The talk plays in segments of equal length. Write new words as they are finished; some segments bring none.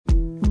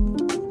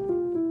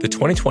The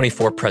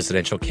 2024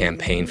 presidential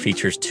campaign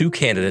features two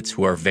candidates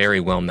who are very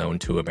well known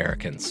to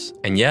Americans.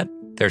 And yet,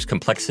 there's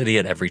complexity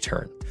at every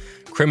turn.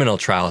 Criminal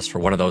trials for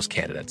one of those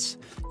candidates.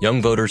 Young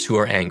voters who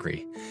are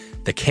angry.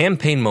 The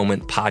Campaign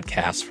Moment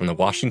podcast from the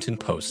Washington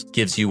Post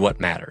gives you what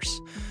matters.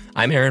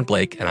 I'm Aaron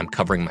Blake, and I'm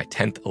covering my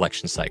 10th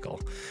election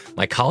cycle.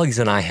 My colleagues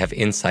and I have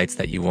insights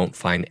that you won't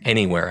find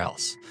anywhere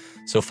else.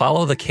 So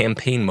follow the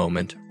Campaign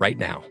Moment right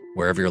now,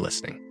 wherever you're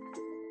listening.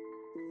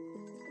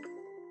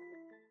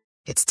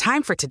 It's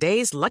time for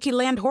today's Lucky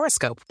Land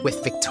horoscope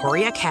with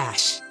Victoria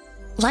Cash.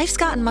 Life's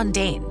gotten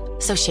mundane,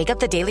 so shake up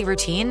the daily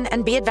routine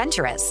and be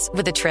adventurous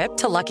with a trip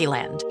to Lucky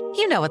Land.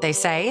 You know what they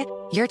say,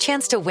 your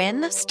chance to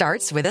win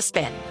starts with a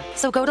spin.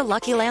 So go to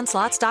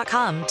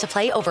LuckyLandSlots.com to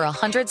play over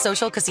 100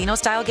 social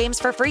casino-style games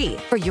for free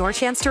for your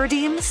chance to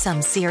redeem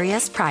some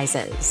serious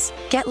prizes.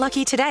 Get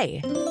lucky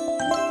today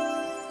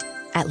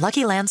at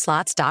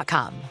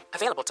LuckyLandSlots.com.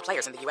 Available to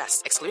players in the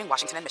U.S., excluding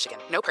Washington and Michigan.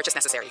 No purchase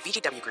necessary.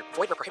 VGW Group.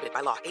 Void where prohibited by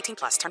law.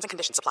 18+. Terms and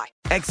conditions apply.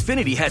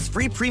 Xfinity has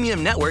free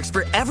premium networks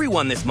for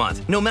everyone this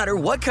month, no matter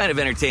what kind of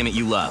entertainment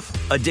you love.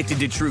 Addicted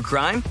to true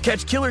crime?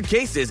 Catch killer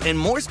cases and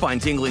more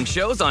spine-tingling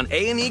shows on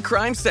A&E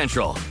Crime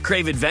Central.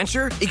 Crave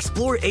adventure?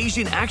 Explore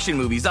Asian action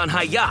movies on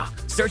Hi-YAH.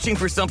 Searching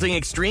for something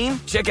extreme?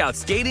 Check out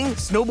skating,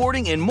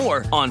 snowboarding, and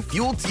more on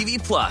Fuel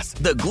TV Plus,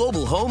 the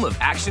global home of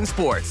action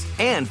sports.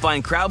 And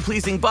find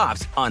crowd-pleasing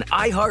bops on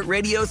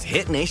iHeartRadio's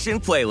Hit Nation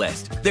playlist.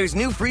 There's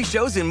new free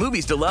shows and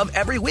movies to love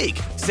every week.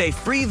 Say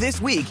free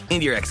this week in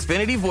your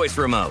Xfinity voice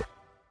remote.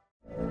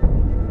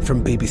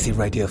 From BBC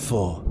Radio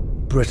 4,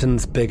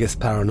 Britain's biggest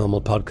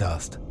paranormal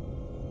podcast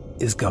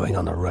is going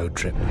on a road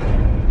trip.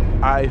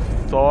 I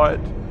thought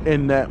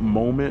in that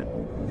moment,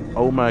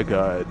 oh my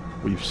God,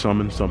 we've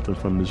summoned something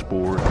from this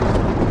board.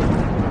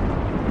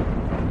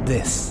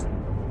 This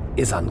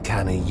is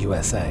Uncanny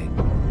USA.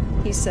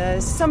 He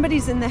says,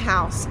 somebody's in the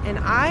house, and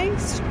I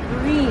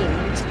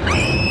screamed.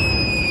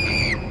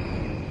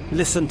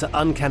 Listen to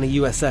Uncanny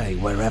USA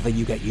wherever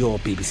you get your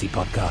BBC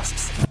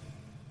podcasts,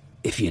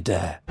 if you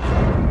dare.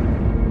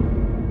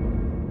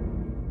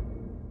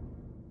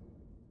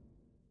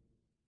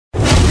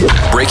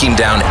 Breaking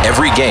down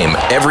every game,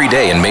 every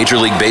day in Major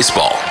League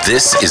Baseball.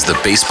 This is the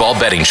Baseball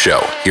Betting Show.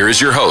 Here is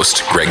your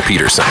host, Greg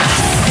Peterson.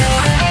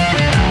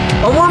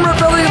 A warmer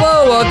Philly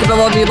hello, welcome to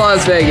lovely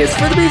Las Vegas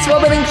for the Baseball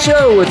Betting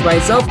Show with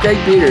myself, Greg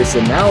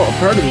Peterson, now a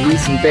part of the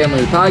Houston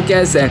Family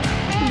Podcast, and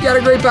we've got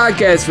a great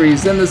podcast for you.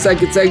 So in the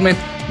second segment,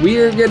 we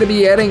are going to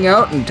be heading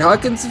out and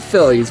talking some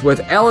Phillies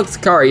with Alex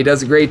Carr. He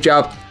does a great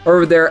job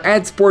over there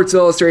at Sports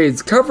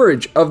Illustrated's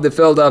coverage of the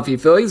Philadelphia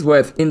Phillies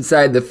with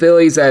Inside the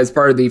Phillies as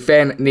part of the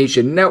Fan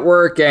Nation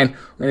Network, and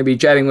we're going to be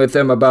chatting with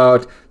him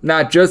about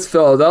not just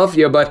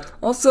Philadelphia, but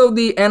also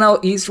the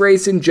NL East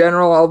race in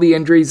general, all the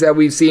injuries that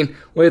we've seen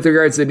with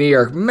regards to the New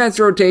York Mets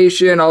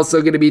rotation.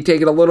 Also going to be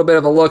taking a little bit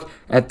of a look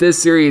at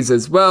this series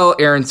as well,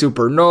 Aaron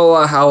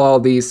Supernola, how all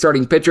the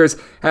starting pitchers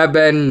have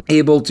been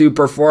able to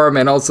perform,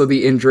 and also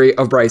the injury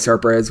of Bryce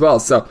Harper as well.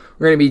 So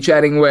we're going to be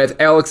chatting with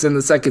Alex in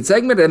the second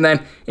segment, and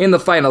then in the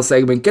final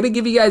segment, going to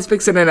give you guys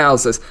picks and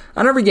analysis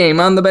on every game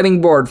on the betting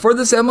board for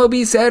this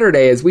MLB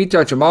Saturday as we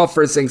touch them all.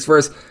 First things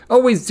first,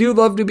 always do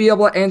love to be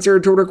able to answer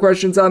Twitter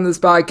questions on this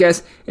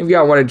podcast. If you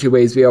got one or two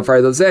ways, we'll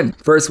fire those in.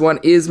 First one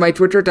is my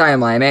Twitter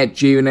timeline at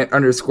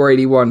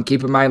gunit_81.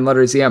 Keep in mind,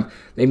 letters EM.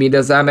 They mean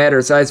does not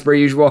matter. So as per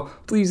usual,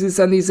 please do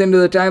send these into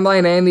the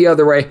timeline, and the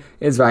other way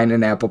is via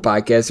an Apple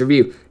Podcast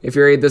review. If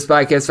you rate this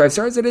podcast 5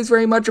 stars, it is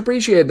very much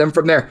appreciated. Then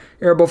from there,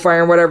 you're able to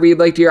fire whatever you'd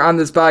like to hear on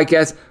this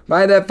podcast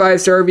by that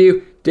 5-star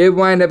review. Did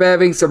wind up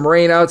having some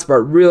rainouts, but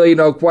really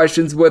no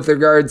questions with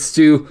regards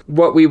to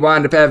what we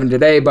wound up having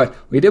today. But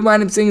we did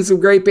wind up seeing some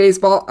great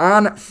baseball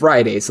on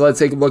Friday. So let's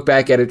take a look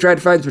back at it, try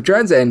to find some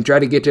trends, and try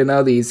to get to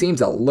know these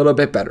teams a little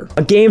bit better.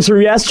 Games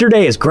from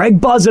yesterday is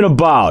Greg buzzing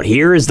about.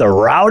 Here is the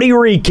rowdy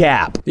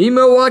recap. The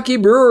Milwaukee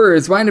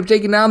Brewers wind up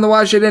taking down the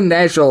Washington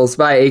Nationals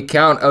by a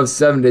count of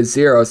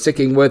 7-0,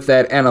 sticking with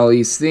that NL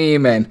East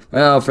theme. And,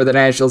 well, for the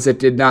Nationals, it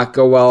did not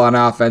go well on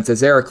offense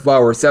as Eric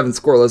Lauer, 7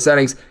 scoreless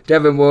innings,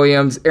 Devin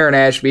Williams, Aaron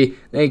Ashby,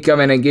 they come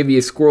in and give you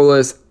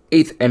scoreless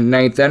 8th and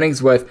 9th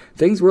innings, with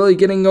things really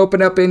getting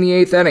opened up in the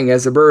 8th inning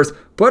as the Brewers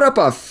put up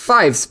a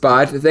 5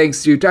 spot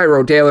thanks to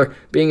Tyrone Taylor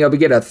being able to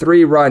get a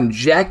 3-run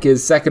jack,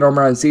 his second home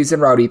run season.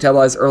 Rowdy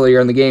Tellez earlier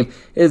in the game,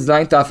 his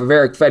 9th off of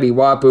Eric Fetty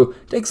Wapu,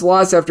 takes a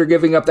loss after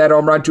giving up that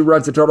home run, 2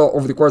 runs in total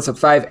over the course of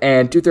 5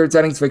 2/3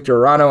 innings. Victor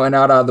Arano and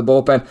out of the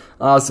bullpen,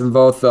 Austin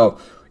Voth, though.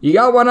 You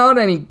got one out,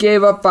 and he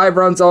gave up 5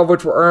 runs, all of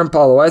which were earned.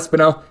 Paulo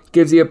Espino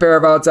gives you a pair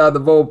of outs out of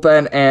the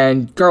bullpen,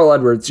 and Carl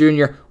Edwards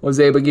Jr. was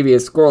able to give you a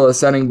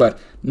scoreless inning, but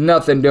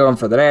nothing doing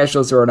for the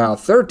Nationals, who are now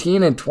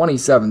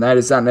 13-27. That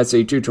is not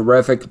necessarily too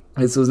terrific.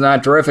 This was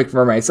not terrific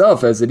for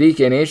myself, as the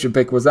DK Nation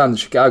pick was on the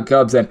Chicago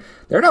Cubs, and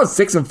they're now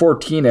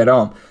 6-14 at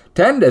home.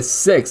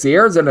 10-6, the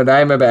Arizona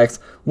Diamondbacks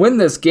win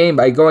this game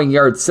by going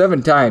yards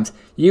 7 times.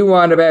 You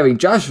wound up having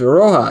Josh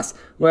Rojas,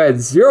 who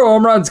had 0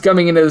 home runs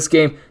coming into this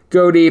game,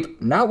 go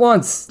deep, not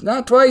once,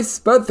 not twice,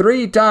 but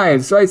 3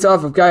 times. Twice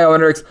off of Kyle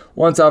Hendricks,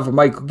 once off of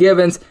Michael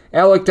Givens.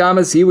 Alec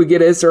Thomas, he would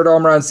get his 3rd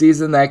home run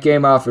season. That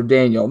came off of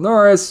Daniel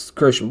Norris.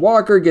 Christian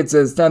Walker gets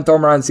his 10th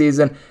home run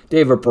season.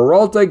 David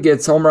Peralta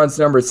gets home runs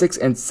number 6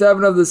 and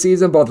 7 of the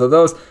season. Both of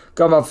those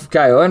come off of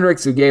Kyle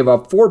Hendricks, who gave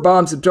up 4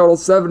 bombs in total,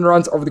 7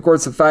 runs over the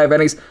course of 5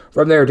 innings.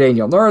 From there,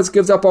 Daniel Norris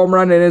gives up a home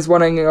run in his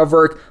 1 inning of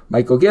work.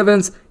 Michael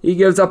Givens, he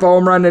gives up a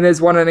home run in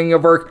his 1 inning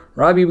of work.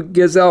 Robbie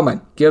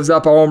Gsellman gives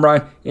up a home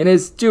run in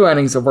his 2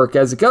 innings of work.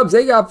 As the Cubs,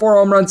 they got 4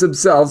 home runs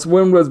themselves.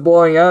 Wind was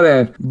blowing out,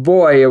 and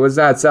boy, it was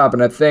not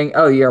stopping a thing.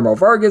 Guillermo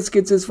Vargas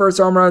gets his 1st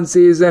home run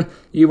season.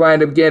 You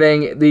wind up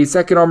getting the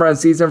 2nd home run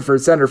season for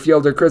center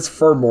fielder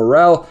Christopher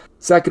Morel.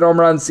 2nd home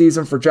run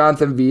season for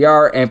Jonathan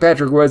Villar, and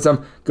Patrick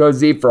Wisdom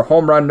goes deep for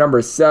home run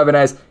number 7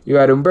 as you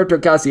had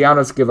Humberto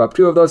Castellanos give up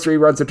 2 of those 3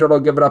 runs in total,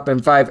 give it up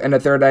in 5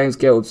 1/3 innings.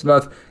 Caleb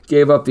Smith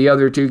gave up the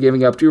other 2,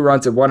 giving up 2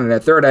 runs in 1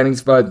 1/3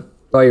 innings, but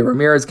Eloy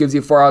Ramirez gives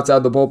you 4 outs out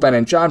of the bullpen,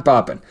 and Sean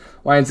Poppin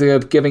winds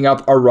up giving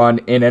up a run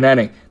in an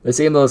inning. The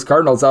St. Louis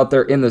Cardinals out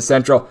there in the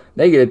Central,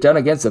 they get it done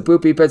against the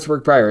poopy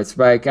Pittsburgh Pirates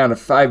by a count of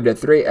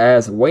 5-3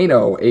 as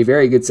Waino, a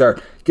very good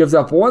start, gives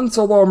up 1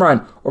 solo home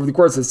run over the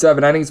course of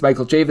 7 innings.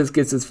 Michael Chavis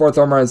gets his 4th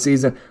home run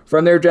season.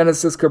 From there,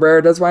 Genesis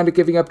Cabrera does wind up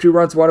giving up 2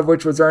 runs, 1 of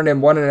which was earned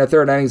in 1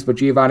 1/3 innings, but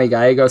Giovanni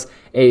Gallegos,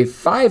 a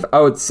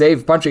 5-out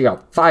save, punching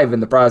out 5 in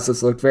the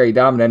process, looked very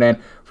dominant. And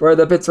for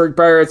the Pittsburgh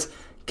Pirates,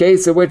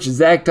 case in which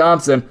Zach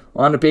Thompson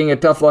wound up being a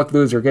tough luck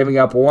loser, giving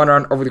up 1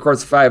 run over the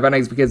course of 5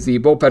 innings because the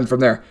bullpen from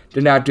there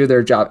did not do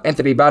their job.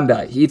 Anthony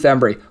Banda, Heath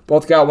Embry,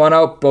 both got 1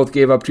 out, both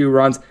gave up 2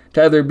 runs.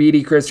 Tyler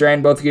Beatty, Chris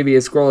Ryan, both give you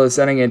a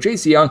scoreless inning, and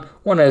J.C. Young,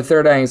 1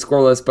 1/3 inning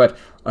scoreless, but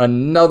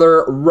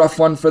another rough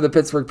one for the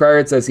Pittsburgh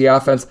Pirates as the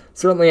offense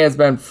certainly has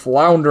been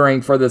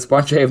floundering for this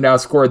bunch. They have now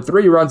scored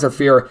 3 runs or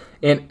fewer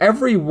in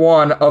every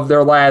one of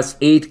their last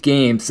 8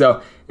 games, so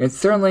it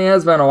certainly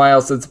has been a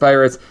while since the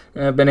Pirates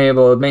have been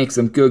able to make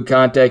some good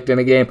contact in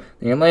a game.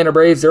 The Atlanta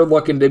Braves, they're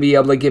looking to be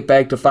able to get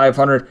back to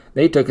 500.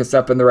 They took a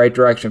step in the right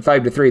direction.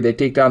 5-3, they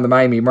take down the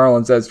Miami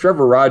Marlins as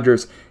Trevor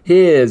Rogers,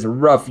 his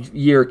rough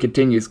year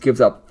continues, gives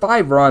up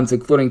 5 runs,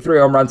 including 3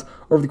 home runs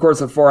over the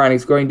course of 4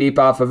 innings, going deep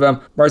off of him.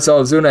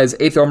 Marcell Ozuna, his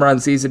 8th home run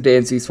season.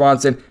 Dan-C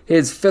Swanson,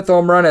 his 5th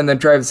home run, and then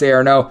Travis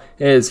Arno,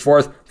 his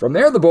 4th. From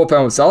there, the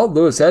bullpen was solid.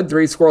 Lewis had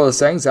 3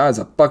 scoreless innings. That was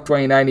a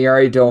 .29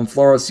 ERA. Dylan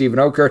Floro, Stephen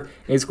Okert,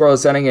 a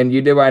scoreless inning, and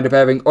you did wind up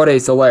having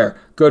Ode Soler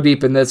go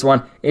deep in this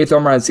one. 8th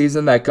home run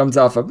season. That comes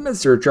off of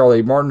Mr.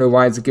 Charlie Morton, who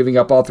winds up giving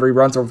up all 3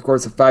 runs over the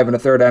course of 5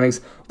 1/3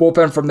 innings.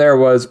 Bullpen from there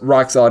was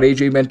rock solid.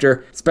 A.J.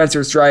 Minter,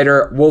 Spencer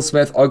Strider, Will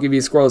Smith, I'll give you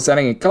a scoreless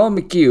inning, and Colin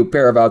McHugh,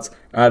 pair of outs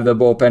out of the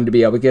bullpen to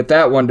be able to get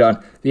that one done.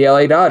 The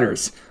LA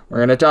Dodgers, we're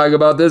going to talk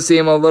about this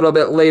team a little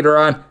bit later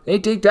on. They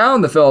take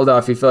down the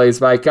Philadelphia Phillies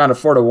by a count of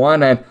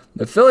 4-1, and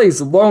the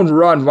Phillies' lone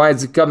run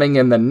winds up coming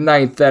in the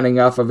 9th inning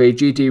off of a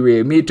GT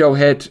Realmuto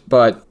hit,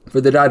 but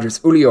for the Dodgers,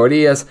 Julio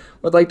Urias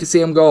would like to see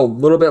him go a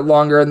little bit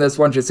longer in this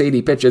one, just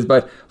 80 pitches,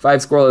 but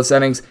 5 scoreless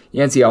innings.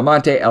 Yancy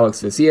Almonte,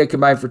 Alex Vesia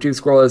combined for 2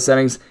 scoreless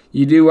innings.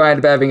 You do wind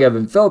up having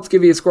Evan Phillips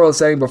give you a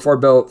scoreless inning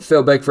before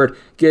Phil Bickford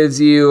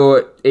gives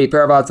you a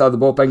pair of outs out of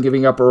the bullpen,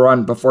 giving up a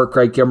run before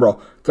Craig Kimbrell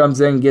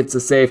comes in, gets a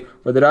save.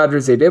 For the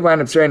Dodgers, they did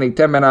wind up stranding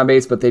 10 men on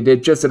base, but they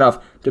did just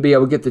enough to be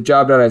able to get the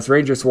job done as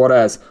Ranger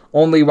Suarez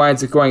only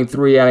winds up going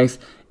 3 innings.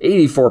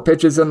 84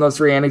 pitches in those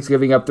 3 innings,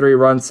 giving up 3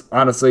 runs.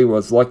 Honestly,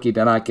 was lucky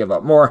to not give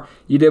up more.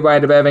 You did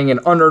wind up having an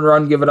unearned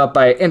run given up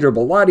by Andrew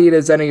Bellotti at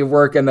his inning of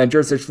work, and then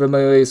Jurcic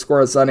Familia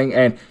scoreless inning,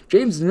 and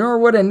James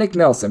Norwood and Nick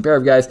Nelson, pair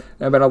of guys that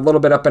have been a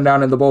little bit up and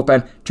down in the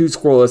bullpen, 2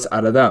 scoreless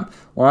out of them.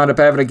 We'll end up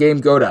having a game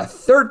go to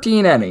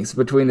 13 innings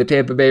between the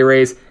Tampa Bay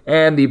Rays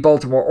and the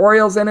Baltimore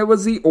Orioles, and it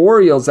was the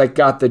Orioles that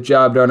got the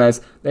job done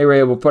as they were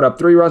able to put up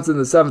 3 runs in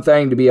the 7th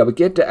inning to be able to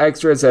get to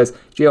extras as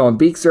Jalen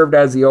Beek served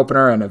as the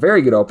opener, and a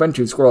very good open,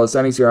 2 scoreless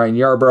innings. Ryan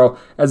Yarbrough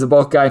as a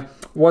bulk guy,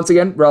 once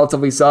again,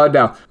 relatively solid.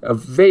 Now,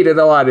 evaded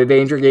a lot of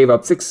danger, gave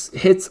up 6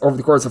 hits over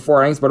the course of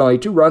 4 innings, but only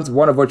 2 runs,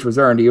 1 of which was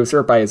earned. He was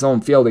hurt by his own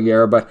fielding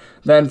error, but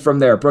then from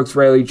there, Brooks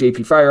Raley,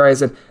 JP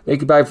Fireeisen, they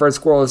combined for a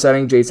scoreless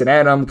inning. Jason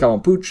Adam, Colin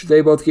Pooch, they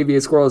both give you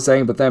a scoreless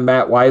inning, but then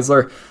Matt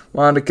Weisler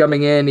wound up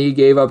coming in. He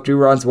gave up 2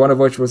 runs, 1 of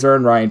which was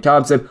earned. Ryan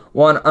Thompson,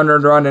 1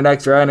 unearned run in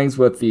extra innings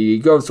with the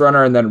ghost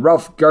runner, and then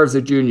Ralph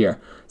Garza Jr.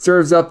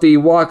 serves up the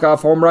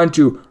walk-off home run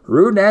to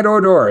Rougned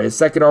Odor. His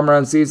 2nd home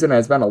run season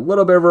has been a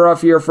little bit of a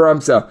rough year for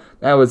him, so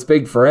that was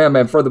big for him.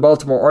 And for the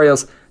Baltimore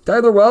Orioles,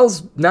 Tyler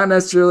Wells, not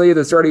necessarily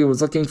the start he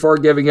was looking for,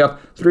 giving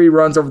up 3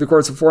 runs over the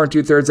course of 4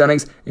 2/3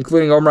 innings,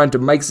 including a home run to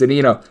Mike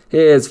Zunino,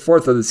 his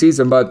 4th of the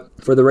season. But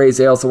for the Rays,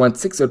 they also went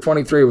 6 of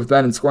 23 with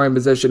men in scoring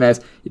position, as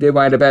he did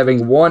wind up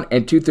having 1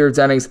 2/3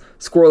 innings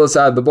scoreless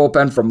out of the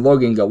bullpen from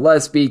Logan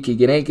Gillespie.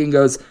 Keegan Aiken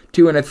goes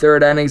 2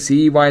 1/3 innings.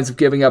 He winds up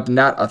giving up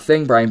not a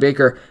thing. Brian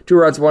Baker, 2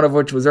 runs, 1 of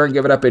which was earned,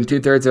 given up in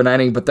 2/3 of an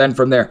inning. But then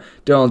from there,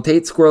 Dylan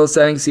Tate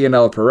scoreless innings,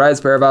 Cianello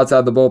Perez, pair of outs out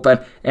of the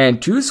bullpen,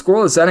 and 2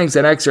 scoreless innings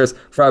and extras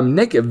from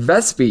Nick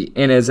Vespi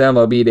in his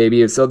MLB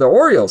debut. So the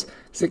Orioles,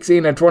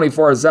 16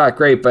 24 is not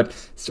great, but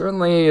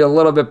certainly a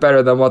little bit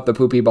better than what the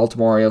poopy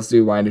Baltimore Orioles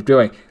do wind up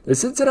doing. The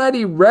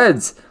Cincinnati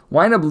Reds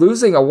wind up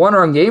losing a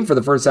one-run game for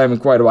the first time in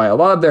quite a while. A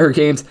lot of their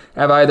games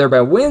have either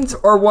been wins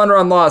or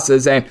one-run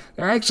losses, and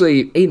they're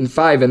actually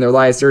 8-5 in their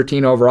last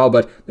 13 overall,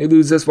 but they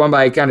lose this one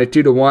by kind of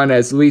 2-1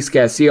 as Luis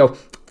Castillo,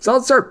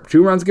 solid start.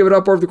 2 runs given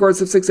up over the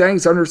course of 6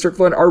 innings. Hunter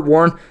Strickland, Art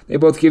Warren, they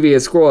both give you a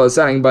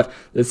scoreless inning, but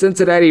the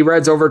Cincinnati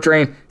Reds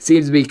overtrain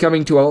seems to be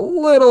coming to a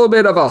little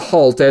bit of a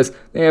halt as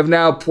they have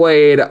now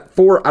played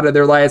 4 out of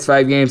their last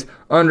 5 games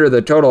under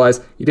the total,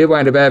 as you did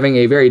wind up having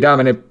a very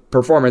dominant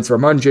performance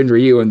from Hyun-Jin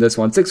Ryu in this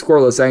one. 6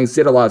 scoreless innings,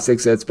 did allow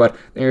 6 hits, but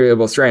they were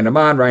able to strand them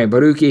on. Ryan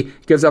Baruki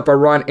gives up a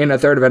run in a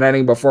third of an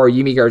inning before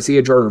Yimi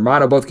Garcia, Jordan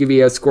Romano both give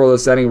you a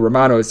scoreless inning.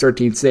 Romano is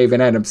 13th save,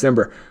 and Adam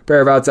Simber, pair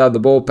of outs out of the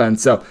bullpen.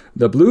 So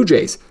the Blue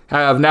Jays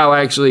have now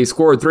actually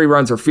scored 3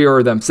 runs or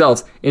fewer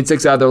themselves in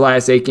 6 out of their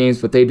last 8 games,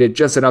 but they did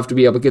just enough to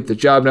be able to get the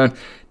job done.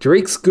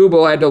 Tarik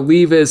Skubal had to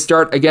leave his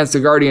start against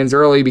the Guardians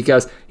early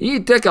because he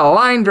took a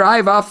line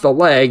drive off the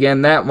leg,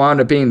 and that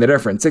wound up being the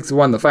difference.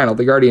 6-1 the final.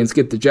 The Guardians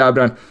get the job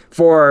done.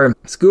 For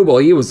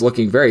Skubal, he was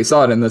looking very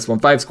solid in this one.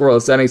 5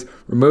 scoreless innings,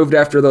 removed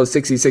after those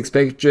 66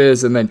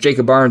 pitches, and then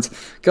Jacob Barnes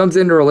comes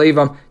in to relieve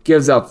him,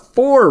 gives up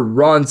 4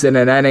 runs in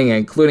an inning,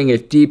 including a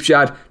deep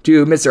shot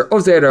to Mr.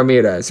 Jose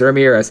Ramirez.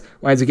 Ramirez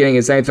winds up getting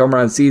his 9th home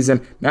run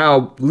season,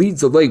 now leads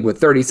the league with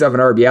 37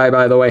 RBI,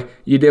 by the way.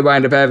 You did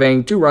wind up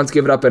having 2 runs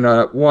given up in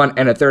a 1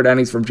 and a third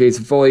innings from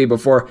Jason Foley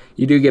before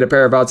you do get a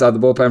pair of outs out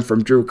of the bullpen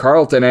from Drew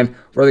Carlton. And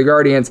for the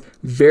Guardians,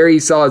 very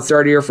solid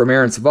start here from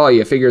Aaron Savali.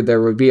 You figured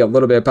there would be a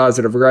little bit of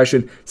positive regression.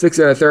 6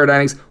 and a third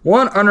innings,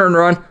 1 unearned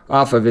run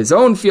off of his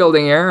own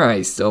fielding error.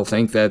 I still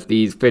think that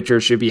these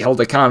pitchers should be held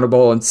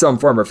accountable in some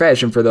form or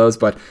fashion for those,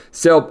 but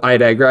still, I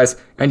digress.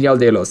 Angel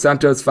de los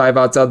Santos, 5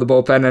 outs out of the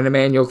bullpen, and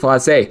Emmanuel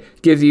Clase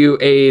gives you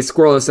a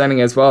scoreless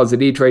inning, as well as the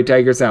Detroit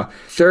Tigers now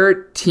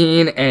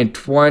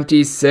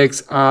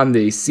 13-26 on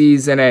the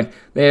season, and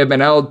they have been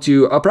held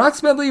to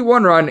approximately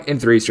 1 run in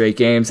 3 straight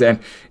games. And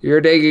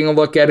you're taking a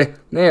look at it,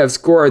 they have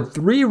scored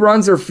 3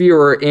 runs or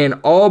fewer in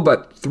all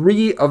but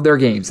 3 of their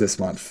games this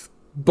month.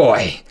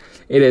 Boy,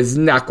 it is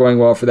not going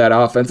well for that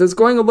offense. It's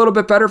going a little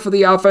bit better for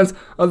the offense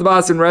of the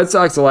Boston Red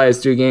Sox the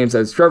last 2 games,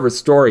 as Trevor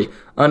Story,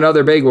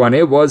 another big one.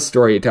 It was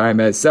Story time,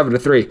 as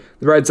 7-3.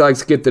 The Red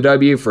Sox get the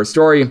W for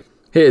Story.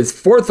 His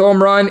 4th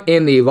home run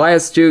in the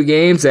last 2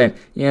 games, and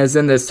he has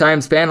in this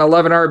time span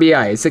 11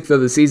 RBI, 6th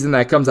of the season.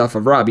 That comes off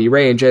of Robbie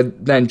Ray, and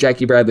then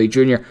Jackie Bradley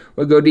Jr.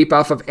 will go deep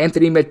off of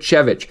Anthony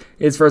Michevich.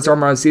 His first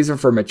home run season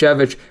for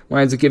Michevich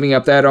winds up giving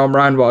up that home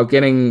run while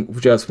getting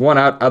just 1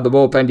 out of the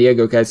bullpen.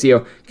 Diego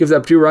Castillo gives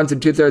up 2 runs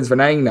in 2/3 of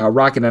an inning, now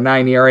rocking a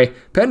 9 ERA.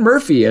 Penn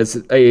Murphy is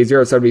a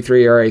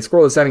 0.73 ERA,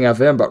 scoreless inning off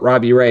him, but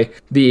Robbie Ray,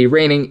 the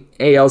reigning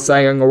AL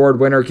Cy Young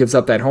Award winner, gives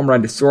up that home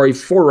run to Story.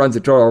 4 runs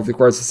in total over the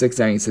course of 6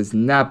 innings. Has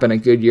not been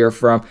a good year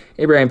from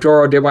Abraham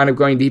Toro. Did wind up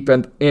going deep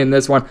in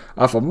this one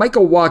off of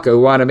Michael Wacha,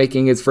 who wound up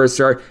making his first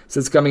start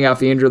since coming off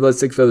the injured list,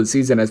 6th of the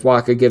season, as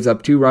Wacha gives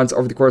up 2 runs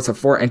over the course of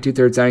 4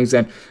 2/3 innings.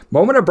 And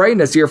moment of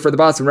brightness here for the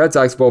Boston Red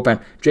Sox bullpen.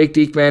 Jake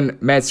Diekman,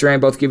 Matt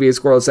Strand both give you a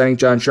scoreless inning.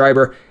 John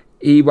Schreiber,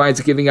 he winds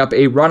up giving up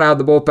a run out of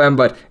the bullpen,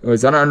 but it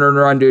was an unearned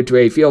run due to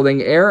a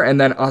fielding error. And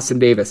then Austin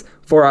Davis,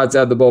 4 outs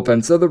out of the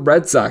bullpen. So the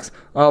Red Sox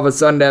all of a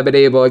sudden have been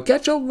able to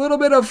catch a little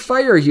bit of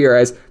fire here,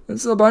 as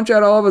this is a bunch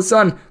out all of a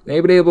sudden.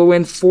 They've been able to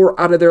win 4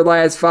 out of their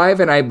last 5,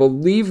 and I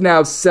believe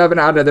now 7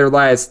 out of their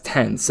last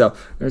 10. So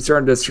they're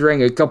starting to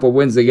string a couple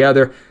wins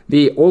together.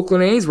 The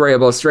Oakland A's were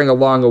able to string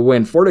along a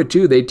win.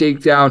 4-2, they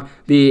take down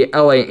the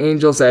LA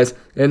Angels, as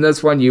in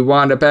this one you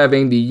wound up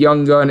having the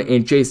young gun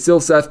in Chase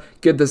Silseth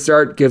get the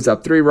start, gives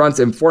up 3 runs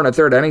in 4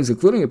 1/3 innings,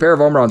 including a pair of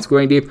home runs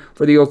going deep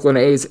for the Oakland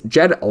A's.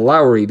 Jed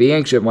Lowry, the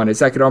ancient one, his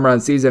 2nd home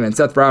run season, and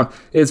Seth Brown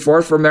is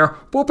 4th from there.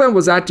 Bullpen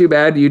was not too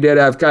bad. You did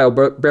have Kyle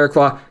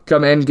Bearclaw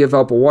come in, give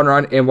up a 1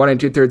 run in 1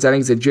 2/3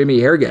 innings, and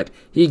Jimmy Herget,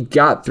 he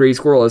got 3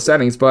 scoreless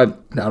innings, but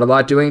not a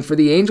lot doing for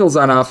the Angels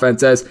on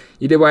offense, as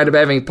you did wind up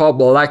having Paul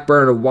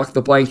Blackburn walk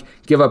the plank,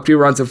 give up 2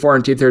 runs in 4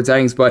 2/3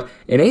 innings, but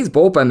an A's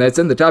bullpen that's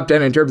in the top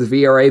 10 in terms of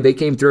ERA, they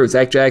came through.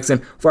 Zach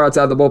Jackson, 4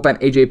 outside the bullpen,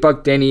 AJ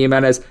Puck, Danny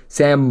Jimenez,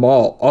 Sam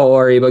Maul, all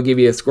are able to give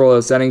you a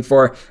scoreless inning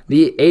for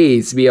the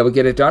A's to be able to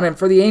get it done. And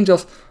for the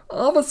Angels,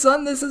 all of a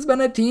sudden, this has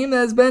been a team that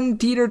has been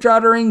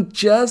teeter-tottering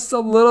just a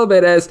little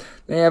bit, as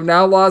they have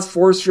now lost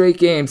 4 straight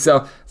games.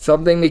 So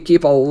something to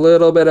keep a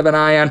little bit of an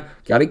eye on.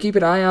 Got to keep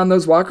an eye on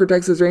those Walker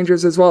Texas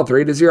Rangers as well.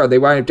 3-0. They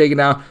wind up taking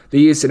down the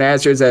Houston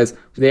Astros, as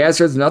for the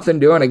Astros, nothing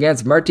doing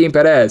against Martin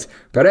Perez.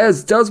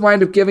 Perez does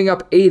wind up giving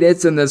up 8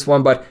 hits in this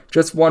one, but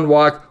just 1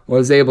 walk,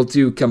 was able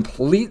to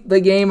complete the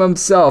game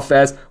himself.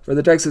 As for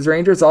the Texas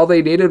Rangers, all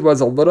they needed was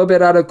a little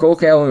bit out of Cole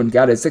Calhoun.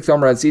 Got his 6th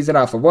home run season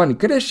off of 1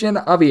 Christian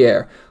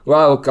Javier, who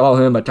I'll call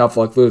him a tough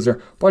luck loser.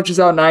 Punches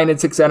out 9 in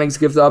 6 innings,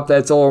 gives up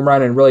that solo home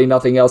run and really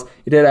nothing else.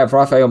 He did have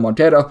Rafael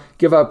Montero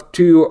give up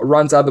 2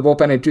 runs out of the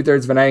bullpen in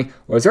 2/3 of an inning.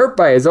 Was hurt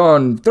by his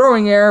own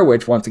throwing error,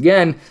 which once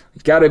again,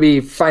 got to be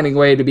finding a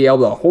way to be able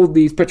to hold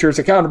these pitchers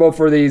accountable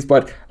for these,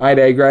 but I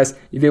digress.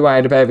 You do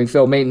wind up having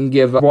Phil Maton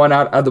give 1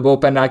 out of the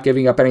bullpen, not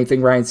giving up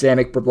anything. Ryan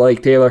Stanek,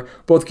 Blake Taylor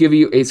both give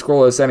you a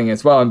scoreless inning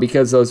as well, and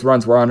because those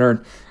runs were unearned,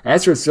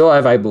 Astros still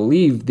have, I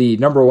believe, the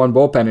number 1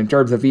 bullpen in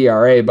terms of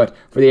ERA, but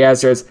for the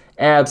Astros,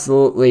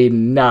 absolutely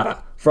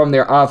nada from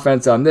their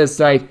offense on this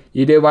night.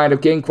 You did wind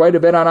up getting quite a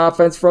bit on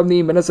offense from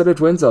the Minnesota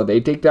Twins, though. They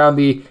take down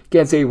the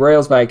Kansas City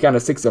Royals by a count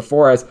of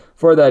 6-4. As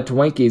for the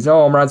Twinkies, no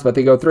home runs, but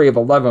they go 3 of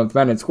 11 with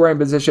men in scoring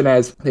position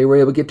as they were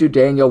able to get to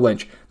Daniel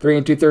Lynch. 3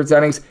 2/3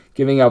 innings,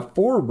 giving up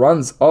 4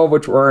 runs, all of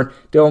which were earned.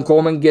 Dylan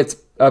Coleman gets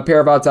a pair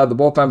of outs out of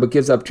the bullpen, but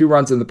gives up 2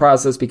 runs in the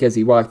process because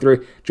he walked 3.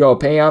 Joel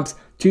Payamps,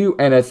 2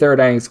 1/3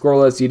 innings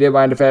scoreless. You did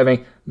wind up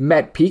having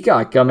Matt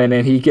Peacock come in,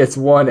 and he gets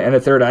 1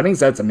 1/3 innings.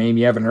 That's a name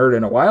you haven't heard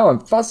in a while.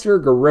 And Foster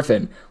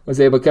Griffin was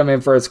able to come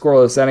in for a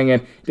scoreless inning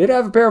and did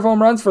have a pair of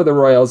home runs for the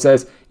Royals,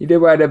 as you did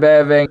wind up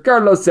having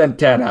Carlos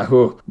Santana,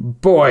 who,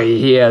 boy,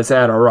 he has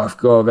had a rough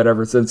go of it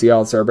ever since the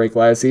All-Star break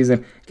last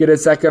season, get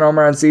his second home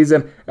run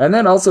season, and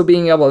then also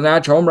being able to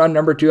notch home run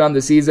number 2 on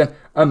the season,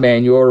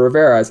 Emmanuel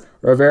Rivera.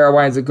 Rivera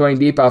winds up going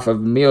deep off of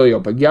Emilio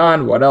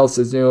Pagan. What else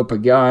is new?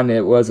 Pagan,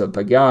 it was a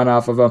Pagan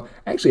off of him.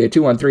 Actually a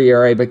 2.13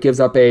 ERA, but gives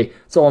up a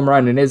solo home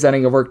run in his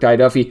inning of work. Ty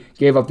Duffy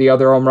gave up the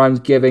other home run,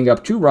 giving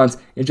up 2 runs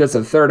in just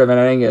a third of an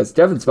inning, as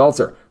Devin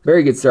Speltzer,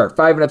 very good start.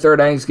 5 1/3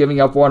 innings, giving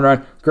up 1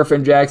 run.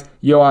 Griffin Jacks,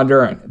 Yohan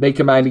Duran, they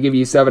combined to give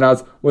you 7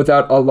 outs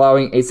without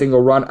allowing a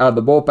single run out of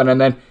the bullpen. And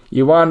then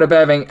you wound up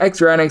having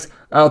extra innings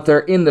out there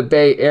in the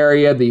Bay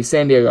Area. The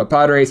San Diego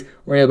Padres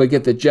were able to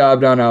get the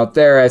job done out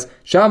there, as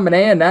Sean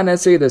Manaea, not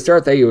necessarily the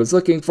start that he was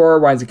looking for,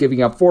 winds up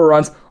giving up 4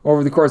 runs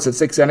over the course of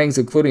 6 innings,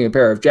 including a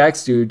pair of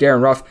jacks to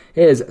Darren Ruff,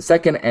 his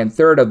second and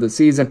third of the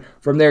season.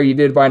 From there, you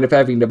did wind up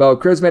having Nabel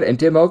Christmas and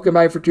Tim Hoke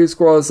combined for 2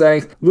 scoreless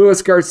innings.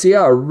 Luis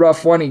Garcia, a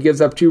rough one. He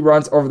gives up 2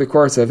 runs over the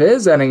course of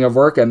his inning of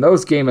work, and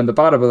those came in the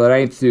bottom of the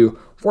 9th to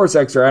force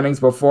extra innings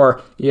before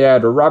you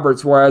had Robert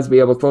Suarez be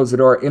able to close the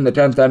door in the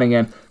 10th inning.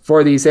 And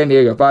for the San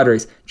Diego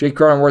Padres, Jake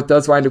Cronenworth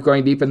does wind up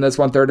going deep in this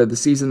 1/3 of the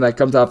season. That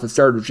comes off the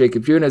start of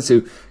Jacob Junis,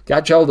 who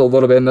got shelled a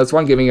little bit in this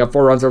one, giving up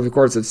 4 runs over the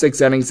course of 6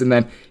 innings. And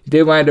then he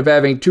did wind up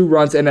having 2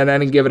 runs in an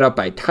inning given up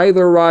by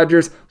Tyler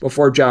Rogers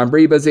before John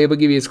Breed was able to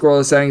give you a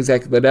scoreless inning.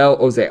 Zach Liddell,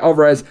 Jose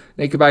Alvarez,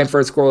 they combined for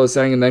a scoreless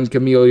inning, and then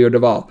Camilo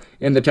Doval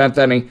in the 10th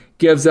inning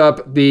gives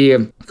up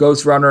the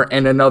ghost runner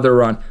and another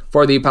run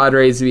for the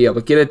Padres to be able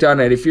to get it done.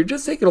 And if you're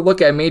just taking a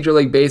look at Major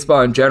League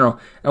Baseball in general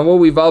and what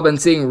we've all been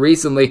seeing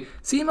recently,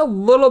 seeing a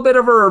little bit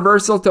of a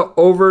reversal to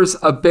overs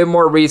a bit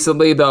more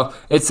recently, though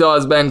it still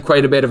has been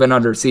quite a bit of an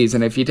under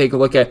season. If you take a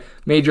look at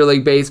Major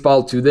League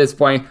Baseball to this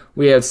point,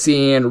 we have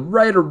seen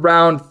right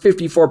around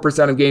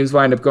 54% of games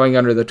wind up going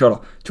under the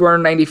total.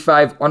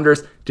 295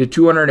 unders to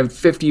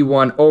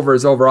 251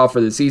 overs overall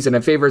for the season.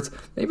 And favorites,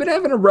 they've been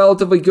having a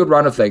relatively good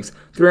run of things.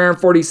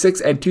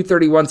 346 and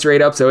 231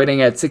 straight up, so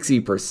hitting at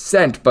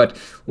 60%. But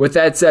with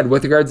that said,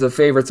 with regards to the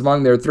favorites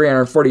among their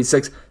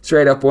 346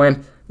 straight up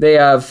win, they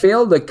have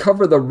failed to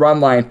cover the run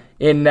line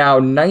in now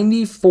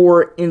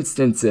 94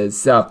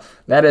 instances. So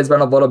that has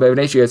been a little bit of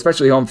an issue,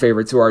 especially home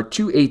favorites, who are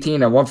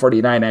 218 and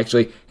 149,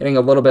 actually hitting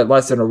a little bit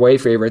less than away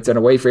favorites. And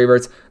away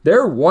favorites,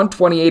 they're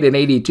 128 and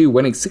 82,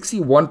 winning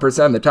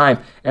 61% of the time.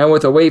 And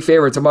with away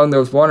favorites among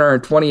those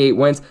 128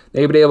 wins,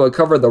 they've been able to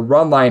cover the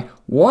run line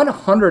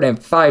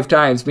 105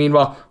 times.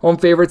 Meanwhile, home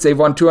favorites, they've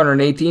won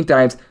 218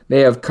 times. They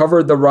have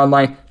covered the run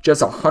line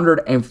just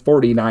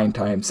 149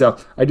 times. So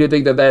I do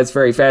think that is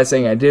very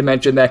fascinating. I did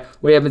mention that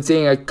we have been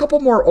seeing a couple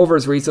more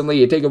overs recently.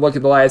 You take a look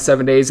at the last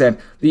 7 days, and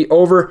the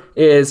over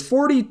is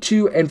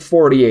 42 and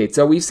 48.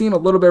 So we've seen a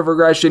little bit of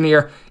regression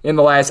here in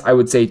the last, I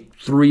would say,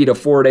 3 to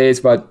 4 days,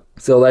 but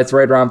so that's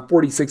right around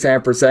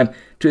 46.5%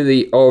 to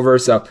the over.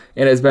 So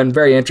it has been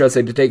very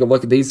interesting to take a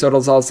look at these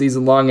totals all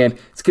season long, and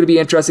it's going to be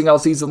interesting all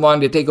season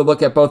long to take a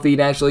look at both the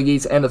National League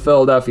East and the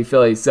Philadelphia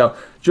Phillies. So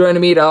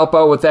joining me to help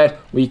out with that,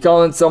 we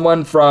call in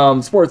someone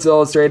from Sports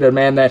Illustrated, a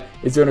man that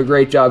is doing a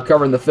great job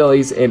covering the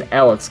Phillies, in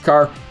Alex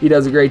Carr. He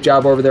does a great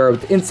job over there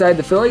with Inside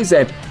the Phillies,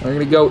 and we're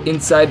going to go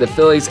inside the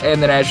Phillies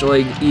and the National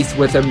League East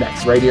with him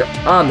next, right here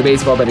on the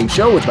Baseball Betting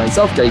Show with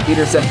myself, Greg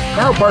Peterson,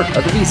 now part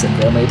of the VSiN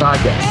Family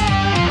Podcast.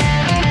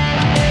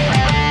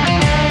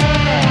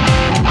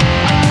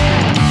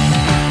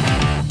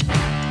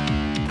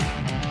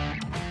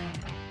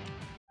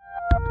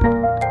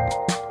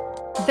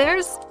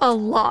 There's a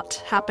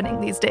lot happening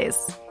these days,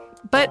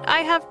 but I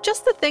have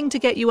just the thing to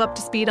get you up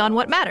to speed on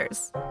what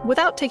matters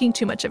without taking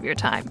too much of your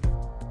time.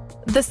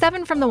 The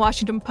 7 from the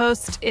Washington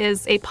Post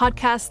is a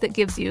podcast that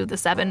gives you the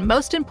 7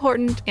 most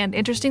important and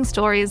interesting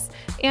stories,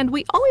 and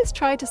we always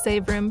try to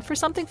save room for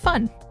something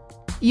fun.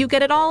 You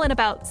get it all in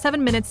about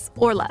 7 minutes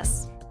or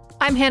less.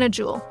 I'm Hannah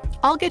Jewell.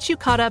 I'll get you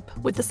caught up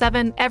with the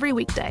 7 every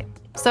weekday,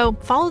 so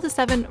follow the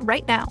 7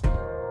 right now.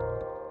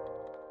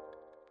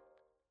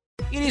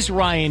 It is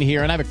Ryan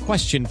here, and I have a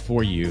question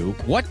for you.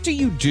 What do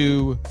you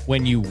do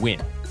when you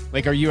win?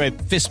 Like, are you a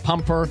fist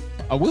pumper,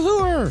 a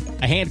woo-hooer,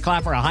 a hand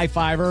clapper, a high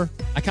fiver?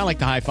 I kind of like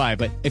the high five,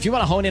 but if you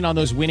want to hone in on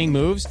those winning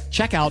moves,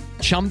 check out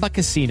Chumba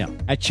Casino.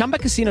 At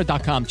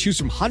ChumbaCasino.com, choose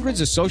from hundreds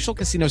of social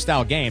casino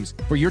style games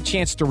for your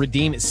chance to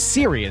redeem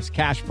serious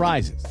cash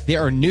prizes.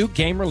 There are new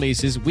game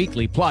releases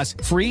weekly, plus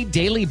free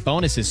daily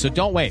bonuses. So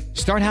don't wait.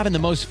 Start having the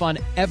most fun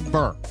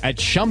ever at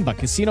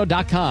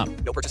ChumbaCasino.com.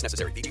 No purchase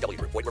necessary. VGW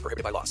Group. Void where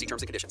prohibited by law. See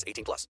terms and conditions.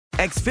 18+.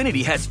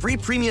 Xfinity has free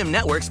premium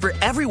networks for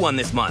everyone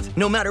this month,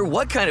 no matter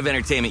what kind of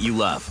entertainment you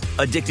love.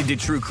 Addicted to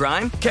true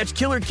crime? Catch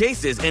killer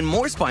cases and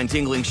more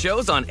spine-tingling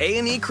shows on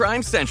A&E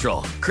Crime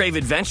Central. Crave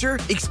adventure?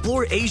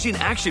 Explore Asian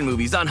action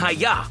movies on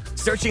Hi-YAH.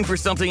 Searching for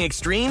something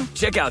extreme?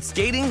 Check out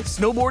skating,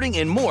 snowboarding,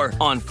 and more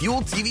on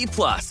Fuel TV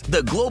Plus,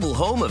 the global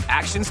home of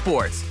action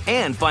sports.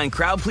 And find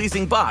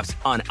crowd-pleasing bops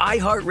on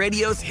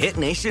iHeartRadio's Hit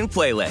Nation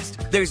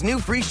playlist. There's new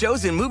free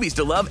shows and movies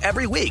to love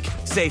every week.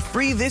 Say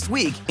free this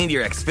week in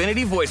your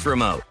Xfinity voice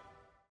remote.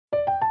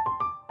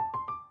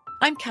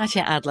 I'm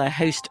Katya Adler,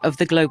 host of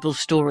The Global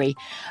Story.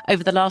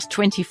 Over the last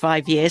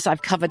 25 years,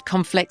 I've covered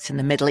conflicts in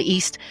the Middle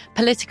East,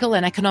 political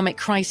and economic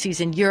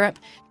crises in Europe,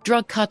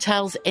 drug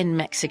cartels in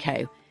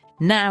Mexico.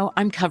 Now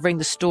I'm covering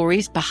the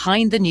stories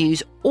behind the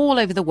news all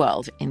over the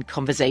world in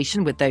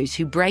conversation with those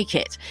who break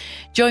it.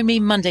 Join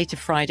me Monday to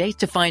Friday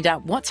to find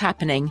out what's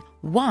happening,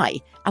 why,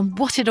 and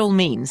what it all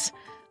means.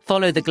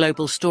 Follow The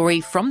Global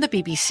Story from the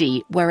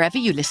BBC wherever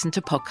you listen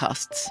to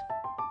podcasts.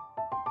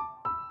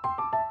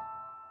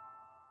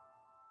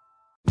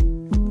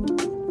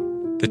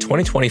 The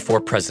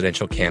 2024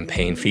 presidential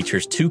campaign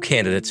features two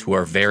candidates who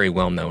are very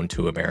well known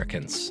to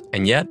Americans.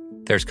 And yet,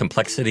 there's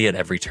complexity at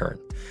every turn.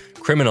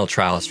 Criminal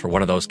trials for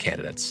one of those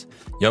candidates.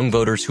 Young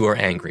voters who are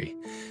angry.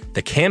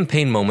 The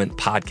Campaign Moment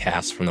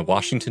podcast from the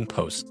Washington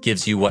Post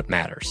gives you what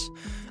matters.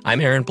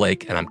 I'm Aaron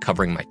Blake, and I'm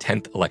covering my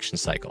 10th election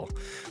cycle.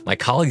 My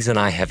colleagues and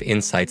I have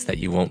insights that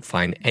you won't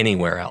find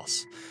anywhere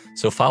else.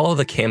 So follow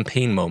the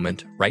Campaign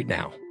Moment right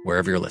now,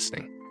 wherever you're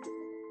listening.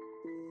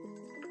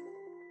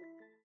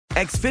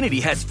 Xfinity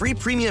has free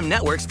premium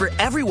networks for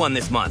everyone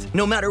this month,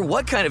 no matter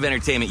what kind of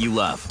entertainment you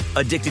love.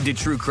 Addicted to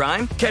true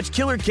crime? Catch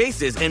killer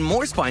cases and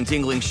more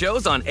spine-tingling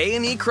shows on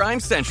A&E Crime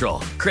Central.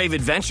 Crave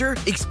adventure?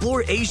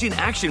 Explore Asian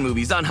action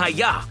movies on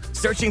Hi-YAH.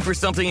 Searching for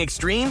something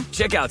extreme?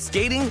 Check out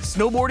skating,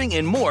 snowboarding,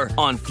 and more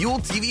on Fuel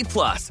TV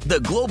Plus, the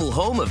global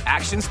home of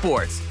action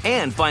sports.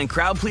 And find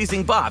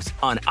crowd-pleasing bops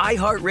on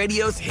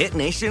iHeartRadio's Hit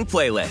Nation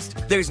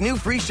playlist. There's new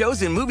free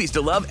shows and movies to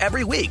love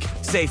every week.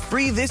 Say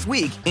free this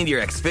week in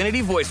your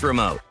Xfinity voice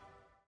remote.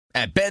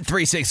 At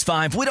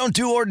Bet365, we don't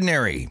do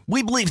ordinary.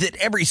 We believe that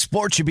every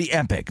sport should be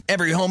epic.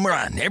 Every home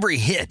run, every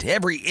hit,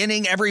 every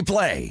inning, every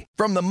play.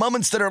 From the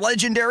moments that are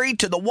legendary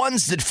to the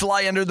ones that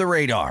fly under the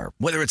radar.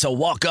 Whether it's a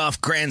walk-off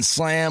grand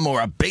slam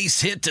or a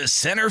base hit to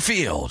center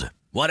field.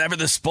 Whatever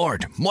the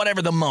sport,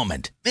 whatever the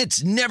moment.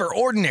 It's never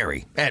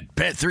ordinary at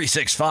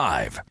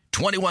Bet365.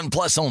 21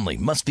 plus only.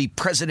 Must be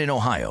present in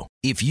Ohio.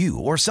 If you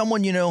or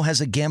someone you know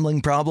has a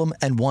gambling problem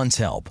and wants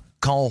help,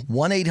 call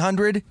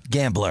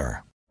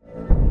 1-800-GAMBLER.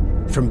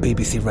 From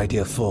BBC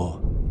Radio 4,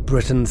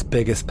 Britain's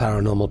biggest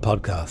paranormal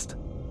podcast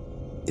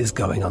is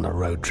going on a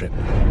road trip.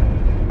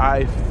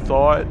 I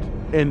thought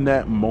in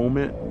that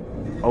moment,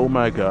 oh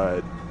my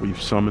God,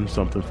 we've summoned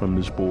something from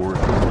this board.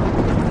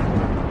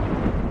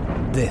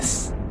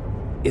 This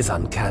is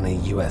Uncanny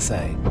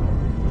USA.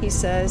 He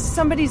says,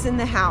 somebody's in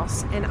the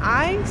house, and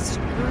I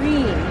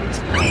screamed.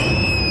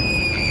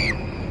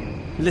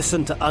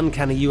 Listen to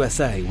Uncanny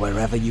USA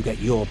wherever you get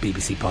your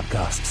BBC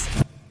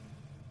podcasts,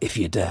 if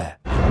you dare.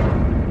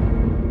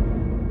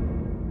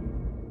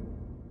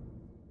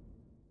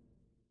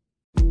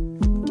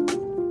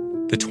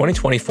 The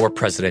 2024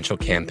 presidential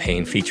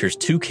campaign features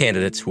two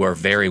candidates who are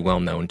very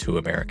well known to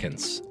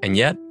Americans. And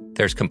yet,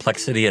 there's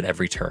complexity at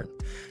every turn.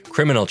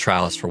 Criminal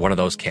trials for one of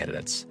those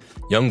candidates.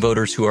 Young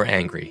voters who are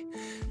angry.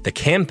 The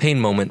Campaign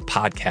Moment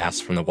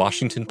podcast from the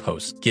Washington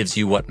Post gives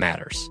you what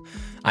matters.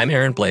 I'm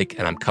Aaron Blake,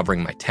 and I'm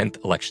covering my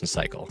 10th election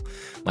cycle.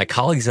 My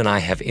colleagues and I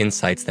have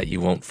insights that you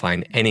won't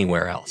find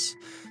anywhere else.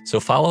 So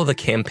follow the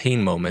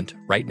Campaign Moment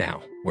right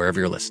now, wherever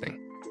you're listening.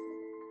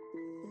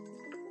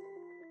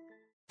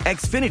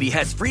 Xfinity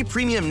has free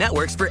premium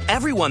networks for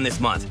everyone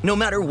this month, no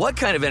matter what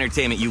kind of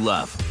entertainment you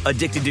love.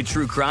 Addicted to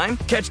true crime?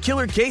 Catch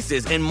killer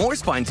cases and more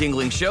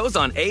spine-tingling shows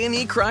on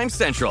A&E Crime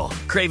Central.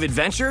 Crave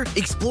adventure?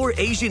 Explore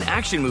Asian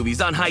action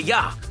movies on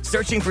Hi-YAH.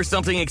 Searching for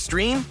something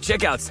extreme?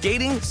 Check out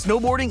skating,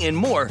 snowboarding, and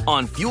more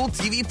on Fuel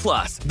TV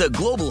Plus, the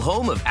global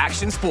home of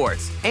action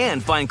sports.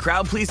 And find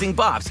crowd-pleasing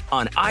bops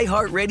on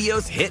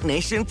iHeartRadio's Hit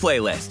Nation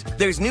playlist.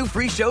 There's new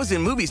free shows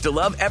and movies to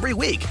love every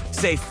week.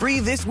 Say free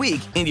this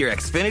week in your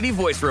Xfinity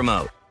voice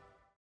remote.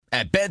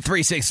 At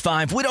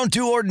Bet365, we don't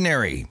do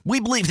ordinary. We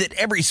believe that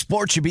every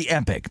sport should be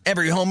epic.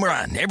 Every home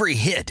run, every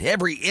hit,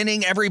 every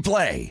inning, every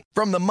play.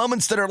 From the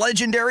moments that are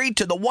legendary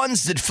to the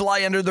ones that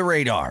fly under the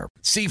radar.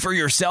 See for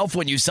yourself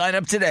when you sign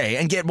up today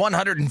and get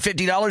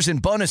 $150 in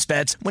bonus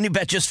bets when you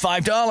bet just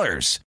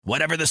 $5.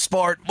 Whatever the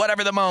sport,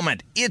 whatever the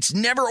moment, it's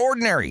never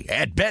ordinary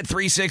at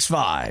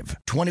Bet365.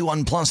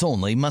 21 plus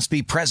only. Must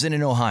be present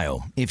in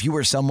Ohio. If you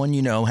or someone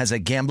you know has a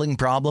gambling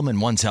problem and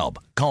wants help,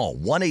 call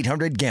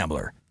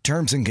 1-800-GAMBLER.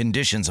 Terms and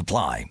conditions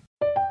apply.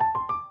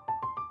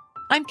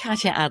 I'm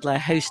Katya Adler,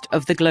 host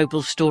of The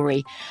Global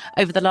Story.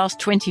 Over the last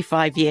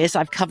 25 years,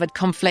 I've covered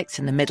conflicts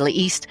in the Middle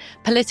East,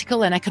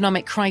 political and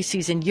economic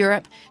crises in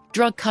Europe,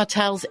 drug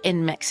cartels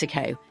in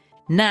Mexico.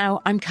 Now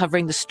I'm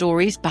covering the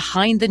stories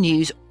behind the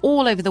news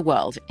all over the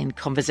world in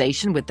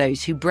conversation with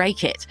those who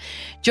break it.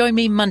 Join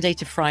me Monday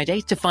to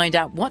Friday to find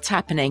out what's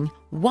happening,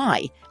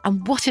 why,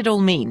 and what it all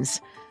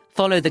means.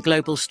 Follow The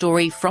Global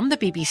Story from the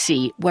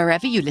BBC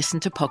wherever you listen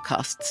to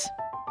podcasts.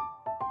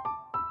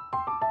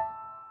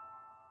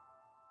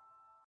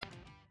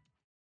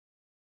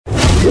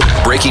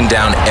 Breaking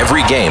down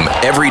every game,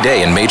 every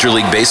day in Major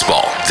League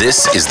Baseball.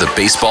 This is the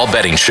Baseball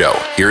Betting Show.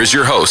 Here is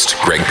your host,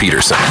 Greg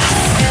Peterson.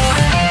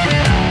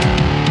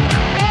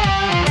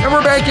 And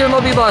we're back here in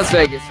lovely Las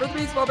Vegas for the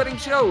Baseball Betting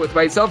Show with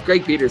myself,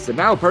 Greg Peterson,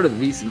 now part of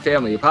the VSiN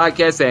family of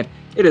podcasts, and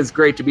it is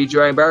great to be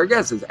joined by our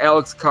guest,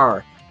 Alex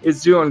Carr.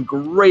 Is doing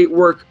great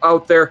work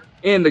out there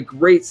in the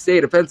great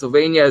state of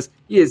Pennsylvania as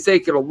he is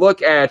taking a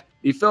look at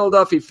the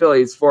Philadelphia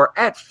Phillies for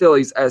at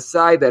Phillies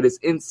SI, that is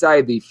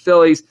inside the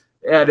Phillies.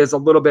 That is a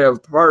little bit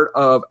of part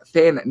of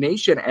Fan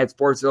Nation at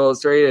Sports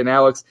Illustrated, and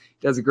Alex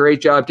does a great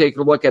job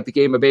taking a look at the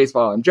game of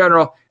baseball in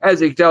general.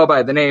 As you can tell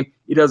by the name,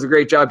 he does a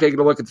great job taking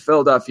a look at the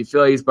Philadelphia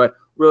Phillies, but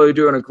really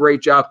doing a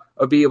great job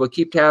of being able to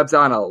keep tabs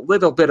on a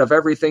little bit of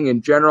everything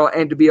in general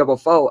and to be able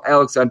to follow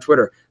Alex on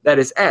Twitter. That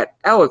is at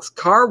Alex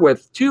Carr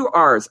with 2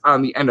 R's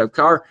on the end of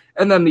Carr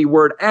and then the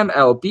word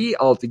MLB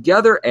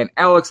altogether. And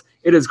Alex,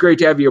 it is great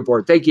to have you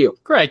aboard. Thank you.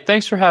 Greg,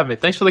 thanks for having me.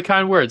 Thanks for the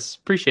kind words.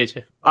 Appreciate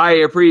you. I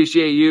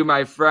appreciate you,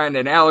 my friend.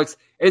 And Alex,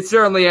 it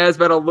certainly has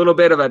been a little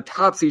bit of a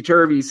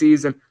topsy-turvy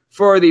season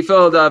for the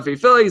Philadelphia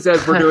Phillies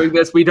as we're doing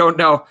this. We don't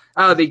know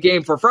how the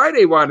game for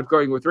Friday wound up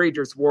going with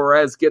Ranger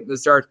Suarez getting the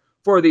start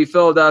for the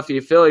Philadelphia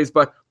Phillies,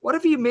 but what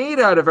have you made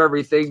out of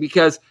everything?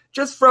 Because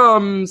just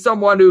from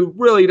someone who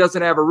really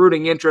doesn't have a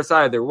rooting interest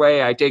either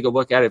way, I take a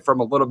look at it from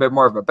a little bit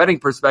more of a betting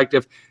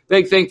perspective.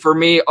 Big thing for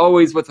me,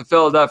 always with the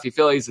Philadelphia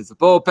Phillies, is the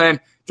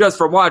bullpen. Just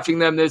from watching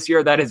them this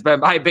year, that has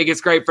been my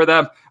biggest gripe for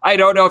them. I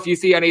don't know if you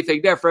see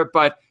anything different,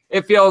 but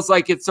it feels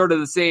like it's sort of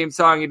the same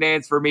song and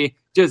dance for me,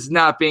 just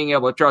not being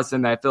able to trust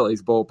in that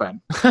Phillies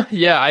bullpen.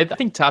 Yeah, I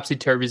think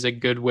topsy-turvy is a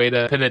good way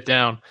to pin it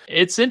down.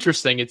 It's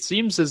interesting. It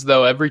seems as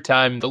though every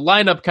time the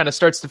lineup kind of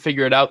starts to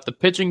figure it out, the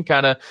pitching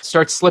kind of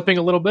starts slipping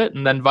a little bit,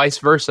 and then vice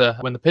versa.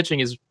 When the pitching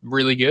is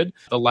really good,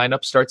 the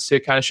lineup starts to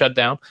kind of shut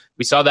down.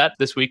 We saw that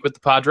this week with the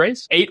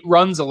Padres. 8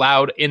 runs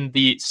allowed in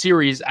the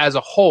series as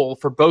a whole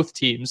for both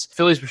teams.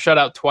 Phillies were shut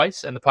out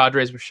twice, and the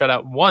Padres were shut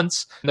out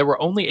once. And there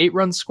were only 8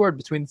 runs scored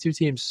between the two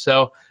teams.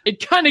 So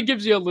it kind of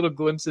gives you a little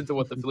glimpse into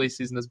what the Phillies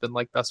season has been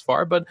like thus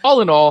far. But all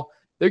in all,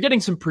 they're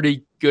getting some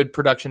pretty good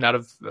production out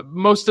of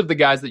most of the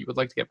guys that you would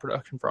like to get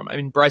production from. I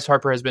mean, Bryce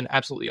Harper has been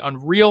absolutely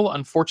unreal.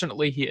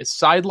 Unfortunately, he is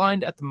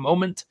sidelined at the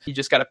moment. He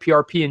just got a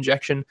PRP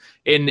injection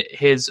in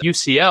his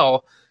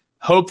UCL.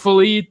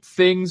 Hopefully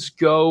things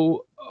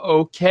go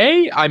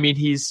okay. I mean,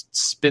 he's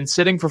been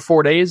sitting for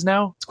 4 days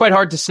now. It's quite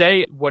hard to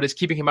say what is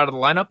keeping him out of the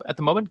lineup at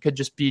the moment. Could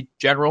just be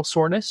general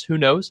soreness. Who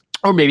knows?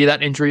 Or maybe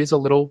that injury is a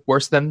little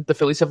worse than the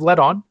Phillies have let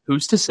on.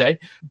 Who's to say?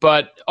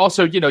 But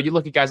also, you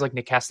look at guys like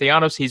Nick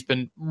Castellanos. He's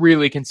been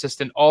really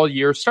consistent all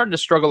year, starting to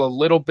struggle a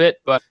little bit,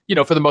 but,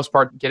 for the most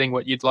part, getting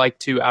what you'd like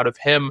to out of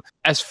him.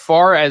 As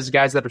far as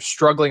guys that are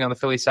struggling on the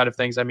Phillies side of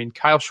things, I mean,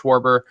 Kyle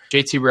Schwarber,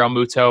 JT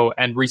Realmuto,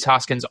 and Rhys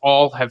Hoskins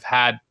all have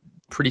had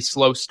pretty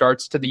slow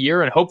starts to the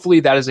year, and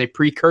hopefully that is a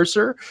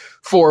precursor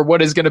for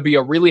what is going to be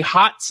a really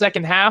hot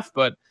second half.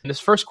 But in this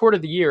first quarter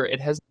of the year, it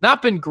has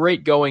not been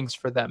great goings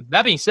for them.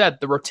 That being said,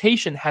 the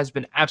rotation has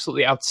been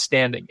absolutely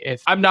outstanding.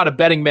 If I'm not a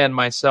betting man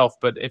myself,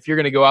 but if you're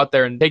going to go out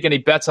there and take any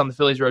bets on the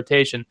Phillies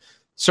rotation,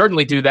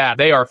 certainly do that.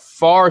 They are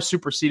far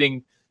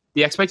superseding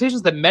the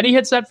expectations that many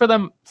had set for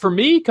them. For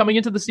me, coming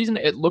into the season,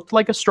 it looked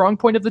like a strong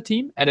point of the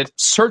team, and it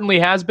certainly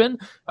has been.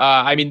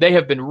 I mean, they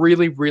have been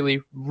really, really,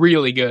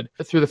 really good.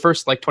 Through the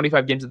first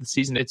 25 games of the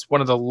season, it's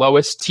one of the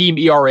lowest team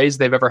ERAs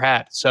they've ever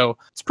had. So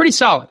it's pretty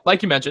solid.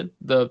 Like you mentioned,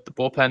 the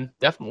bullpen,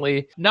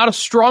 definitely not a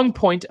strong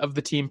point of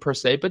the team per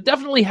se, but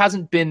definitely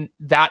hasn't been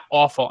that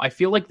awful. I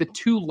feel like the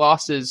 2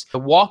 losses, the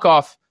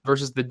walk-off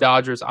versus the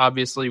Dodgers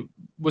obviously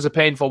was a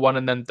painful one,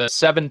 and then the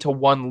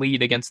 7-1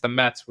 lead against the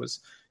Mets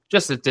was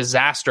just a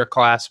disaster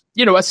class.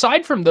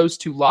 Aside from those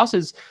 2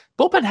 losses,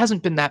 bullpen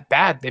hasn't been that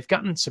bad. They've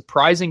gotten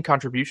surprising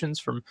contributions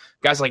from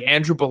guys like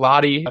Andrew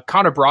Bellotti.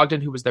 Connor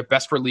Brogdon, who was their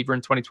best reliever in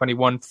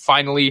 2021,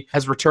 finally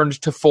has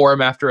returned to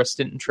form after a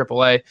stint in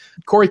AAA.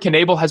 Corey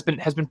Knebel has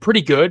been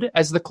pretty good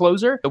as the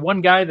closer. The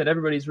one guy that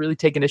everybody's really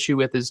taken issue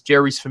with is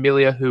Jeurys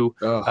Familia, who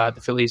the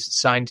Phillies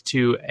signed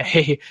to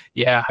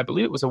I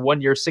believe it was a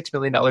 1-year, $6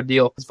 million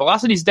deal. His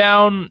velocity's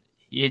down.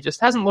 He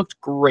just hasn't looked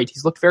great.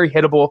 He's looked very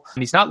hittable,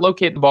 and he's not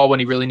locating the ball when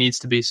he really needs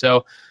to be.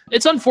 So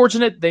it's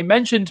unfortunate. They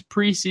mentioned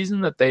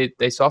preseason that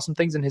they saw some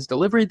things in his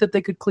delivery that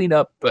they could clean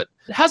up, but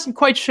it hasn't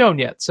quite shown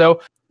yet. So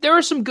there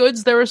are some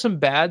goods, there are some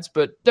bads,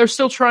 but they're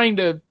still trying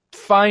to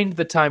find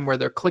the time where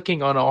they're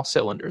clicking on all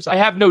cylinders. I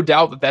have no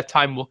doubt that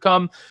time will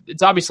come.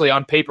 It's obviously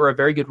on paper a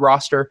very good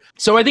roster.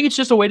 So I think it's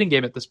just a waiting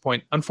game at this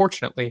point,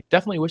 unfortunately.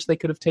 Definitely wish they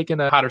could have taken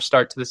a hotter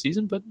start to the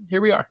season, but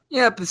here we are.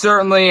 Yep,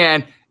 certainly.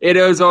 And it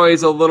is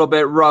always a little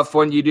bit rough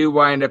when you do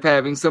wind up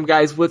having some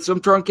guys with some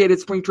truncated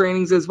spring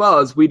trainings as well,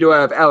 as we do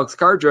have Alex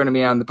Carr joining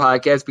me on the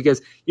podcast,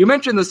 because you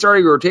mentioned the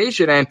starting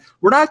rotation, and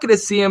we're not going to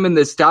see him in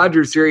this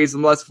Dodgers series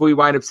unless we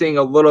wind up seeing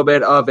a little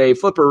bit of a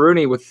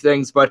flipper-rooney with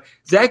things. But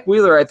Zach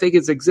Wheeler, I think,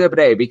 is Exhibit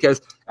A,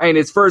 because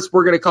his first,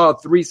 we're going to call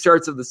it 3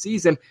 starts of the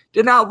season,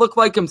 did not look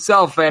like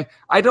himself. And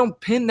I don't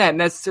pin that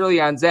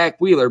necessarily on Zach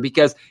Wheeler,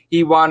 because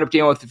he wound up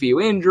dealing with a few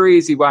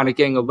injuries. He wound up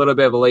getting a little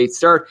bit of a late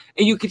start.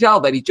 And you could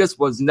tell that he just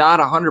was not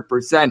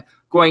 100%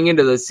 going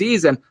into the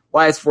season.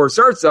 Last 4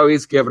 starts, though,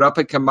 he's given up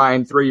a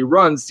combined 3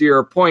 runs, to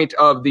your point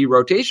of the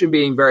rotation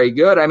being very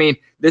good.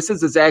 This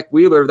is a Zach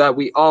Wheeler that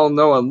we all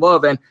know and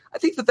love. And I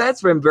think that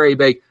that's been very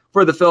big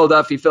for the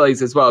Philadelphia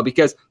Phillies as well,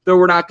 because though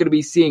we're not going to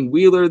be seeing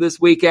Wheeler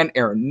this weekend,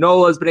 Aaron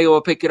Nola has been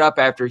able to pick it up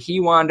after he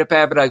wound up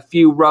having a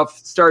few rough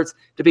starts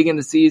to begin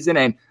the season.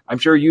 And I'm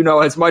sure you know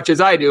as much as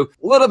I do,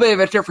 a little bit of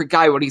a different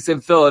guy when he's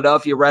in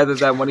Philadelphia rather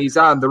than when he's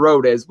on the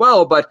road as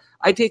well. But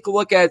I take a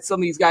look at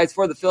some of these guys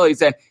for the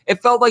Phillies, and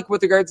it felt like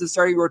with regards to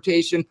starting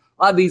rotation,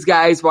 a lot of these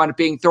guys wound up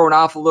being thrown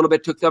off a little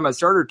bit, took them a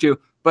start or two.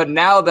 But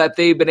now that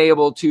they've been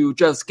able to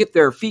just get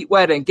their feet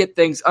wet and get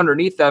things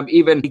underneath them,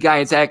 even the guy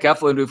in Zach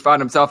Eflin who found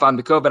himself on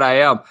the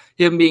COVID IL,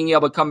 him being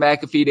able to come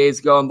back a few days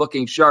ago and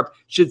looking sharp,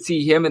 should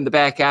see him in the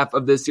back half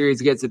of this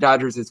series against the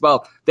Dodgers as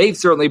well. They've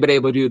certainly been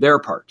able to do their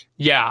part.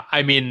 Yeah,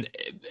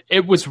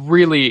 it was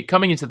really,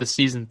 coming into the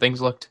season,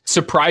 things looked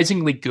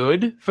surprisingly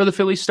good for the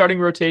Phillies starting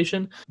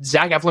rotation.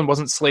 Zach Eflin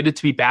wasn't slated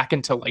to be back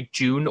until like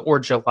June or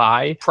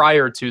July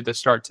prior to the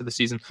start to the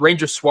season.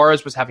 Ranger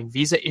Suarez was having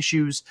visa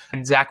issues,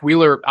 and Zach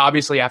Wheeler,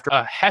 obviously after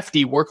a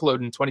hefty workload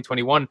in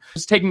 2021,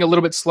 was taking a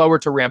little bit slower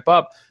to ramp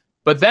up.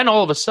 But then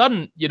all of a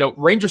sudden,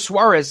 Ranger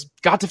Suarez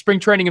got to spring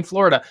training in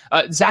Florida.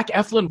 Zach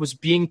Eflin was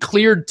being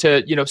cleared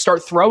to,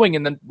 start throwing,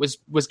 and then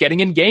was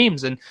getting in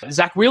games. And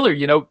Zach Wheeler,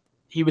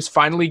 he was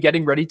finally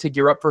getting ready to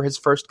gear up for his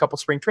first couple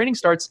spring training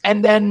starts.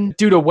 And then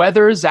due to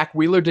weather, Zach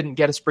Wheeler didn't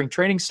get a spring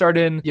training start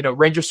in.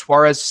 Ranger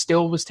Suarez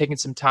still was taking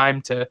some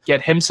time to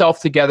get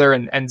himself together.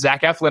 And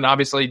Zach Eflin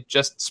obviously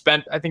just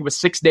spent, I think it was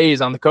 6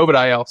 days on the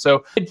COVID IL.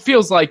 So it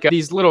feels like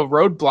these little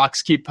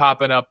roadblocks keep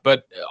popping up.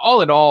 But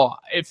all in all,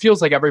 it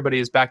feels like everybody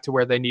is back to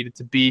where they needed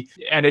to be.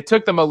 And it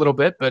took them a little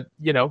bit, but,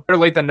 better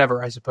late than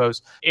never, I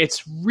suppose.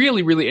 It's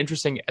really, really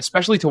interesting,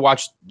 especially to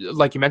watch,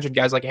 like you mentioned,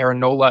 guys like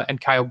Aaron Nola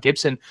and Kyle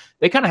Gibson.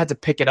 They kind of had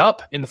to pick it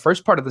up in the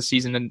first part of the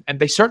season, and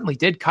they certainly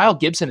did. Kyle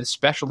Gibson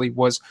especially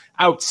was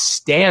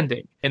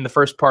outstanding in the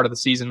first part of the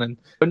season,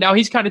 but now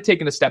he's kind of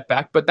taken a step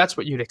back, but that's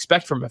what you'd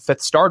expect from a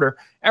 5th starter.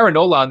 Aaron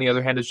Nola, on the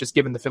other hand, has just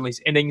given the Phillies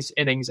innings,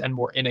 and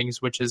more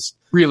innings, which is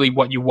really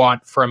what you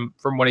want from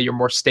one of your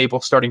more stable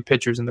starting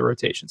pitchers in the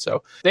rotation.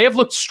 So they have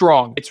looked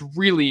strong. It's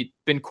really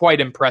been quite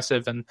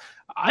impressive, and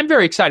I'm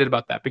very excited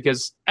about that,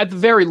 because at the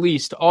very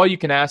least, all you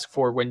can ask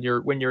for when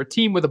you're a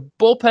team with a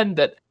bullpen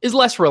that is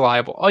less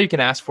reliable, all you can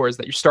ask for is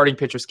that your starting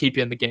pitchers keep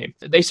you in the game.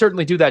 They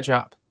certainly do that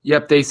job.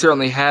 Yep, they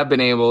certainly have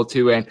been able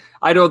to, and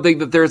I don't think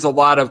that there's a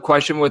lot of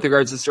question with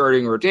regards to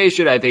starting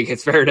rotation. I think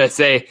it's fair to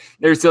say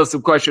there's still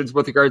some questions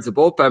with regards to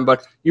bullpen,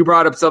 but you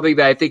brought up something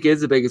that I think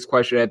is the biggest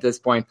question at this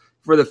point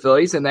for the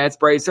Phillies, and that's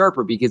Bryce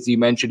Harper, because you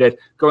mentioned it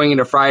going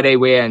into Friday.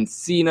 We hadn't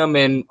seen him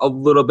in a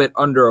little bit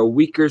under a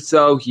week or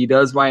so. He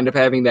does wind up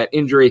having that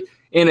injury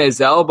in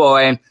his elbow,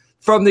 and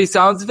from the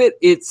sounds of it,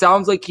 it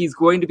sounds like he's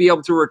going to be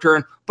able to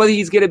return, but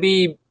he's going to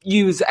be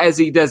used as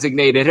a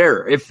designated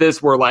hitter. If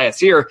this were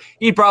last year,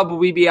 he'd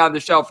probably be on the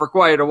shelf for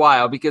quite a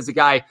while, because the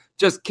guy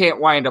just can't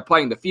wind up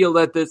playing the field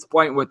at this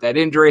point with that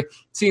injury.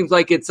 Seems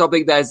like it's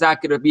something that is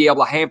not going to be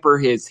able to hamper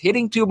his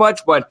hitting too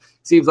much, but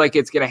seems like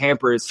it's going to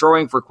hamper his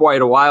throwing for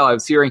quite a while. I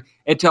was hearing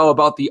until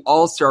about the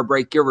All-Star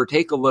break, give or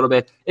take a little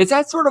bit. Is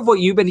that sort of what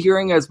you've been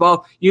hearing as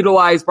well?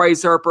 Utilize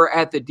Bryce Harper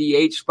at the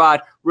DH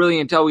spot really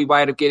until we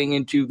wind up getting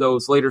into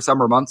those later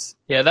summer months?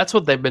 Yeah, that's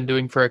what they've been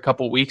doing for a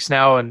couple weeks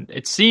now, and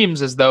it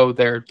seems as though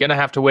they're going to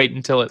have to wait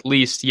until at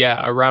least,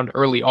 around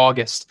early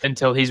August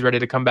until he's ready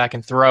to come back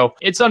and throw.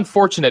 It's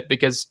unfortunate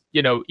because,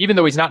 even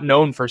though he's not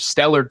known for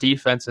stellar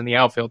defense in the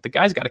outfield, the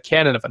guy's got a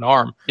cannon of an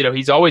arm.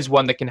 He's always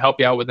one that can help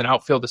you out with an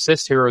outfield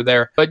assist here or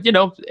there. But,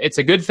 it's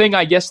a good thing,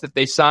 I guess, that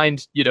they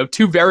signed,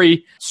 2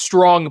 very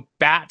strong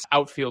bat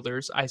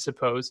outfielders, I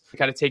suppose, to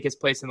kind of take his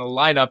place in the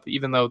lineup,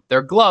 even though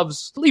their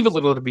gloves leave a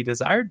little to be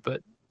desired,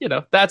 but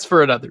that's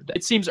for another day.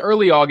 It seems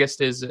early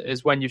August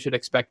is when you should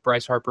expect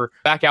Bryce Harper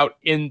back out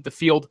in the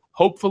field.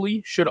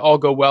 Hopefully, should all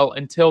go well.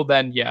 Until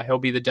then, he'll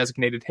be the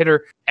designated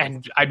hitter.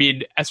 And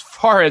as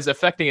far as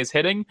affecting his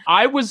hitting,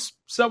 I was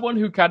someone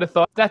who kind of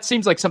thought that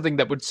seems like something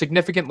that would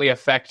significantly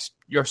affect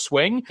your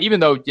swing, even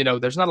though,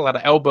 there's not a lot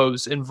of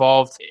elbows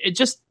involved. It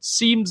just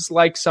seems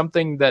like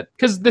something that,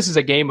 because this is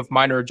a game of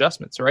minor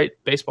adjustments, right?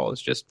 Baseball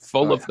is just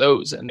full of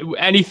those, and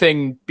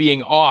anything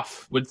being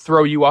off would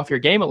throw you off your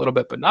game a little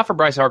bit, but not for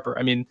Bryce Harper.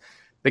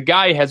 The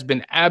guy has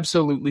been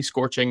absolutely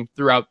scorching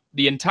throughout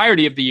the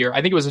entirety of the year.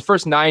 I think it was his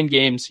first 9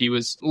 games he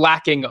was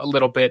lacking a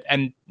little bit,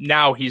 and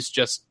now he's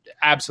just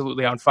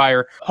absolutely on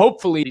fire.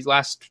 Hopefully these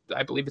last,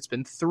 I believe it's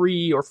been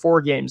 3 or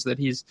 4 games that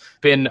he's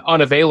been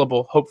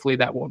unavailable. Hopefully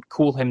that won't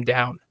cool him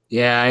down.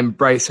 Yeah, and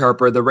Bryce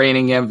Harper, the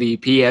reigning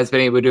MVP, has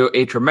been able to do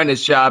a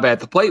tremendous job at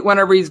the plate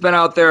whenever he's been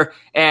out there.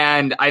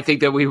 And I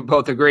think that we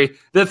both agree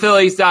the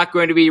Phillies not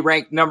going to be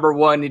ranked number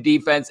 1 in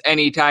defense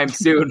anytime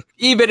soon,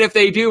 even if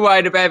they do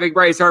wind up having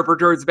Bryce Harper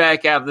towards the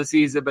back half of the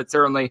season. But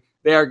certainly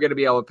they are going to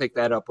be able to pick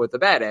that up with the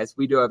bat, as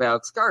we do have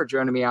Alex Carr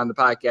joining me on the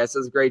podcast.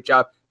 Does a great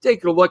job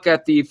taking a look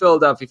at the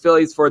Philadelphia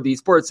Phillies for the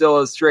Sports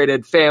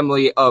Illustrated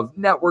family of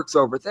networks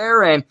over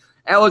there. And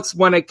Alex,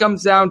 when it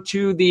comes down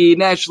to the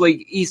National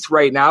League East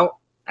right now,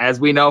 as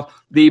we know,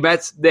 the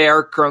Mets, they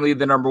are currently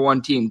the number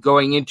 1 team.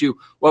 Going into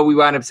what we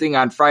wound up seeing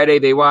on Friday,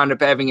 they wound up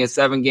having a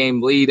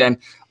 7-game lead. And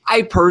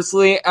I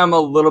personally am a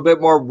little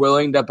bit more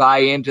willing to buy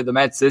into the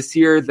Mets this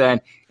year than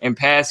in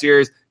past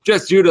years,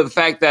 just due to the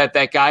fact that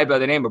that guy by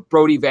the name of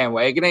Brodie Van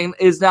Wagenen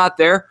is not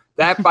there.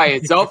 That by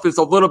itself is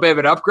a little bit of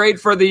an upgrade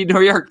for the New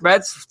York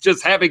Mets,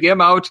 just having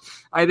him out.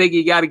 I think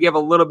you got to give a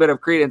little bit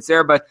of credence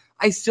there, but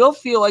I still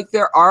feel like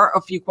there are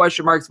a few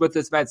question marks with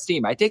this Mets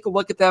team. I take a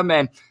look at them,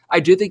 and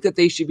I do think that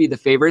they should be the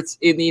favorites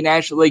in the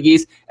National League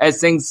East as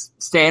things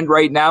stand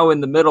right now in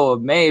the middle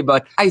of May,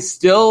 but I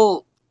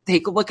still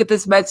take a look at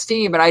this Mets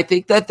team, and I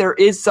think that there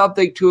is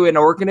something to an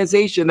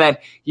organization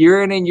that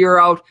year in and year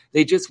out,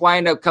 they just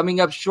wind up coming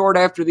up short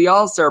after the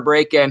All-Star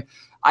break, and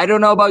I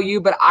don't know about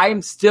you, but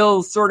I'm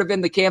still sort of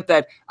in the camp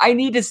that I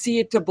need to see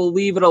it to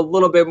believe it a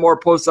little bit more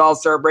post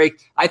All-Star break.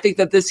 I think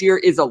that this year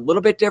is a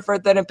little bit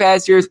different than in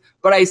past years,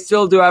 but I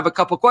still do have a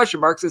couple question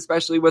marks,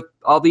 especially with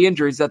all the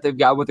injuries that they've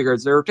got with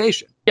regards to their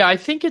rotation. Yeah, I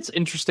think it's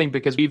interesting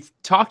because we've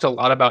talked a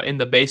lot about in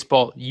the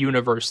baseball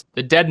universe,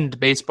 the deadened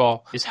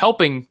baseball is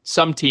helping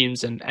some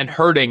teams and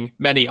hurting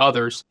many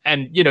others.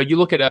 And, you know, you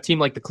look at a team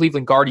like the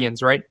Cleveland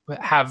Guardians, right,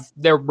 have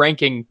their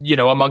ranking, you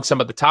know, among some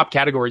of the top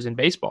categories in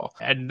baseball.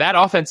 And that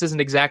offense isn't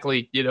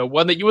exactly, you know,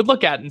 one that you would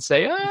look at and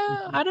say,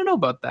 I don't know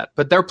about that.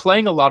 But they're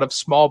playing a lot of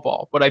small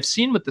ball. What I've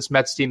seen with this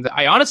Mets team that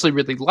I honestly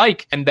really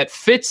like and that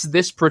fits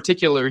this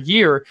particular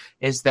year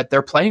is that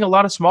they're playing a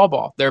lot of small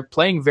ball. They're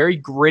playing very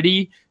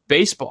gritty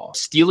baseball,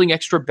 stealing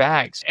extra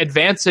bags,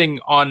 advancing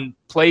on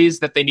plays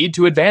that they need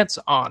to advance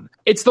on.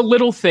 It's the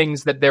little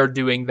things that they're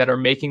doing that are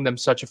making them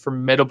such a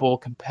formidable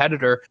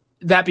competitor.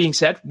 That being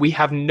said, we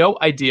have no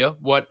idea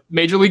what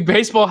Major League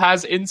Baseball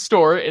has in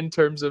store in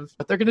terms of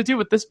what they're going to do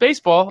with this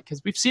baseball,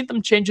 because we've seen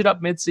them change it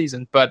up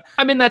midseason. But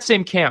I'm in that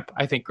same camp,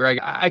 I think, Greg.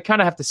 I kind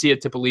of have to see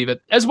it to believe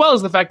it, as well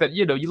as the fact that,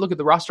 you know, you look at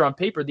the roster on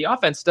paper, the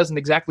offense doesn't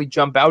exactly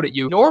jump out at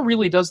you, nor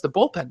really does the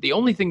bullpen. The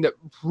only thing that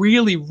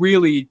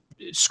really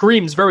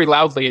screams very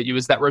loudly at you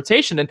is that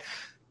rotation. And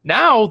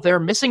now they're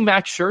missing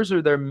Max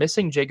Scherzer, they're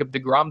missing Jacob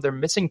deGrom, they're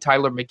missing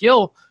Tyler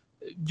McGill.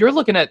 You're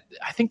looking at,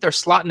 I think they're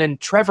slotting in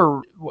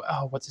Trevor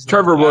Williams.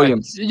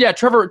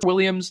 Trevor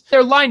Williams.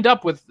 They're lined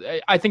up with,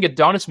 I think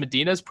Adonis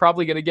Medina is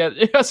probably going to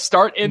get a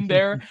start in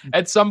there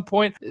at some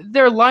point.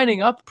 They're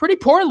lining up pretty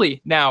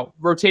poorly now,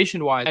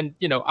 rotation-wise. And,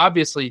 you know,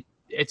 obviously,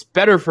 it's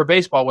better for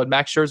baseball when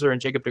Max Scherzer and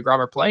Jacob deGrom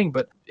are playing,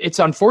 but it's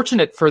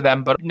unfortunate for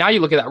them. But now you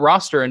look at that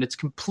roster, and it's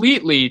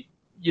completely,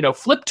 you know,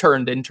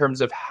 flip-turned in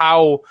terms of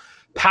how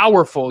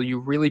powerful you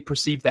really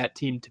perceive that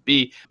team to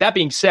be. That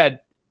being said,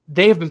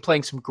 they have been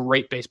playing some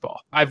great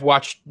baseball. I've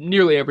watched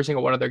nearly every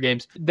single one of their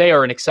games. They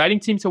are an exciting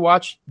team to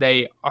watch.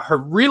 They are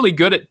really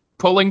good at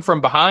pulling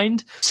from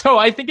behind. So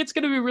I think it's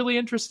going to be really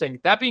interesting.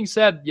 That being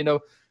said, you know,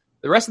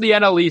 the rest of the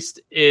NL East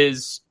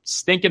is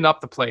stinking up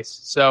the place.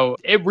 So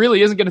it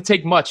really isn't going to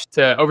take much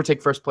to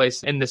overtake first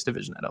place in this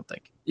division, I don't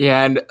think.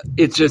 Yeah, and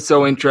it's just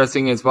so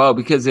interesting as well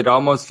because it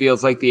almost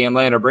feels like the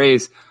Atlanta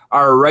Braves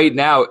are right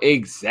now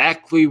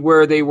exactly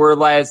where they were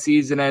last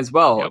season as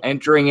well. Yep.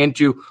 Entering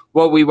into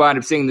what we wound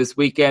up seeing this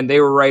weekend, they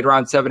were right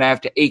around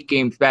 7.5 to 8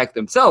 games back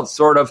themselves,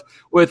 sort of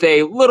with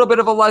a little bit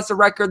of a lesser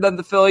record than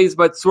the Phillies,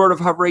 but sort of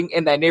hovering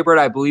in that neighborhood.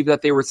 I believe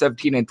that they were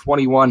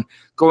 17-21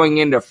 going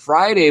into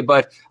Friday,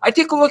 but I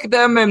take a look at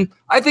them and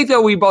I think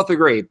that we both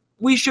agree.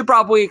 We should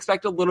probably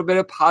expect a little bit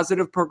of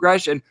positive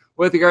progression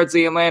with regards to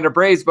the Atlanta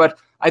Braves, but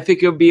I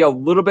think it would be a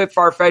little bit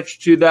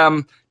far-fetched to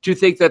them to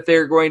think that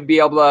they're going to be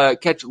able to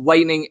catch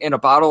lightning in a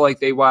bottle like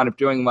they wound up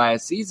doing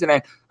last season.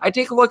 And I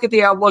take a look at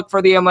the outlook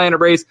for the Atlanta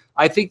Braves.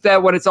 I think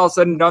that when it's all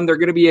said and done, they're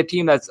going to be a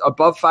team that's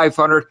above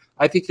 500.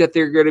 I think that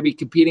they're going to be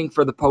competing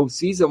for the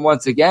postseason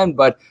once again,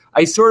 but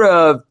I sort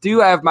of do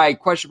have my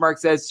question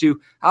marks as to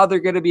how they're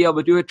going to be able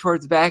to do it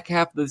towards the back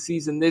half of the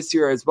season this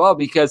year as well,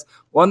 because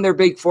one of their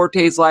big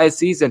fortes last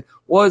season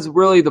was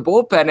really the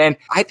bullpen, and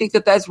I think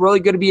that that's really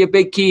going to be a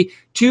big key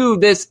to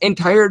this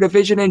entire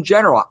division in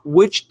general.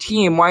 Which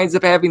team winds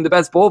up having the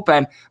best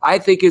bullpen, I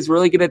think is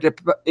really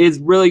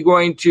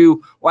going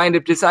to wind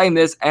up deciding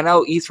this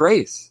NL East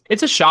race.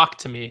 It's a shock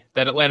to me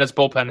that Atlanta's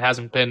bullpen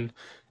hasn't been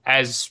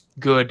as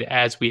good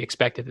as we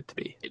expected it to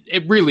be.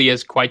 It really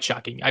is quite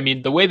shocking. I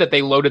mean, the way that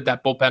they loaded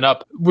that bullpen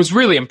up was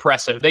really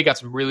impressive. They got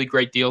some really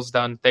great deals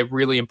done. They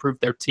really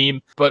improved their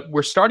team, but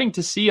we're starting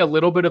to see a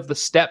little bit of the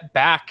step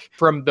back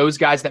from those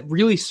guys that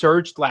really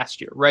surged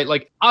last year, right?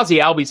 Like Ozzie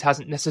Albies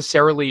hasn't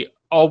necessarily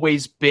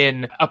always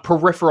been a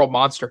peripheral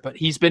monster, but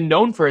he's been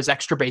known for his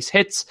extra base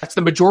hits. That's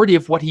the majority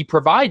of what he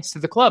provides to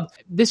the club.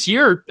 This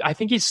year, I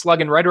think he's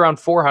slugging right around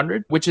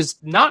 400, which is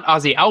not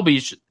Ozzie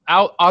Albies-ish.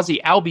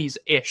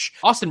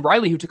 Austin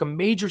Riley, who took a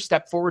major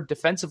step forward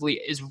defensively,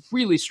 is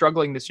really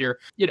struggling this year.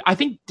 I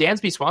think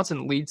Dansby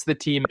Swanson leads the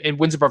team in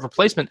wins above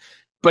replacement,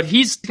 but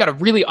he's got a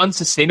really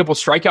unsustainable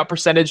strikeout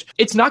percentage.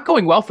 It's not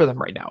going well for them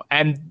right now.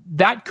 And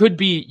that could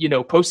be,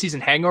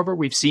 postseason hangover.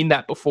 We've seen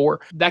that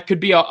before. That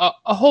could be a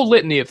whole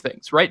litany of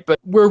things, right? But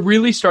we're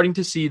really starting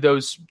to see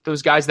those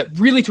guys that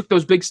really took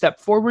those big step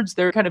forwards.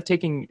 They're kind of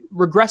taking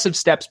regressive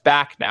steps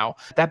back now.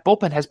 That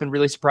bullpen has been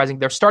really surprising.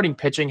 Their starting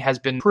pitching has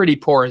been pretty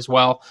poor as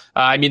well.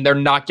 They're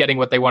not getting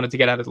what they wanted to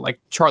get out of like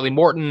Charlie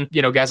Morton,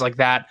 guys like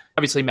that.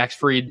 Obviously, Max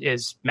Fried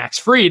is Max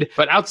Fried.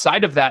 But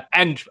outside of that,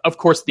 and of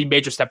course, the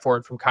major step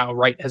forward from Kyle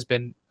Wright has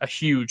been a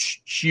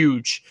huge,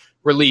 huge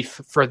relief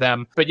for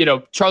them. But,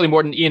 Charlie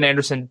Morton, Ian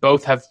Anderson,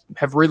 both have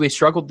really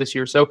struggled this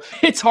year. So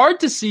it's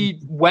hard to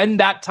see when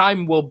that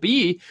time will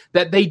be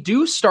that they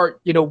do start,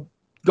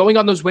 going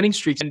on those winning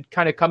streaks and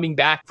kind of coming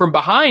back from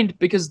behind,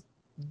 because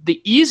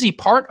the easy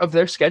part of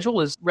their schedule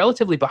is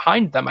relatively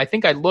behind them. I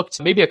think I looked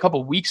maybe a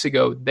couple weeks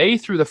ago. They,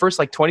 through the first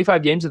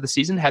 25 games of the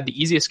season, had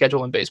the easiest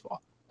schedule in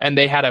baseball. And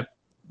they had a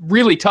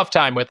really tough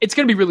time with. It's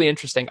going to be really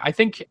interesting. I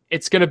think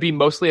it's going to be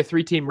mostly a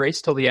 3-team race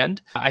till the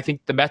end. I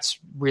think the Mets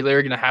really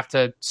are going to have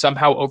to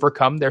somehow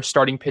overcome their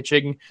starting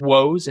pitching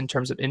woes in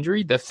terms of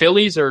injury. The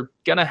Phillies are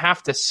going to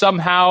have to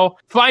somehow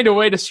find a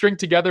way to string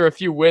together a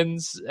few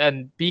wins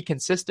and be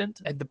consistent.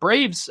 And the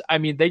Braves,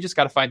 they just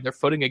got to find their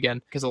footing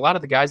again, because a lot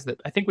of the guys that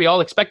I think we all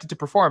expected to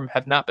perform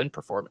have not been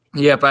performing.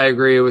 Yep, I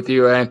agree with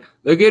you. And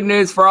the good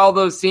news for all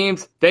those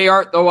teams, they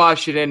aren't the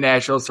Washington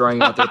Nationals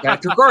throwing out their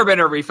Patrick Corbin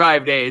every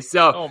 5 days.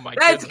 So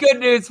that's good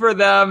news for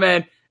them.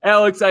 And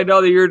Alex, I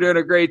know that you're doing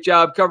a great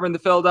job covering the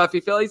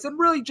Philadelphia Phillies and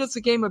really just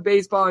the game of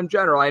baseball in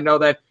general. I know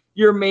that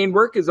your main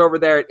work is over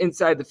there at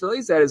Inside the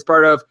Phillies. That is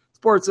part of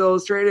Sports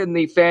Illustrated and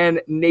the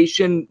Fan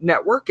Nation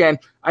Network. And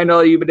I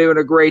know you've been doing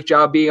a great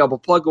job being able to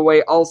plug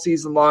away all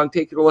season long,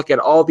 taking a look at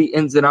all the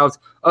ins and outs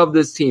of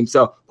this team.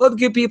 So love to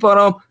get people at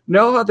home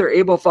know how they're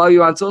able to follow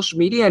you on social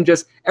media and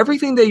just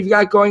everything that you've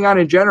got going on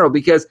in general,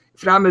 because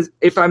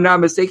if I'm not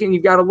mistaken,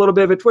 you've got a little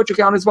bit of a Twitch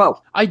account as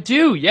well. I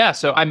do, yeah.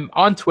 So I'm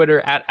on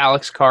Twitter at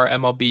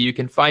AlexCarrMLB. You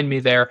can find me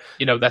there.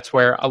 That's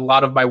where a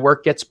lot of my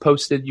work gets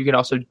posted. You can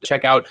also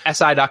check out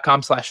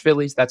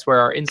si.com/Phillies. That's where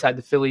our Inside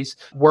the Phillies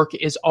work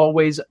is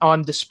always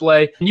on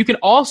display. And you can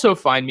also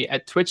find me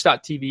at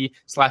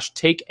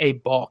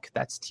twitch.tv/TakeABalk.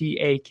 That's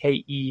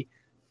TakeABalk,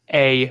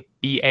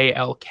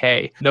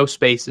 no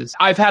spaces.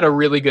 I've had a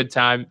really good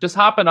time just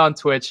hopping on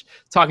Twitch,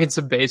 talking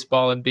some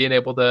baseball, and being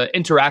able to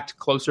interact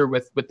closer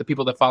with the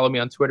people that follow me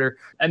on Twitter.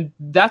 And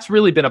that's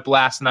really been a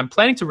blast. And I'm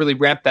planning to really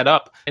ramp that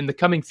up in the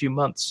coming few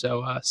months.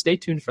 So stay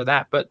tuned for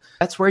that. But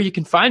that's where you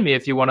can find me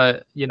if you want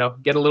to,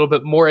 get a little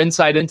bit more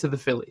insight into the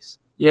Phillies.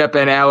 Yep,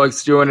 and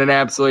Alex doing an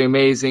absolutely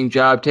amazing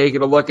job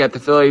taking a look at the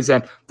Phillies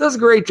and does a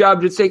great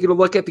job just taking a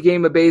look at the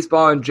game of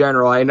baseball in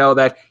general. I know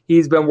that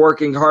he's been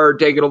working hard,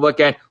 taking a look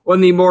at one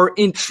of the more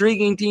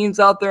intriguing teams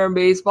out there in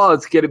baseball.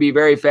 It's going to be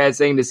very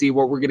fascinating to see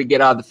what we're going to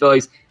get out of the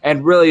Phillies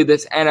and really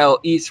this NL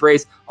East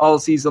race all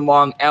season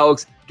long.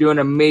 Alex doing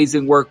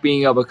amazing work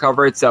being able to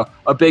cover it. So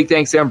a big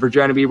thanks to him for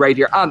joining me right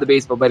here on the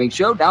Baseball Betting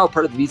Show, now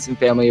part of the VSiN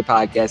family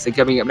podcast. And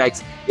coming up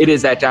next, it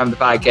is that time of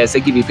the podcast. I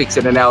give you picks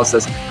and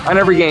analysis on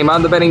every game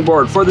on the betting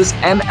board for this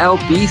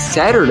MLB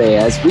Saturday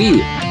as we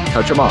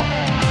touch them all.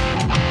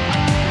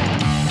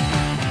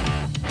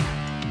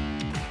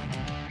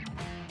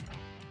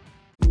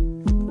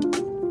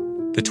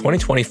 The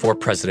 2024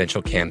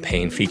 presidential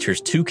campaign features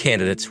two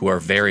candidates who are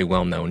very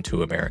well known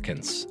to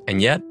Americans.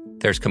 And yet,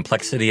 there's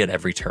complexity at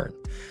every turn.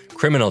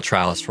 Criminal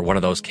trials for one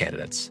of those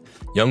candidates.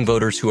 Young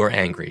voters who are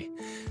angry.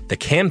 The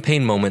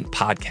Campaign Moment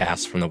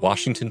podcast from the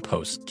Washington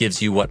Post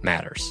gives you what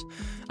matters.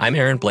 I'm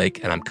Aaron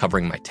Blake, and I'm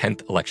covering my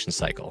 10th election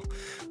cycle.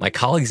 My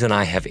colleagues and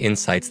I have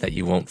insights that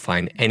you won't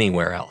find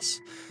anywhere else.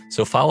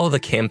 So follow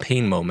The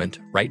Campaign Moment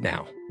right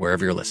now,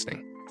 wherever you're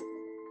listening.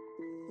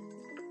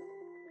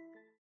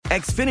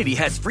 Xfinity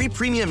has free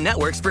premium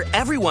networks for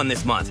everyone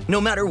this month,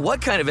 no matter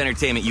what kind of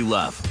entertainment you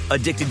love.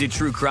 Addicted to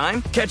true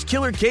crime? Catch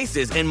killer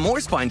cases and more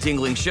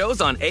spine-tingling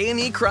shows on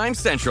A&E Crime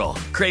Central.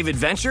 Crave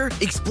adventure?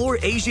 Explore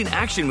Asian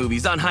action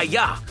movies on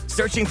Hi-YAH.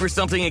 Searching for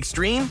something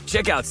extreme?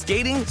 Check out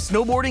skating,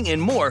 snowboarding, and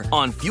more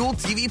on Fuel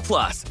TV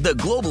Plus, the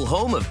global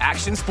home of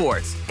action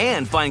sports.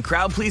 And find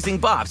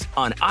crowd-pleasing bops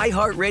on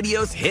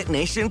iHeartRadio's Hit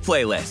Nation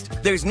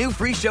playlist. There's new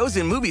free shows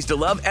and movies to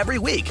love every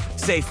week.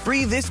 Say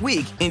free this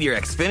week in your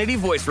Xfinity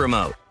voice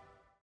remote.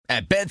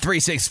 At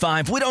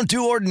Bet365, we don't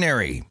do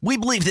ordinary. We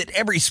believe that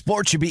every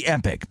sport should be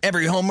epic.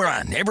 Every home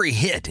run, every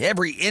hit,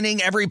 every inning,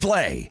 every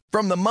play.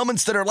 From the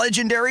moments that are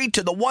legendary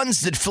to the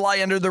ones that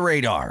fly under the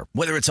radar.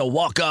 Whether it's a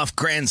walk-off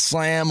grand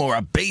slam or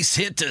a base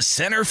hit to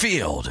center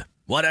field.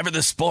 Whatever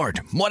the sport,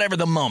 whatever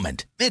the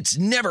moment. It's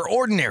never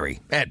ordinary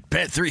at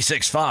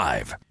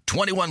Bet365.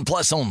 21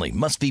 plus only.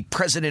 Must be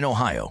present in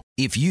Ohio.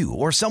 If you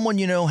or someone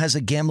you know has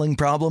a gambling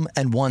problem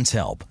and wants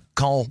help,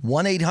 call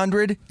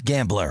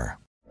 1-800-GAMBLER.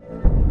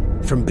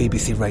 From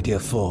BBC Radio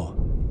 4,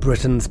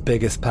 Britain's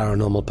biggest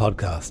paranormal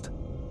podcast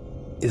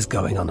is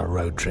going on a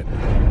road trip.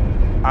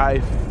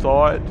 I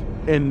thought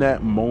in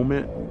that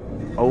moment,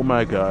 oh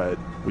my God,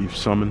 we've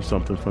summoned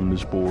something from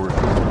this board.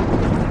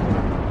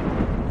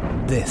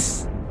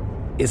 This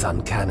is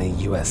Uncanny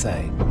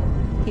USA.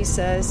 He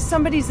says,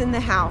 somebody's in the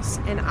house,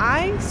 and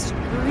I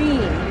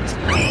screamed.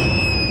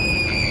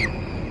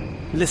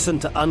 Listen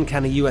to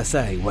Uncanny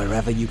USA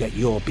wherever you get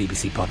your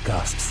BBC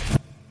podcasts,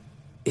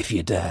 if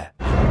you dare.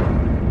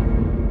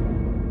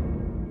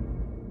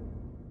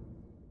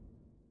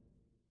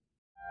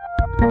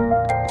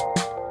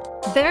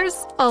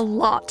 There's a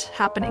lot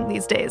happening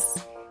these days,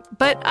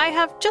 but I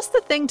have just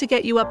the thing to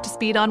get you up to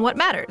speed on what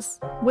matters,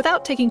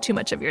 without taking too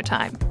much of your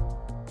time.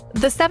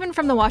 The 7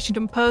 from the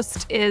Washington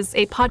Post is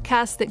a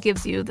podcast that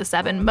gives you the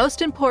 7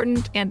 most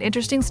important and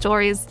interesting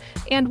stories,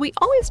 and we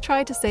always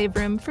try to save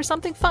room for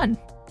something fun.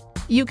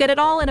 You get it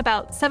all in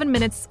about 7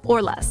 minutes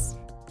or less.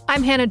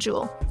 I'm Hannah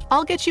Jewell.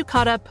 I'll get you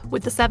caught up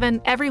with the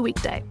 7 every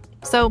weekday.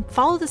 So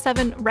follow the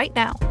 7 right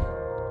now.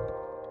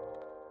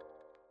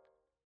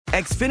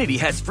 Xfinity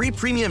has free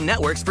premium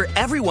networks for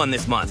everyone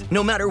this month,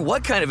 no matter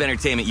what kind of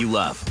entertainment you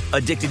love.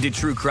 Addicted to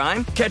true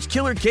crime? Catch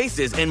killer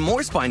cases and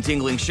more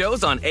spine-tingling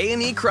shows on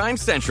A&E Crime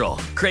Central.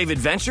 Crave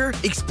adventure?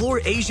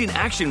 Explore Asian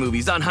action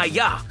movies on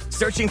Hi-YAH.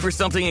 Searching for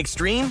something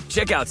extreme?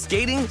 Check out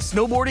skating,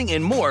 snowboarding,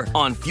 and more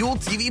on Fuel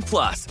TV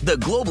Plus, the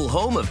global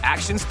home of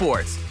action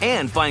sports.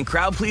 And find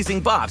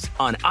crowd-pleasing bops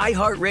on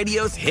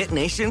iHeartRadio's Hit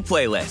Nation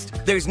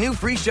playlist. There's new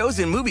free shows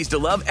and movies to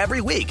love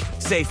every week.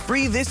 Say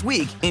free this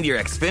week in your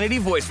Xfinity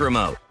voice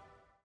remote.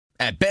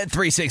 At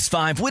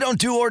Bet365, we don't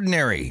do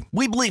ordinary.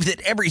 We believe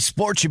that every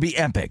sport should be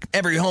epic.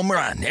 Every home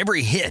run,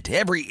 every hit,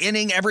 every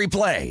inning, every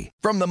play.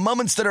 From the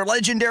moments that are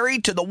legendary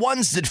to the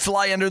ones that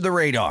fly under the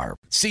radar.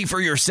 See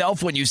for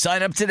yourself when you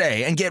sign up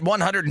today and get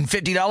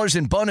 $150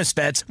 in bonus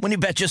bets when you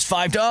bet just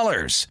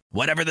 $5.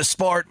 Whatever the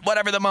sport,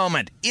 whatever the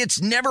moment, it's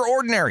never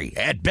ordinary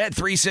at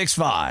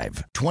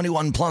Bet365.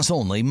 21 plus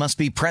only. Must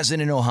be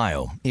present in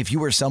Ohio. If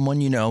you or someone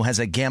you know has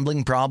a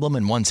gambling problem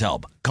and wants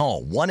help,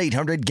 call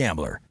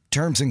 1-800-GAMBLER.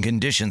 Terms and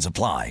conditions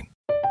apply.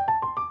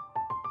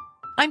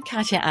 I'm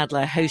Katya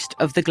Adler, host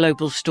of The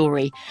Global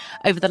Story.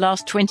 Over the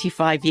last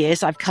 25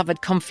 years, I've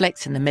covered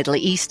conflicts in the Middle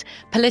East,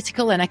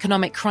 political and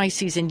economic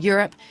crises in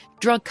Europe,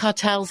 drug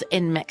cartels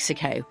in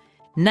Mexico.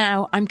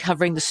 Now I'm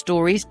covering the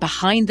stories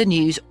behind the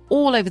news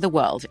all over the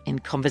world in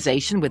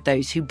conversation with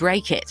those who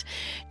break it.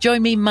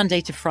 Join me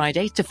Monday to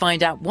Friday to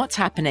find out what's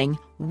happening,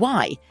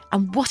 why,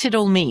 and what it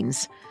all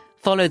means.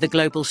 Follow The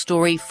Global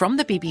Story from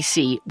the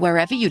BBC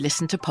wherever you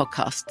listen to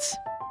podcasts.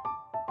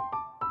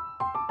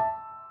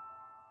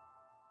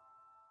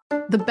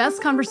 The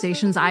best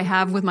conversations I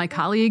have with my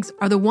colleagues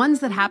are the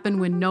ones that happen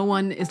when no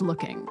one is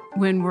looking,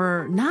 when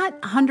we're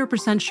not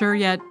 100% sure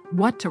yet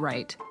what to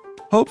write.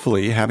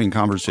 Hopefully, having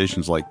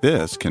conversations like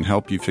this can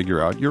help you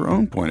figure out your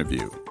own point of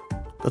view.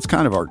 That's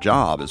kind of our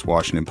job as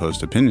Washington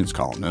Post opinions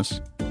columnists.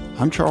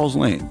 I'm Charles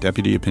Lane,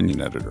 Deputy Opinion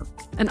Editor.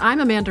 And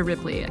I'm Amanda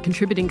Ripley, a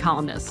contributing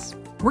columnist.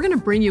 We're going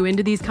to bring you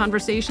into these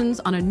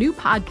conversations on a new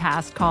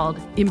podcast called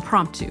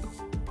Impromptu.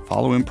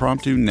 Follow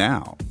Impromptu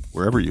now,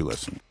 wherever you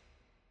listen.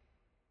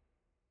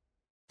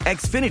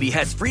 Xfinity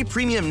has free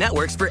premium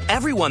networks for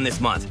everyone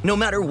this month, no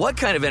matter what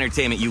kind of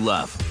entertainment you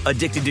love.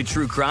 Addicted to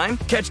true crime?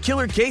 Catch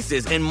killer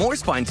cases and more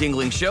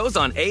spine-tingling shows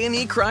on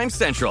A&E Crime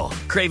Central.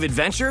 Crave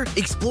adventure?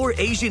 Explore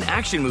Asian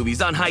action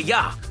movies on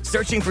Hi-YAH.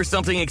 Searching for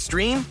something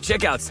extreme?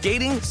 Check out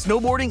skating,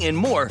 snowboarding, and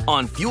more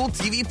on Fuel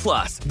TV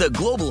Plus, the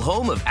global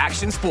home of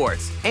action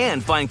sports.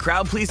 And find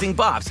crowd-pleasing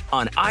bops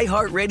on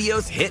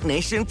iHeartRadio's Hit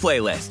Nation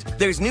playlist.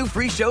 There's new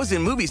free shows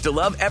and movies to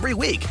love every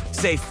week.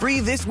 Say free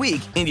this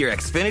week in your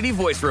Xfinity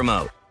voice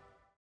remote.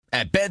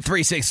 At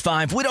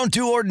Bet365, we don't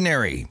do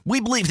ordinary. We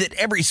believe that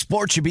every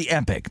sport should be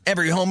epic.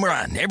 Every home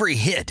run, every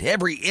hit,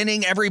 every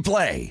inning, every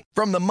play.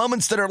 From the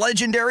moments that are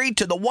legendary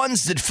to the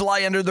ones that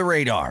fly under the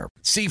radar.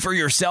 See for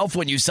yourself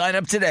when you sign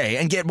up today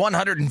and get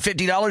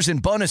 $150 in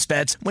bonus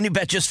bets when you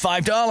bet just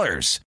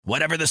 $5.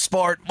 Whatever the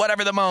sport,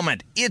 whatever the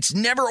moment, it's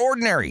never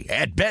ordinary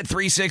at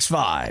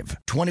Bet365.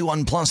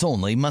 21 plus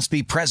only. Must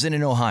be present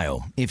in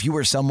Ohio. If you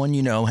or someone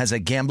you know has a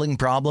gambling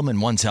problem and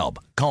wants help,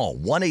 call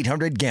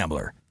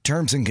 1-800-GAMBLER.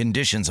 Terms and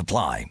conditions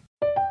apply.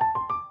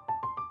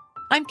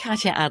 I'm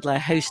Katya Adler,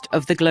 host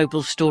of The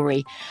Global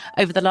Story.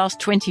 Over the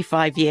last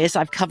 25 years,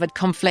 I've covered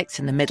conflicts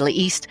in the Middle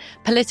East,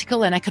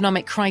 political and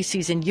economic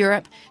crises in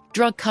Europe,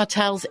 drug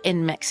cartels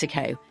in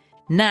Mexico.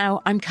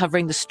 Now I'm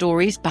covering the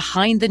stories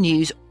behind the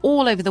news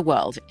all over the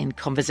world in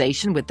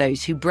conversation with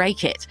those who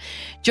break it.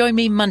 Join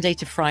me Monday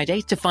to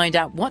Friday to find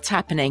out what's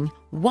happening,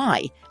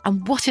 why,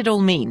 and what it all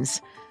means.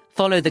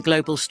 Follow The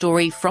Global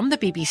Story from the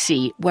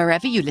BBC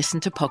wherever you listen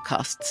to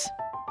podcasts.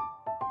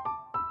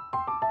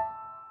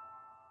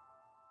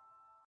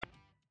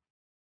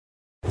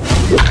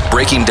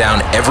 Breaking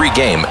down every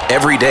game,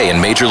 every day in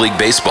Major League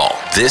Baseball.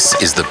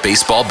 This is the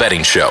Baseball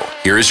Betting Show.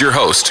 Here is your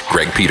host,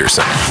 Greg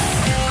Peterson.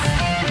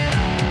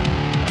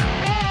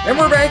 And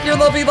we're back here in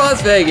lovely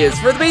Las Vegas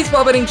for the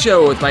Baseball Betting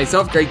Show with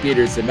myself, Greg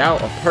Peterson, now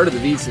a part of the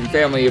VSiN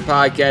family of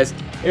podcasts.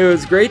 It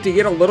was great to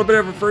get a little bit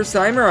of a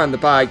first-timer on the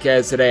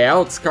podcast today.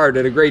 Alex Carr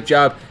did a great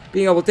job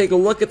being able to take a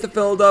look at the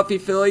Philadelphia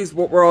Phillies,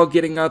 what we're all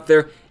getting out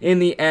there in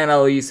the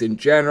NL East in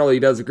general. He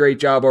does a great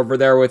job over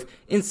there with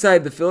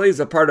Inside the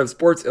Phillies, a part of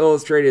Sports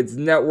Illustrated's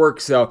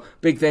network, so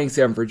big thanks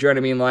to him for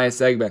joining me in the last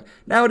segment.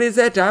 Now it is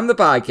that time of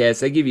the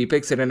podcast. I give you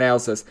picks and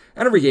analysis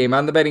on every game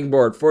on the betting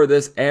board for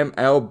this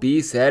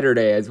MLB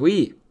Saturday as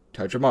we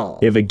touch them all.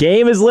 If a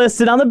game is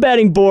listed on the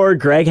betting board,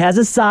 Greg has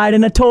a side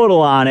and a total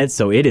on it,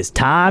 so it is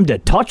time to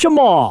touch them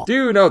all.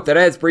 Do note that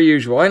as per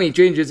usual, any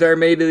changes that are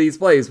made to these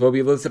plays will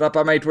be listed up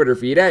on my Twitter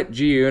feed at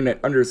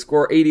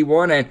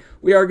 @GUnit_81, and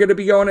we are going to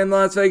be going in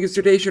Las Vegas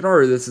rotation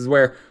order. This is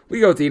where we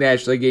go with the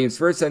National League games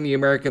first, and the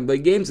American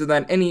League games, and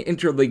then any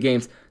interleague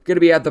games going to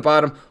be at the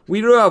bottom.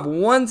 We do have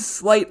one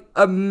slight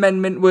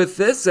amendment with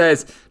this,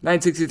 as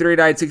 963,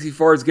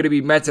 964 is going to be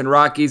Mets and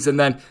Rockies, and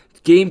then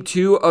Game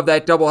 2 of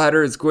that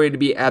doubleheader is going to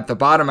be at the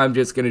bottom. I'm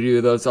just going to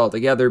do those all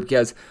together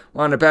because I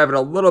wound up having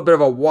a little bit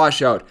of a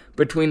washout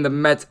between the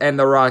Mets and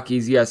the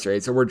Rockies yesterday.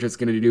 So we're just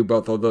going to do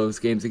both of those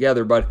games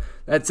together. But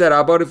that said,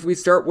 how about if we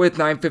start with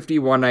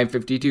 951,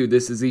 952?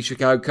 This is the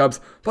Chicago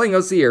Cubs playing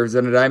OC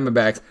Arizona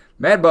Diamondbacks.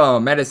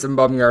 Madison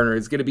Bumgarner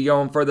is going to be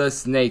going for the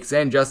Snakes,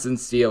 and Justin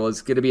Steele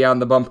is going to be on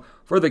the bump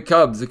for the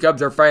Cubs. The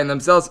Cubs are finding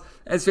themselves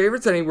as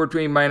favorites, anywhere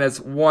between minus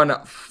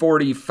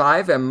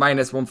 145 and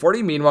minus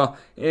 140. Meanwhile,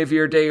 if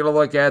you're taking a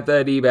look at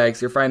the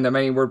D-backs, you're finding them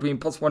anywhere between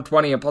plus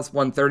 120 and plus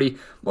 130.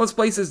 Most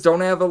places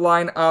don't have a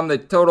line on the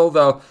total,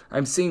 though.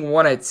 I'm seeing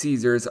one at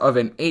Caesars of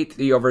an 8.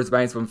 The over is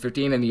minus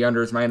 115 and the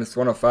under is minus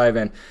 105.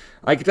 And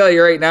I can tell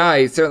you right now,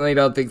 I certainly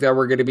don't think that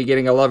we're going to be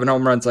getting 11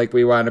 home runs like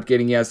we wound up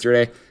getting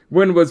yesterday.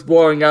 Wind was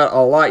blowing out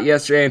a lot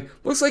yesterday, and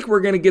looks like we're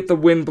going to get the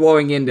wind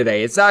blowing in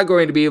today. It's not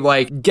going to be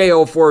like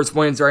gale force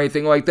winds or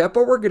anything like that,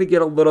 but we're going to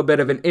get a little bit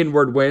of an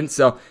inward wind.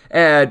 So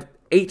at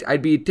 8,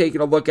 I'd be taking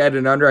a look at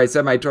an under. I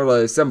said my total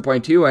is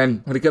 7.2,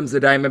 and when it comes to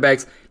the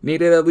Diamondbacks,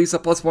 needed at least a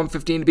plus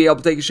 115 to be able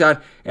to take a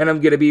shot, and I'm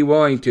going to be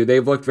willing to.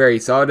 They've looked very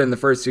solid in the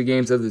first 2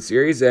 games of the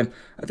series, and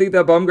I think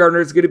that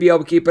Bumgarner is going to be able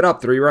to keep it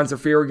up. 3 runs or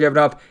fewer given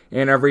up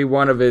in every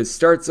one of his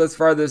starts thus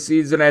far this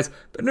season, has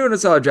been doing a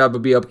solid job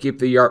of being able to keep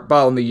the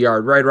ball in the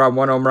yard, right around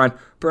 1 home run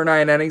per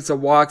 9 innings. So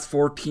walks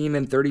 14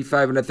 and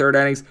 35 in the third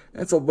innings.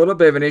 That's a little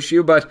bit of an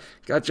issue, but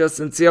got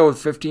Justin Steele with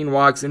 15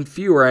 walks in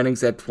fewer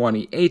innings at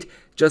 28.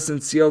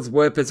 Justin Steele's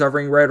whip is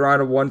hovering right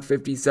around a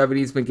 157.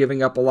 He's been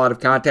giving up a lot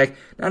of contact,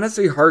 not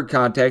necessarily hard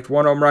contact.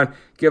 1 home run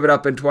given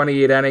up in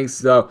 28 innings,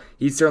 so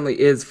he certainly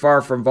is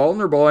far from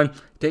vulnerable. And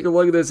take a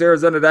look at this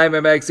Arizona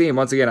Diamondbacks team.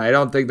 Once again, I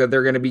don't think that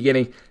they're going to be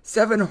getting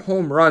 7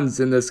 home runs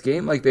in this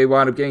game like they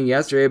wound up getting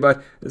yesterday,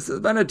 but this has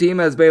been a team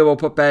that's been able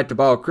to put bat to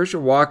ball.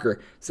 Christian Walker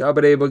has now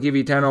been able to give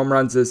you 10 home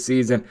runs this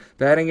season.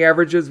 Batting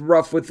average is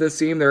rough with this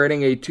team. They're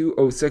hitting a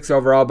 206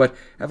 overall, but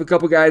have a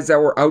couple guys that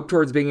were out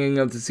towards the beginning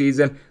of the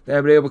season that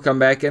have been able to come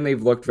back, and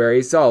they've looked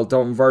very solid.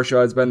 Dalton Varsho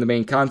has been the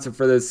main concept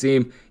for this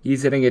team.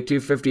 He's hitting at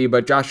 250,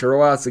 but Josh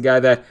Rojas, the guy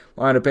that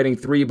wound up hitting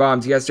 3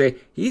 bombs yesterday,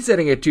 he's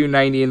hitting at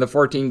 290 in the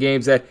 14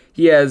 games that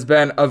he has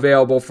been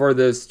available for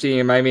this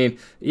team. I mean,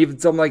 even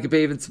someone like a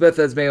Pavin Smith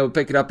has been able to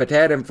pick it up a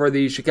tad, and for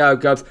the Chicago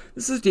Cubs,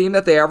 this is a team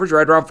that they average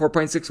right around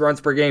 4.6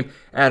 runs per game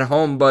at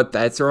home, but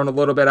that's thrown a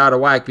little bit out of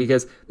whack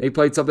because they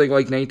played something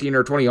like 19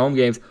 or 20 home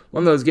games.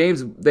 One of those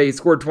games, they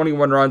scored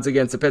 21 runs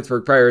against the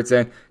Pittsburgh Pirates,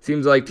 and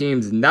seems like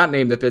teams not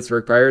named the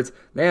Pittsburgh Pirates,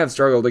 they have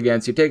struggled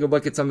against. You take a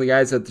look at some of the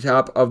guys at the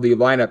top of the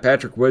lineup.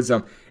 Patrick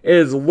Wisdom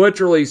is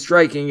literally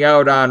striking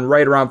out on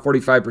right around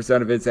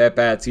 45% of his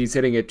at-bats. He's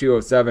hitting at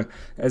 207.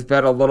 Has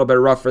been a little bit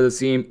rough for the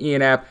team.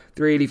 Ian Happ,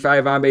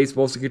 385 on base.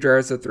 Wilson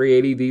Contreras at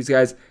 380. These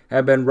guys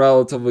have been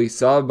relatively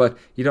solid, but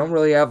you don't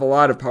really have a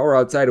lot of power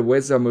outside of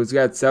Wisdom, who's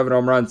got 7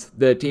 home runs.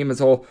 The team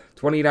as a whole,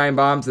 29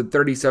 bombs in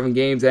 37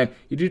 games, and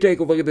you do take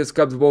a look at this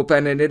Cubs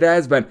bullpen, and it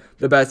has been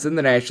the best in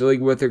the National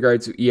League with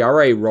regards to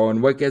ERA.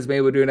 Rowan Wick has been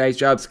able to do a nice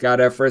job. Scott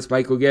Effross,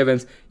 Michael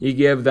Givens, you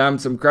give them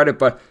some credit,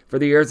 but for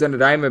the Arizona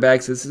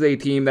Diamondbacks, this is a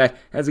team that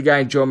has a guy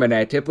in Joe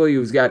Manatipley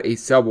who's got a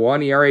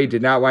sub-1 ERA,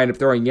 did not wind up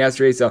throwing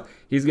yesterday, so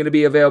he's going to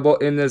be available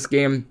in this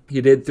game.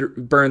 He did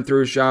burn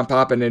through Sean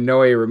Poppin and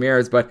Noe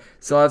Ramirez, but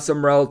still have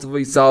some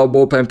relatively solid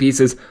bullpen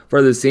pieces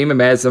for this team. And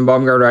Madison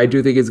Bumgarner, I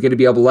do think, is going to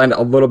be able to lend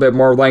a little bit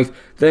more length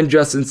than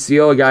Justin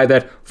Steele, a guy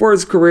that for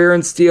his career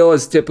in Steele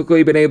has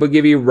typically been able to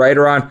give you right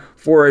around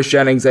 4-ish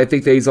innings. I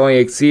think that he's only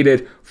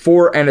exceeded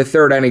 4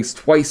 1/3 innings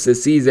twice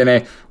this season,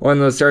 and one of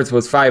those starts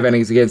was 5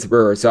 innings against the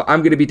Brewers. So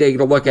I'm going to be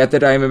taking a look at the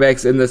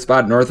Diamondbacks in this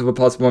spot north of a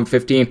plus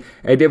 115.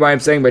 I did why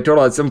I'm saying my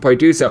total at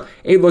 7.2, so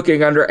 8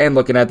 looking under and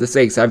looking at the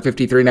stakes. I'm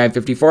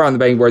 53.954 on the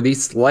betting board. The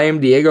Slam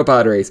Diego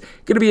Padres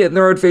going to be hitting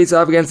the road face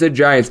off against the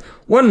Giants.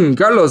 One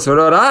Carlos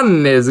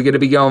Rodon is going to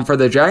be going for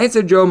the Giants,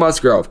 and Joe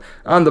Musgrove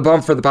on the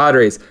bump for the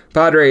Padres.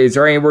 Padres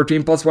are anywhere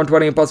between plus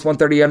 120 and plus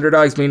 130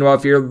 underdogs. Meanwhile,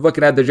 if you're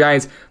looking at the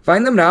Giants,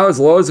 find them now as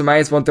low as a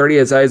minus 130,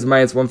 as high as a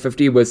minus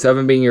 150, with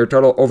 7 being your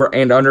total over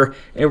and under,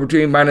 and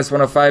between minus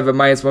 105 and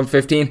minus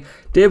 115.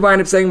 Did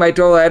wind up saying my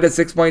total at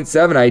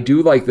 6.7. I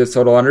do like this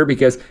total under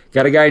because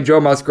got a guy in Joe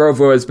Musgrove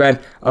who has been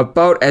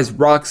about as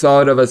rock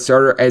solid of a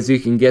starter as you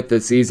can get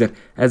this season.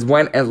 Has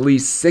went at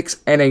least 6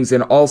 innings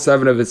in all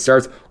 7 of his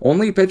starts.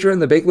 Only pitcher in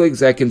the big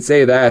leagues that can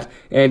say that,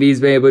 and he's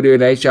been able to do a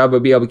nice job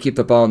of being able to keep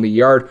the ball in the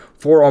yard.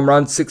 4 home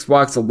runs, 6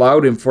 walks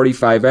allowed in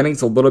 45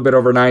 innings, a little bit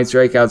over 9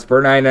 strikeouts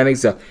per 9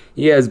 innings. So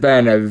he has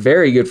been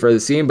very good for the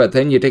team. But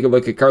then you take a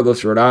look at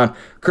Carlos Rodon,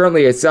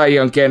 currently a Cy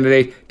Young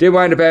candidate, did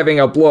wind up having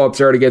a blow-up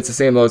start against the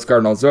St. Louis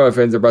Cardinals. No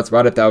offense or buts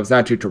about it, that was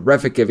not too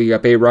terrific, giving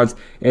up 8 runs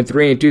in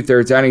 3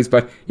 2/3 innings.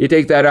 But you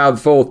take that out of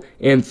the fold,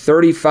 in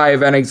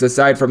 35 innings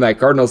aside from that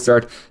Cardinals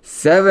start,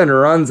 7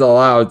 runs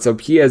allowed. So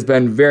he has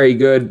been very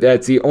good.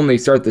 That's the only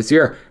start this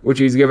year, which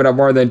he's given up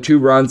more than 2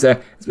 runs. And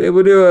he's been able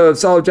to do a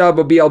solid job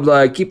of being able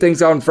to keep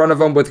things out in front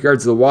of him with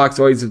regards to the walks.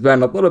 Always has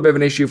been a little bit of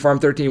an issue for him.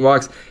 13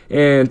 walks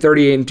in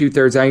 38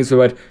 2/3 innings,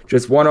 but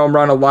just 1 home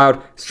run allowed.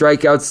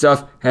 Strikeout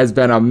stuff has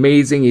been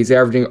amazing. He's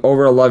averaging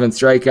over 11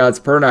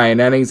 strikeouts per 9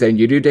 innings, and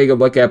you do take a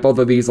look at both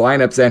of these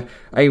lineups, and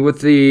I mean,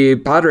 with the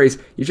Padres,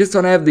 you just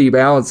don't have the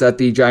balance that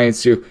the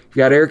Giants do. You've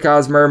got Eric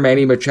Hosmer,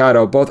 Manny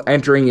Machado, both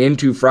entering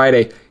into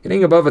Friday,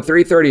 hitting above a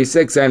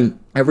 336, and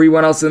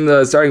everyone else in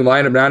the starting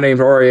lineup, not named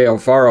Jorge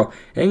Alfaro,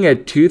 hitting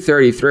at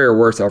 233 or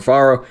worse.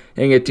 Alfaro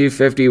hitting at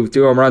 250 with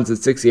 2 home runs and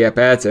 60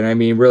 at-bats, and I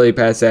mean, really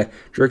past that,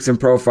 Jurickson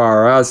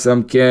Profar,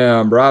 Awesome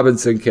Kim,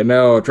 Robinson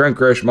Cano, Trent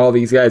Grisham, all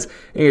these guys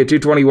hitting at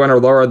 221 or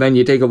lower. Then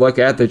you take a look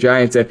at the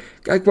Giants, and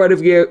got quite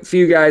a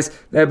few guys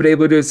that have been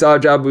able to do a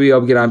solid job of being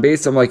able to get on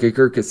base. Some like a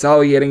Kirk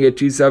Casale hitting at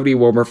 270,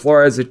 Wilmer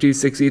Flores at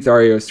 260,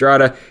 Thairo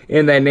Estrada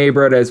in that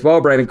neighborhood as well.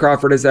 Brandon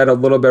Crawford has had a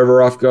little bit of a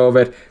rough go of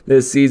it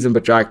this season,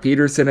 but Jock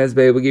Peterson has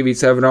been able to give you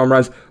 7 home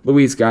runs.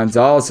 Luis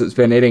Gonzalez has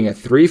been hitting at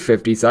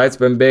 350, so that's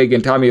been big,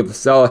 and Tommy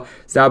Lascella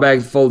is now back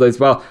in the fold as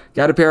well.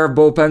 Got a pair of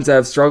bullpens that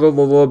have struggled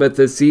a little bit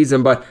this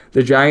season, but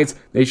the Giants,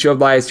 they showed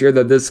last year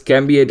that this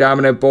can be a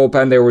dominant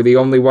bullpen. They were the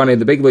only one in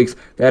the big leagues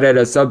that had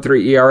a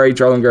sub-3 ERA.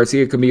 Jarlin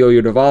Garcia, Camilo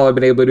Duvall have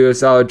been able to do a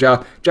solid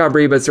job. John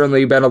Breed has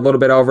certainly been a little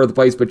bit all over the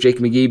place, but Jake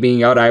McGee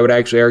being out, I would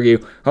actually argue,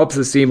 helps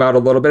the team out a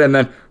little bit. And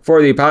then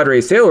for the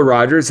Padres, Taylor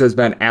Rogers has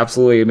been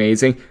absolutely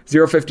amazing.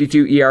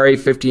 0.52 ERA,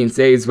 15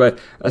 saves, but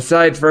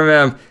aside from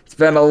him, it's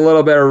been a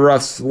little bit of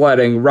rough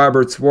sledding.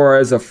 Robert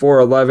Suarez, a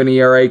 4.11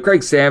 ERA.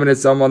 Craig Salmon is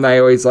someone that I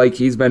always like.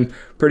 He's been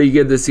pretty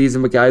good this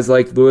season, but guys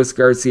like Luis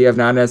Garcia have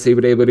not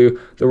necessarily been able to do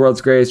the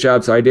world's greatest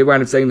job. So I did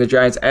wind up saying the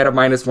Giants at a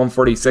minus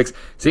 146.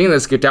 Seeing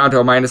this get down to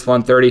a minus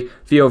 130,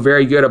 feel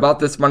very good about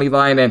this money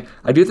line. And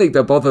I do think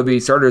that both of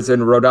these starters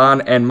in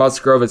Rodon and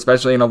Musgrove,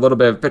 especially in a little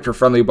bit of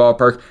pitcher-friendly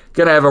ballpark,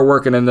 going to have it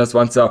working in this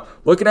one. So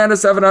looking at a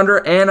 7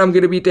 under, and I'm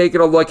going to be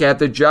taking a look at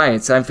the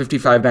Giants. I'm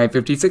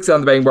 55.956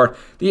 on the betting board.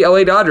 The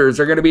LA Dodgers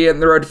are going to be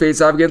hitting the road to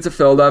face off against the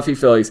Philadelphia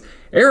Phillies.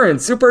 Aaron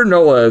Super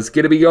Nola is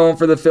going to be going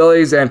for the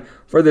Phillies, and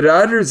for the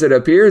Dodgers, it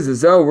appears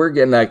as though we're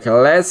getting a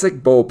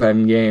classic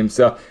bullpen game.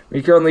 So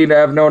we currently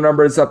have no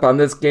numbers up on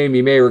this game.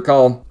 You may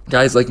recall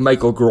guys like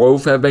Michael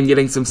Grove have been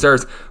getting some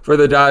starts for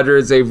the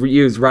Dodgers. They've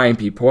used Ryan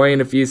Pepoy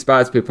in a few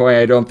spots.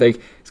 Pepoy, I don't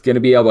think, is going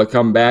to be able to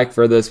come back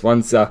for this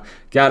one. So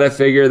gotta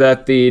figure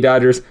that the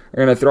Dodgers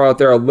are going to throw out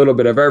there a little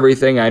bit of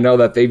everything. I know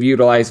that they've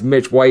utilized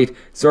Mitch White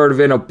sort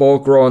of in a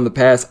bulk role in the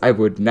past. I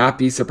would not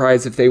be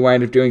surprised if they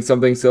wind up doing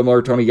something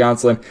similar. Tony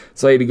Gonsolin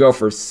slated to go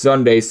for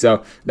Sunday,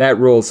 so that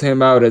rules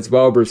him out as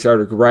well. Bruce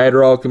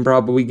Gratterall can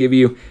probably give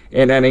you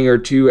an inning or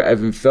two.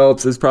 Evan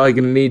Phillips is probably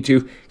going to need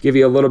to give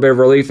you a little bit of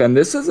relief, and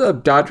this is a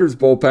Dodgers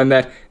bullpen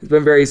that has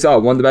been very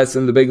solid. One of the best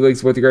in the big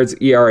leagues with regards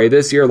to ERA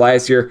this year.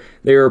 Last year,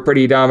 they were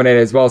pretty dominant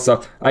as well,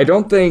 so I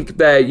don't think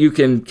that you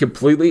can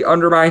completely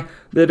undermine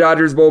the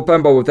Dodgers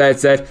bullpen. But with that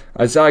said,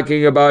 I was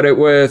talking about it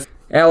with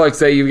Alex,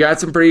 that you've got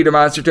some pretty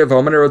demonstrative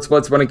home and road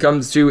splits when it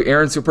comes to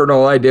Aaron Super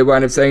Nola. I did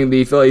wind up saying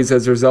the Phillies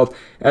as a result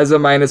as a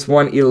minus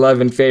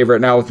 111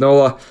 favorite. Now with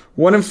Nola,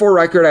 1-4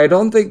 record, I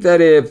don't think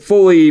that it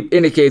fully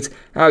indicates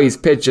how he's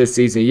pitched this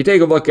season. You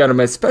take a look at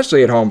him,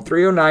 especially at home,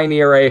 3.09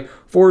 ERA,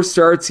 4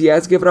 starts. He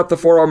has given up the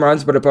 4 home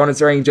runs, but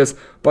opponents are getting just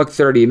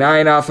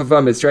 $139 off of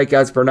him. His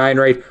strikeouts per 9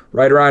 rate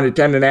right around a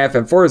 10.5.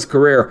 And for his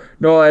career,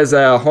 Nola has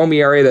a home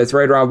ERA that's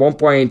right around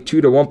 1.2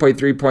 to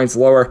 1.3 points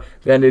lower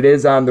than it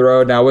is on the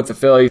road. Now with the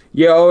Phillies,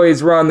 you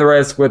always run the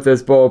risk with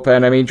this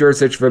bullpen. I mean,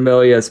 Jurcic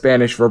Familia,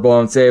 Spanish for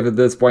blown save at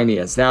this point. He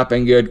has not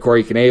been good.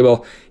 Corey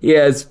Knebel, he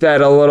has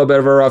had a little bit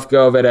of a rough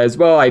go of it as as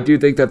well. I do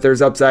think that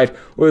there's upside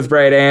with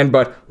Brad Hand,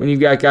 but when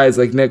you've got guys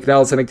like Nick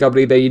Nelson and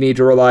company that you need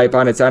to rely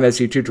upon, it's not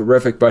necessarily too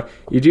terrific. But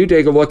you do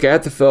take a look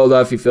at the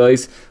Philadelphia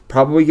Phillies,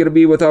 probably going to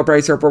be without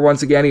Bryce Harper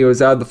once again. He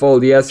was out of the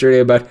fold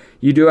yesterday, but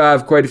you do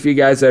have quite a few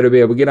guys that will be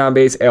able to get on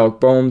base. Alec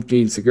Bohm,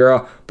 Gene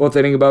Segura, both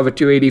hitting above a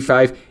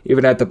 285.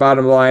 Even at the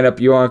bottom of the lineup,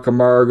 Yohan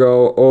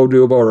Camargo,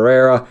 Odubel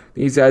Herrera,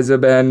 these guys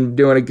have been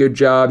doing a good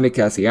job. Nick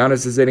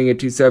Castellanos is hitting at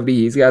 270.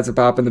 He's got some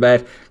pop in the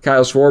bat.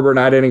 Kyle Schwarber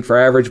not hitting for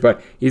average,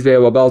 but he's been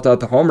able to belt out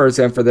the homers.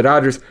 And for the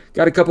Dodgers,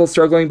 got a couple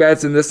struggling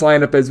bats in this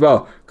lineup as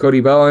well.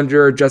 Cody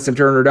Bellinger, Justin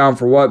Turner down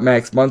for what?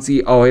 Max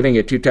Muncy, all hitting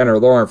at 210 or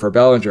lower. For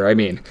Bellinger, I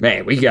mean,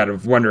 man, we got to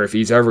wonder if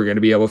he's ever going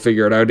to be able to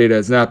figure it out. It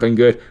has not been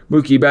good.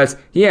 Mookie Betts,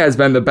 he has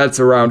been the Betts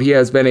around. He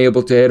has been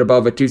able to hit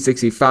above a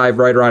 265,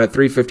 right around a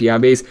 350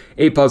 on base,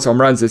 8+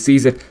 home runs this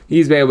season.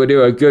 He's been able to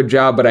do a good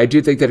job, but I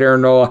do think that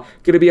Aaron Nola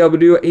going to be able to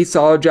do a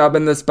solid job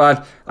in this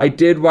spot. I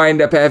did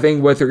wind up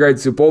having, with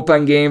regards to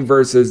bullpen game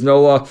versus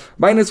Nola,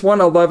 minus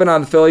 111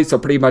 on the Phillies, so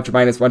pretty much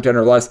minus 110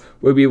 or less.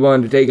 Would be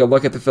willing to take a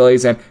look at the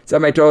Phillies and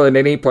set my total at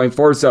an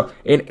 8.4, so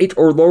an 8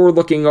 or lower,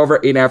 looking over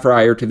 8.5 or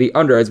higher to the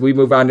under as we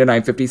move on to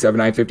 9:57,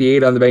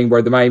 9:58 on the betting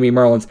board. The Miami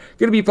Marlins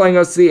going to be playing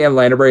us the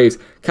Atlanta Braves.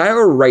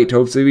 Kyle Wright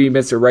hopes to be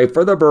Mr. Right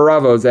for the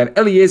Bravos, and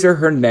Eliezer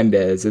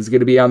Hernandez is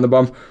going to be on the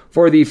bump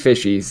for the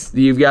Fishies.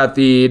 You've got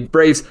the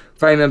Braves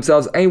finding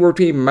themselves anywhere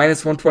between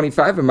minus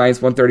 125 and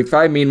minus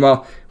 135.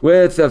 Meanwhile,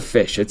 with the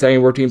Fish, it's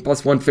anywhere between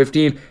plus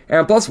 115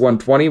 and plus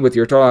 120 with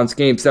your total on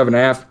game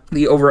 7.5.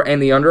 The over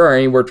and the under are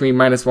anywhere between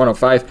minus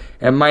 105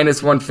 and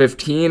minus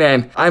 115.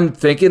 And I'm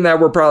thinking that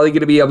we're probably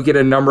going to be able to get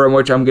a number in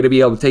which I'm going to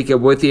be able to take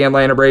it with the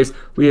Atlanta Braves.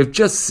 We have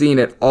just seen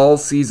it all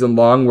season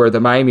long where the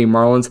Miami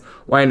Marlins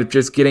wind up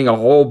just getting a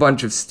whole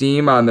bunch of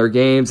steam on their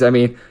games. I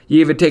mean, you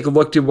even take a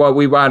look to what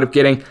we wound up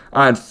getting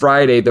on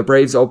Friday. The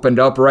Braves opened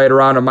up right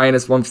around a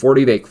minus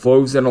 140. They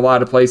closed in a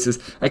lot of places.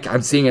 Like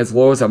I'm seeing as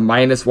low as a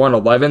minus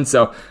 111.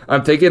 So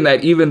I'm thinking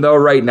that even though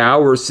right now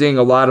we're seeing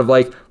a lot of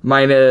like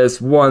minus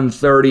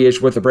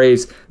 130-ish with the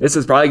Braves, this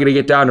is probably going to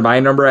get down to my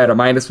number at a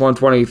minus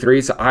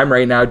 123. So I'm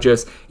right now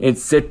just in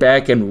sit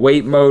back and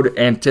wait mode,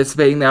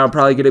 anticipating that I'm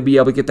probably going to be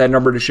able to get that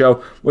number to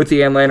show with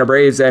the Atlanta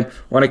Braves. And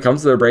when it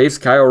comes to the Braves,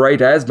 Kyle Wright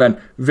has been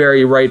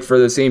very right for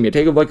the team. You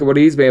take a look at what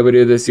he's been able to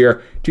do this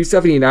year.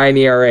 2.79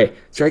 ERA.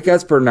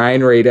 Strikeouts per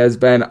 9 rate has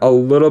been a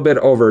little bit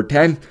over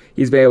 10.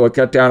 He's been able to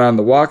cut down on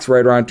the walks,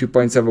 right around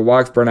 2.7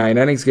 walks per 9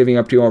 innings, giving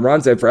up 2 home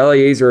runs. And for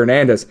Eliezer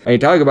Hernandez, and you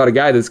talk about a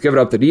guy that's given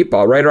up the deep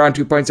ball, right around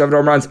 2.7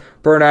 home runs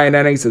per 9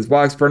 innings. His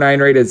walks per 9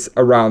 rate is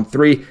around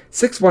 3.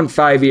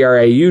 6.15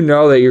 ERA. You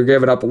know that you're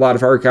giving up a lot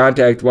of hard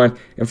contact when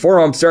in 4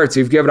 home starts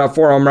you've given up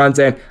 4 home runs.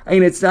 And I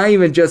mean, it's not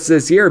even just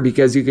this year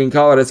because you can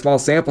call it a small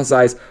sample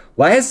size.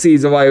 Last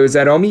season, while he was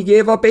at home, he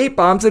gave up 8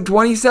 bombs and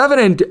 27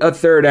 in a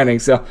third inning.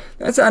 So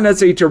that's not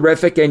necessarily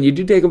terrific. And you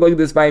do take a look at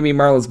this Miami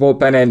Marlins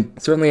bullpen, and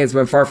certainly it's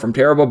been far from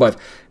terrible, but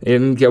they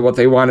didn't get what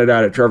they wanted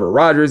out of Trevor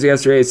Rogers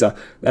yesterday. So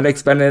that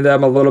expended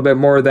them a little bit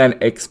more than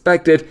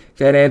expected. You've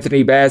had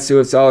Anthony Bass do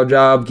a solid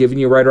job, giving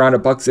you right around a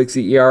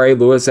 $1.60 ERA.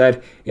 Lewis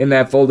had in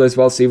that fold as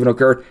well. Stephen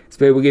O'Kurt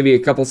will give you a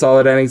couple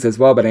solid innings as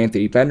well, but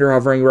Anthony Bender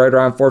hovering right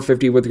around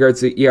 450 with regards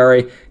to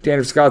ERA.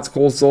 Tanner Scott,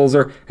 Cole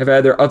Sulzer have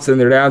had their ups and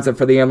their downs, and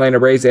for the Atlanta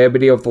Braves, they have been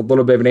dealing with a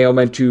little bit of an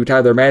ailment to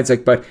Tyler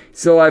Madsick, but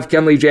still have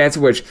Kenley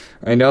Jansen, which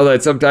I know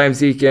that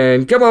sometimes he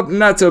can come up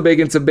not so big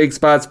in some big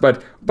spots,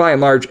 but by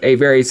and large, a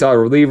very solid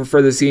reliever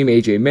for the team.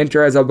 AJ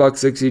Minter has a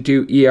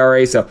 $1.62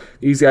 ERA, so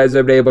these guys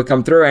have been able to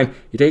come through. And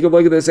you take a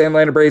look at this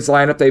Atlanta Braves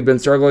lineup, they've been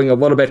struggling a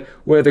little bit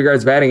with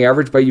regards to batting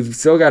average, but you've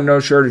still got no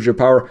shortage of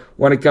power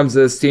when it comes to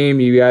this team.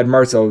 You had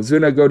Marcell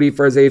Ozuna go deep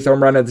for his 8th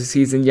home run of the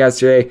season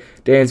yesterday.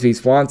 Dansby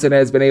Swanson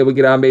has been able to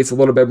get on base a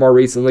little bit more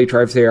recently.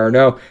 Travis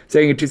Arnaud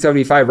sitting at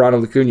 275.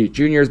 Ronald Acuna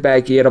Jr. is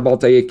back. He had a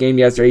multi-hit game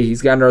yesterday.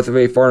 He's got north of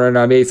a 400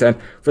 on base. And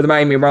for the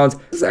Miami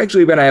Marlins, it's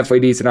actually been a halfway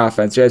decent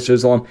offense. Jazz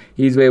Chisholm,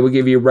 he's been able to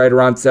give you right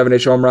around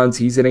 7-ish home runs.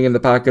 He's sitting in the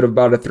pocket of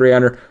about a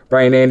 300.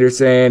 Brian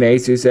Anderson,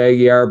 Jesus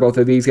Aguilar, both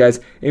of these guys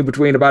in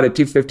between about a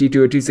 250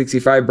 to a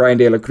 265. Brian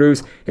De La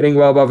Cruz hitting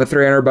well above a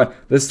 300. But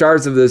the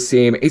stars of this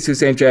team, Jesus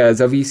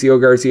Sanchez,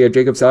 Avicio Garcia,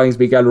 Jacob Stallings,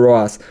 Miguel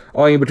Rojas,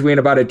 all in between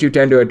about a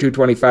 210 to a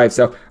 225.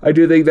 So I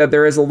do think that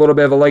there is a little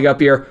bit of a leg up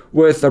here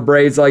with the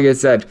Braves. Like I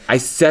said, I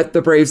set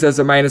the Braves as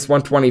a minus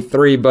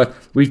 123, but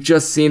we've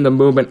just seen the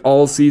movement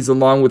all season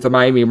long with the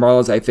Miami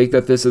Marlins. I think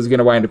that this is going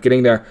to wind up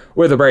getting there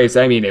with the Braves.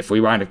 I mean, if we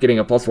wind up getting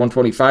a plus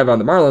 125 on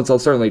the Marlins, I'll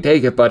certainly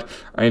take it, but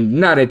I'm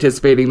not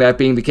anticipating that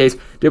being the case.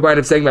 Did wind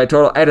up setting my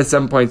total at a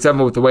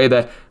 7.7 with the way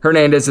that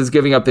Hernandez is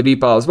giving up the deep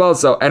ball as well,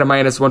 so at a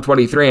minus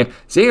 123, and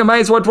seeing a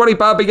minus 120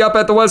 popping up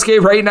at the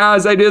Westgate right now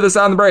as I do this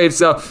on the Braves.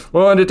 So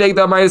we're willing to take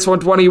that minus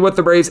 120 with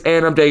the Braves,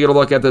 and I'm taking a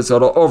look at the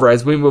total over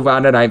as we move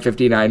on to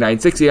 9:59,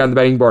 9:60 on the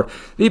betting board.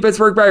 The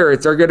Pittsburgh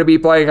Pirates are going to be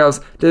playing house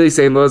to the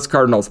St. Louis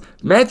Cardinals.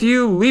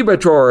 Matthew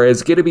Liberatore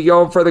is going to be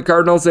going for the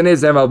Cardinals in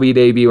his MLB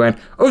debut, and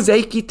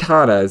Jose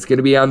Quintana is going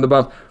to be on the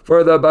bump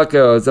for the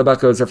Buccos. The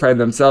Buccos are finding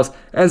themselves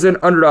as an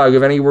underdog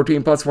of anywhere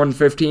between plus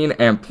 115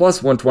 and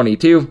plus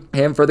 122.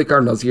 And for the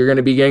Cardinals, you're going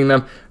to be getting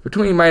them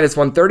between minus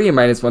 130 and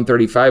minus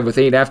 135, with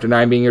 8.5 to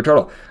 9 being your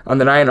total. On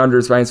the 9, under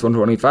is minus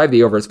 125.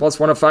 The over is plus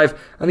 105.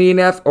 On the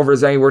 8.5, over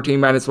is anywhere between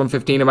minus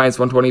 115 and minus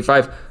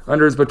 125.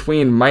 Under is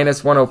between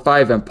minus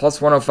 105 and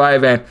plus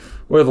 105. And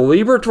with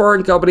Liberatore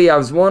and company, I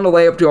was willing to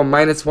lay up to a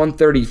minus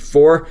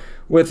 134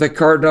 with the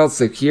Cardinals.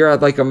 So here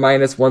I'd like a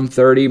minus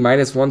 130,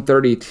 minus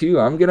 132.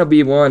 I'm going to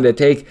be willing to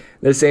take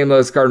the St.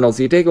 Louis Cardinals.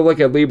 You take a look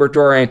at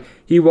Liberatore, and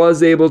he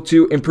was able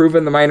to improve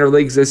in the minor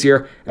leagues this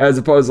year as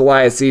opposed to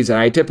last season.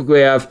 I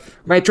typically have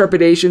my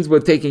trepidations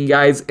with taking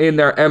guys in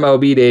their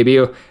MLB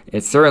debut.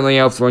 It certainly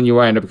helps when you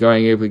wind up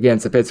going up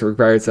against the Pittsburgh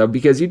Pirates, though,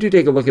 because you do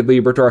take a look at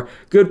Liberatore.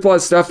 Good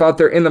plus stuff out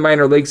there in the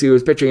minor leagues. He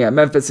was pitching at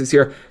Memphis this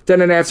year.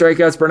 10.5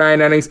 strikeouts per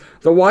 9 innings.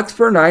 The walks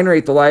per 9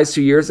 rate the last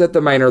 2 years at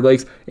the minor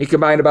leagues, it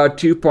combined about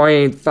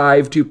 2.5,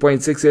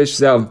 2.6-ish,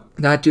 so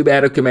not too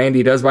bad of command.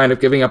 He does wind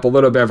up giving up a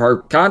little bit of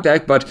hard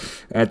contact, but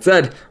that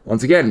said,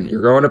 once again,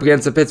 you're going up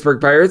against the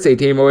Pittsburgh Pirates, a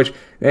team in which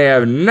they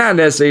have not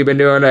necessarily been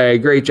doing a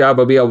great job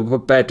of being able to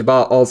put bat to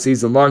ball all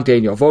season long.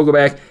 Daniel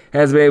Vogelbach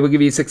has been able to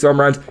give you 6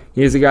 home runs.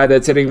 He's a guy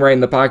that's hitting right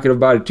in the pocket of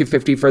about a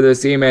 250 for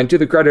this team, and to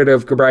the credit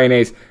of Ke'Bryan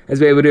Hayes, has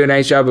been able to do a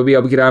nice job of being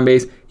able to get on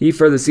base. He,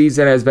 for the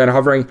season, has been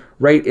hovering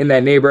right in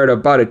that neighborhood of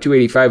about a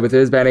 285 with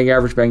his batting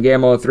average. Ben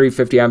Gamel, a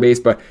 350 on base,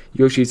 but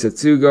Yoshi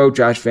Satsugo,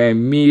 Josh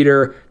Van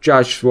Meter,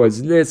 Josh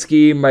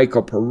Wozniacki,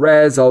 Michael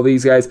Perez, all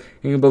these guys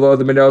hitting below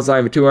the Mendoza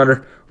line of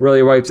 200.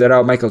 Really wipes that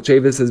out. Michael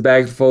Chavis is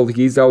back to full.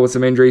 He's dealt with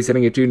some injuries,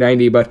 hitting at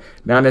 290, but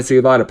not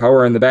necessarily a lot of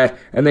power in the bat.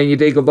 And then you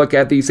take a look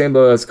at the St.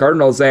 Louis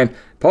Cardinals, and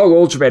Paul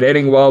Goldschmidt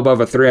hitting well above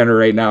a 300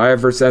 right now.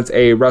 Ever since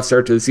a rough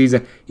start to the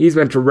season, he's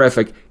been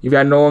terrific. You've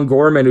got Nolan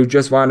Gorman, who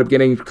just wound up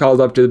getting called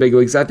up to the big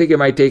leagues. I think it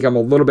might take him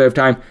a little bit of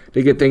time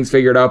to get things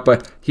figured out,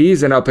 but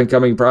he's an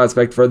up-and-coming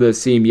prospect for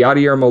this team.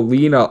 Yadier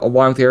Molina,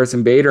 along with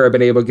Harrison Bader, have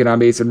been able to get on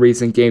base in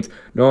recent games.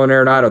 Nolan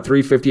Arenado,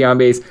 350 on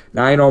base,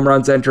 9 home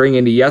runs entering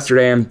into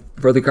yesterday, and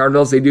for the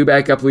Cardinals, they do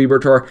back up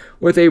Liberatore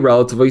with a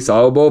relatively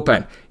solid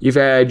bullpen. You've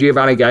had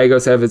Giovanni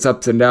Gallegos have its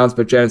ups and downs,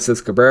 but Genesis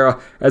Cabrera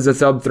has a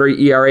sub-3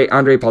 ERA.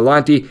 Andre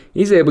Palante,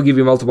 he's able to give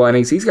you multiple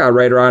innings. He's got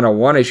right around a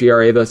 1-ish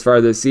ERA thus far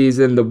this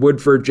season.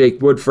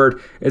 Jake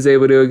Woodford, is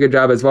able to do a good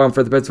job as well. And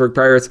for the Pittsburgh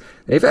Pirates,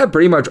 they've had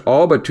pretty much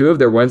all but 2 of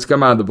their wins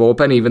come out of the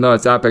bullpen, even though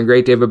it's not been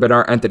great. David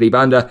Bednar, Anthony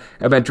Banda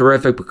have been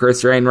terrific, but Chris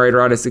Strain right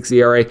around a 6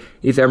 ERA.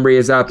 Ethan Embry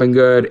has not been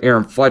good.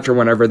 Aaron Fletcher,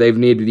 whenever they've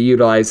needed to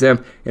utilize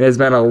him, it has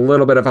been a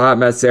little bit of a hot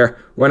mess there.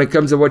 When it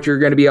comes to what you're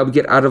going to be able to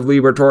get out of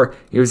Liberatore,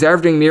 he was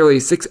averaging nearly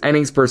 6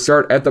 innings per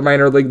start at the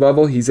minor league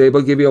level. He's able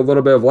to give you a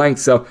little bit of length,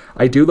 so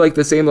I do like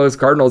the St. Louis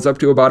Cardinals up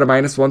to about a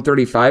minus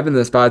 135 in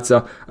this spot,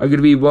 so I'm going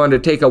to be willing to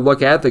take a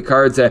look at the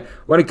cards. And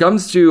when it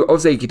comes to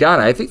Jose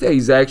Quintana, I think that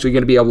he's actually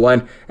going to be able to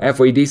land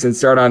halfway decent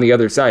start on the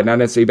other side, not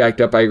necessarily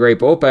backed up by a great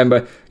bullpen,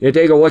 but you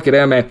take a look at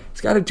him, and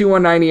he's got a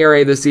 2.19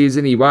 ERA this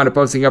season. He wound up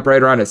posting up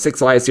right around a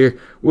 6 last year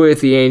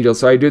with the Angels,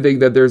 so I do think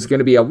that there's going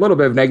to be a little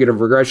bit of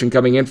negative regression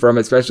coming in for him,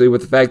 especially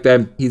with the fact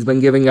that he's been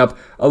giving up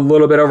a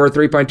little bit over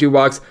 3.2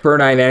 walks per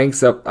 9 innings,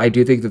 so I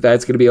do think that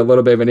that's going to be a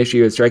little bit of an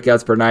issue. His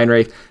strikeouts per 9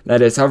 rate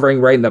that is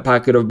hovering right in the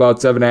pocket of about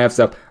 7.5,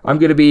 so I'm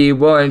going to be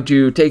willing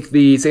to take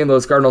the St.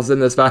 Louis Cardinals in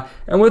this spot.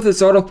 And with the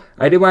total,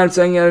 I do wind up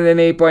saying it at an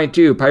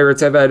 8.2.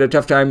 Pirates have had a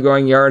tough time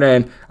going yard,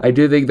 and I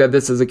do think that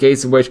this is a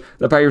case in which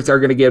the Pirates are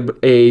going to get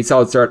a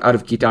solid start out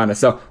of Quintana,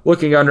 so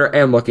looking under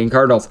and looking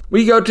Cardinals.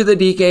 We go to the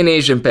DK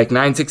Nation pick,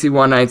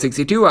 961,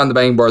 962 on the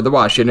betting board. The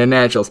Washington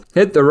Nationals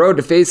hit the road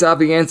to face off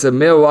against the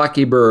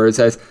Milwaukee Brewers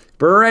as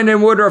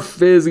Brandon Woodruff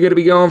is going to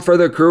be going for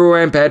the Crew,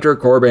 and Patrick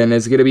Corbin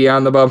is going to be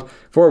on the bump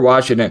for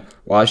Washington.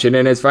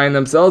 Washington is finding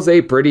themselves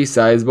a pretty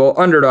sizable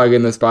underdog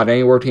in this spot,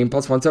 anywhere between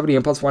plus 170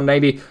 and plus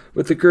 190.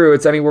 With the Crew,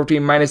 it's anywhere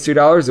between minus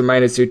 $2 and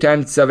minus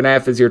 210.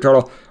 7.5 is your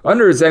total.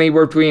 Under is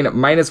anywhere between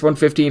minus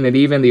 115 and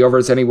even. The over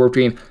is anywhere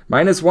between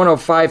minus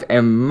 105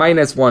 and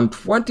minus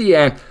 120.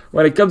 And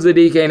when it comes to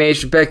the DK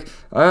Nation pick,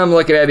 I'm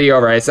looking at the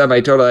over. I set my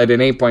total at an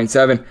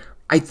 8.7.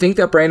 I think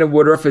that Brandon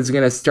Woodruff is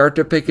going to start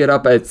to pick it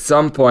up at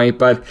some point,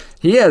 but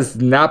he has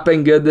not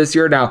been good this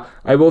year. Now,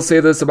 I will say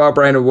this about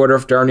Brandon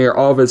Woodruff, darn near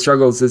all of his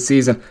struggles this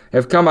season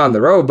have come on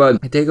the road,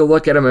 but take a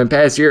look at him in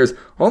past years.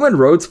 Home and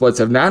road splits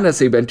have not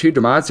necessarily been too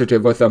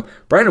demonstrative with him.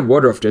 Brandon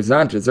Woodruff does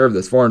not deserve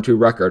this 4-2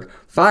 record.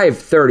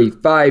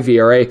 5.35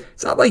 ERA.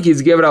 It's not like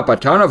he's given up a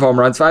ton of home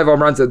runs. 5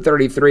 home runs at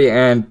 33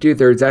 and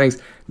 2/3 innings.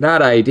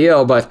 Not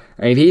ideal, but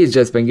I mean, he's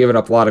just been giving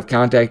up a lot of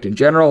contact in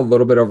general, a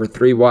little bit over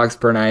 3 walks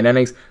per 9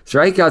 innings.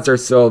 Strikeouts are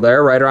still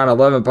there, right around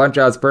 11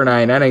 punch-outs per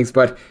 9 innings,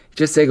 but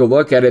just take a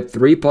look at it.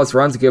 3+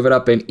 runs given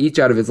up in each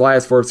out of his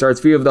last 4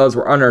 starts. Few of those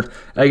were unearned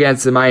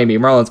against the Miami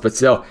Marlins, but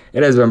still,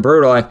 it has been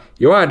brutal. And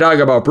you want to talk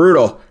about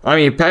brutal? I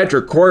mean,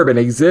 Patrick Corbin,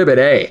 Exhibit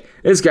A.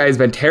 This guy's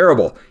been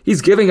terrible.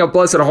 He's giving up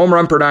less than a home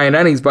run per 9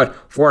 innings, but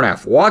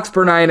 4.5 walks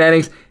per 9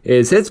 innings.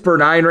 His hits per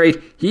 9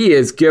 rate, he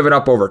is giving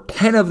up over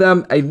 10 of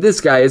them. This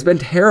guy has been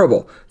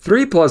terrible.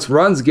 3+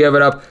 runs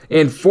given up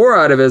in 4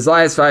 out of his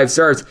last 5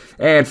 starts,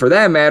 and for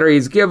that matter,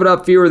 he's given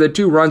up fewer than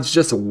 2 runs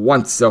just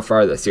once so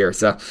far this year.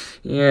 So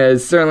he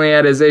has certainly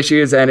had his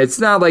issues, and it's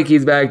not like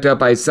he's backed up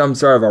by some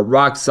sort of a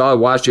rock-solid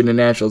Washington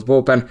Nationals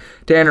bullpen.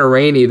 Tanner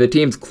Rainey, the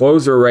team's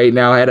closer right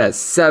now, had a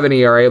 7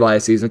 ERA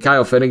last season.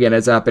 Kyle Finnegan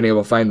has not been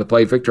able to find the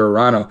plate. Victor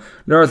Arano,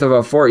 north of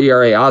a 4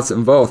 ERA.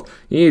 Austin Voth,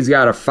 he's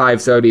got a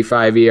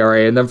 5.75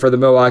 ERA. And then for the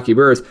Milwaukee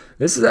Brewers,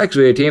 this is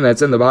actually a team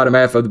that's in the bottom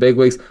half of the big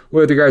leagues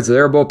with regards to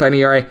their bullpen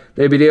ERA.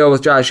 They've been dealing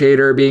with Josh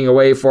Hader being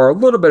away for a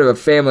little bit of a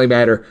family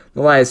matter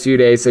the last few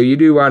days, so you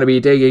do want to be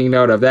taking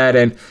note of that,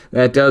 and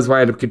that does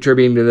wind up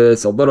contributing to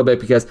this a little bit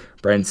because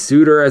Brent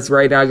Suter has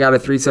right now got a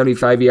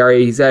 3.75 ERA.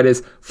 He's had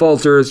his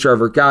falters.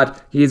 Trevor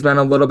Gott, he's been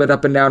a little bit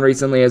up and down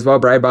recently as well.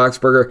 Brad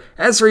Boxberger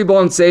has 3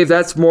 blown saves.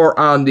 That's more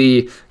on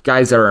the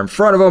guys that are in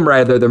front of him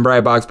rather than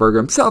Brad Boxberger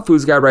himself,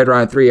 who's got right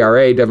around 3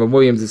 ERA. Devin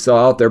Williams is still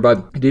out there,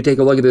 but I do take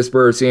a look at this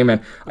Brewers team,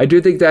 and I do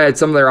think that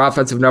some of their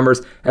offensive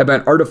numbers have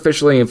been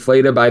artificially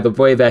inflated by the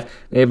way that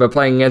they've been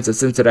playing against the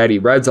Cincinnati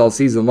Reds all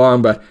season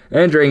long. But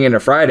entering into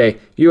Friday,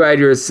 you had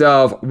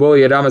yourself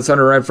Willy Adames,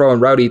 Hunter Renfroe,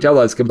 and Rowdy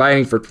Tellez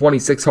combining for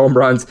 26 home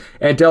runs,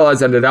 and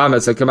Tellez and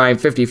Adames a combined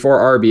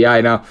 54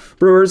 RBI. Now,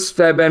 Brewers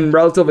have been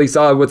relatively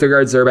solid with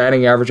regards to their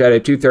batting average at a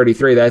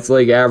 233. That's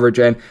league average,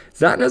 and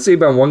it's not necessarily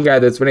been one guy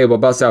that's been able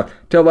to bust out.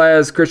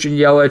 Tellez, Christian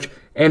Yelich,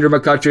 Andrew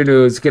McCutchen,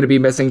 who's going to be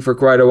missing for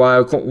quite a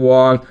while, Colton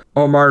Wong,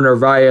 Omar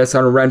Narvaez,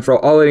 Hunter Renfroe,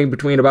 all hitting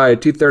between about a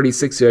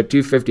 236 to a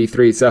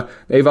 253. So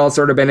they've all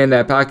sort of been in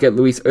that pocket.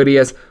 Luis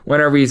Urias,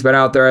 whenever he's been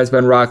out there, has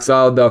been rock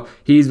solid, though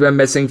he's been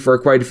missing for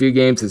quite a few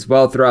games as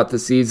well throughout the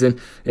season.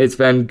 It's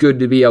been good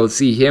to be able to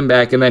see him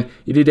back. And then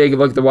you do take a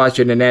look at the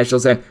Washington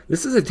Nationals, and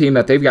this is a team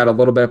that they've got a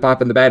little bit of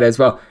pop in the bat as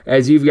well,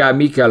 as you've got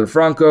Miguel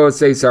Franco,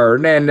 Cesar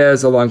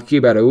Hernandez, along with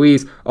Keibert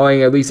Ruiz,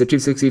 owing at least a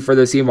 260 for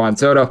this team. Juan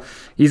Soto,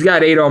 he's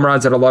got 8 home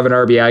runs and 11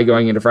 RBI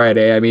going into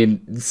Friday. I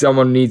mean,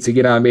 someone needs to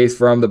get on base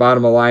from the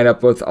bottom of the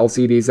lineup with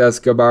Alcides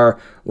Escobar,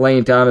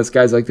 Lane Thomas,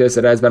 guys like this.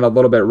 It has been a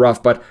little bit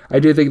rough, but I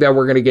do think that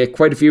we're going to get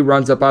quite a few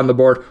runs up on the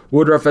board.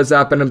 Woodruff has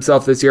not been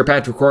himself this year.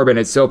 Patrick Corbin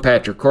is still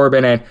Patrick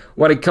Corbin, and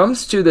when it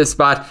comes to this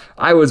spot,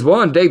 I was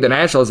willing to dig the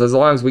Nationals as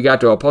long as we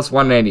got to a plus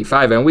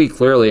 195, and we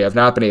clearly have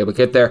not been able to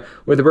get there.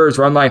 With the Brewers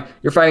run line,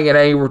 you're finding it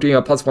anywhere between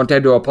a plus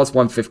 110 to a plus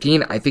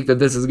 115. I think that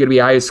this is going to be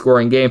a highest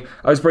scoring game.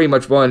 I was pretty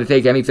much willing to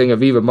take anything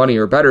of even money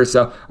or better,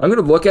 so I'm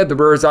going to look at the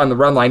Brewers on the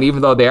run line,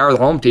 even though they are the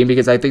home team,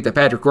 because I think that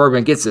Patrick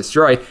Corbin gets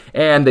destroyed,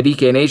 and the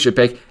DK Nation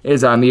pick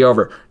is on the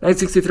over.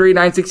 963,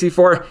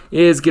 964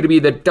 is going to be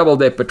the double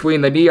dip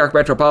between the New York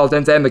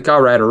Metropolitans and the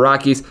Colorado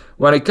Rockies.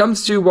 When it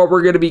comes to what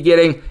we're going to be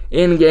getting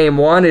in Game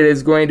 1, it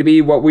is going to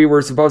be what we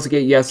were supposed to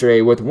get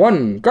yesterday with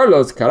one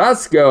Carlos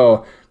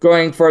Carrasco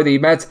going for the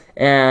Mets,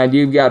 and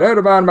you've got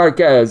Germán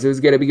Marquez who's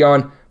going to be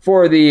going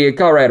for the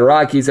Colorado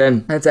Rockies,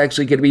 and that's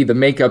actually going to be the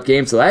makeup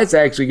game, so that's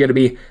actually going to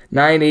be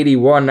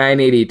 981,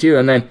 982,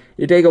 and then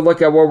you take a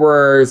look at what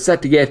we're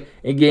set to get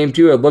in Game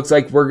 2. It looks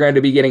like we're going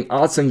to be getting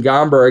Austin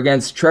Gomber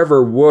against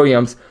Trevor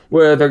Williams.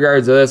 With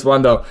regards to this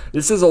one, though,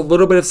 this is a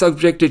little bit of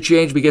subject to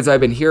change because I've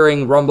been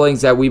hearing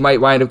rumblings that we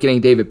might wind up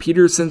getting David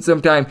Peterson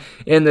sometime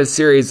in this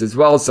series as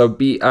well, so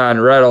be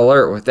on red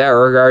alert with that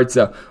regard.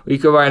 So we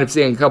could wind up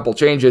seeing a couple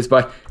changes,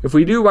 but if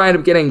we do wind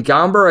up getting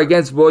Gomber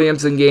against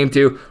Williams in Game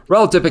 2,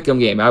 relative pick'em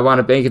game, I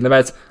wound up banking the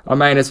Mets a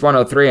minus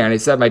 103, and I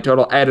set my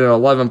total at an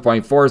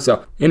 11.4,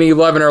 so any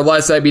 11 or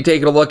less, I'd be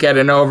taking a look at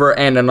an over,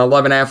 and an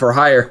 11.5 or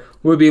higher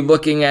would be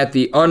looking at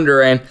the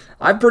under, and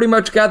I pretty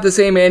much got the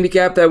same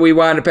handicap that we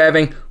wound up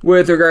having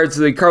with regards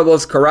to the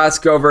Carlos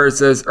Carrasco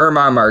versus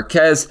Germán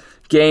Marquez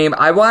game.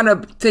 I wound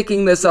up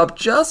ticking this up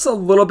just a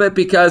little bit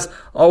because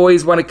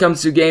always when it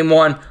comes to Game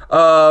 1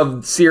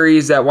 of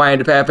series that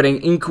wind up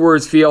happening in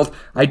Coors Field,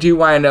 I do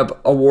wind up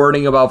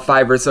awarding about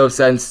 5 or so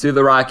cents to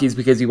the Rockies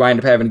because you wind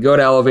up having to go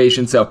to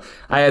elevation. So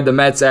I had the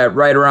Mets at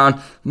right around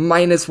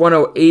minus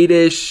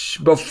 108-ish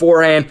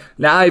beforehand.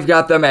 Now I've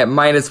got them at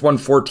minus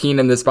 114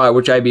 in this spot,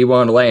 which I'd be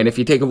willing to lay. And if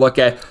you take a look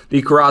at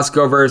the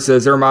Carrasco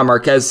versus Germán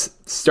Marquez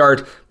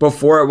start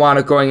before it wound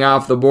up going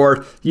off the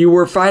board, you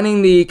were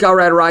finding the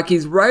Colorado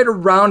Rockies right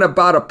around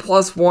about a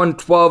plus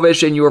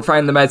 112-ish, and you were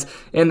finding the Mets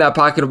in that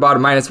pocket of about a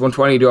minus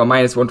 120 to a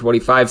minus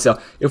 125. So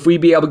if we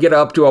be able to get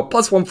up to a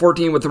plus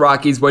 114 with the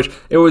Rockies, which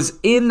it was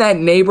in that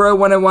neighborhood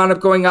when it wound up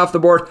going off the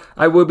board,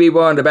 I would be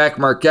willing to back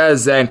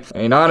Marquez. And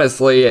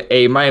honestly,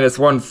 a minus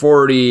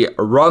 140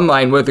 run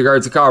line with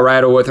regards to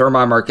Colorado with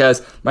Germán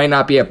Marquez might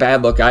not be a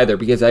bad look either,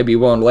 because I'd be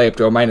willing to lay up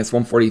to a minus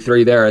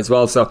 143 there as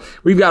well. So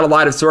we've got a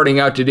lot of sorting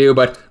out to do,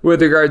 but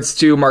with regards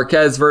to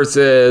Marquez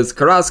versus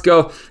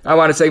Carrasco, I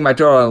want to take my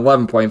total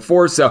on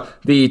 11.4. So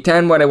the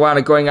 10 when I wound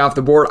up going off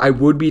the board, I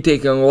would be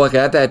taking a look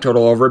at that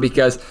total over,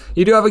 because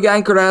you do have a guy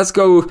in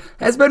Carrasco who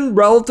has been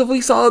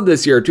relatively solid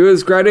this year, to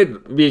his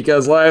credit,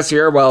 because last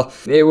year, well,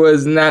 it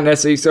was not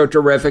necessarily so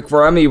terrific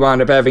for him. He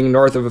wound up having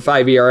north of a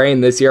 5 ERA,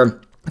 and this year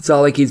It's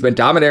not like he's been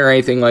dominant or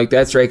anything like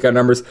that. Strikeout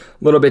numbers a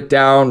little bit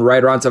down,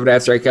 right around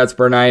 7.5 strikeouts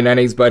per 9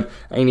 innings, but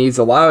he's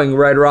allowing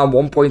right around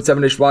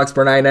 1.7-ish walks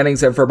per 9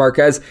 innings. And for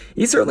Marquez,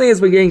 he certainly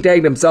has been getting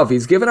tagged himself.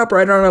 He's given up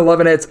right around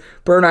 11 hits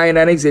per 9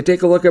 innings. You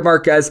take a look at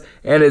Marquez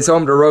and his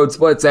home-to-road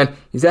splits, and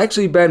he's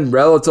actually been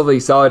relatively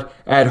solid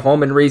at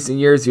home in recent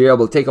years. You're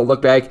able to take a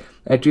look back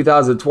at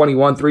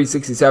 2021,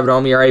 367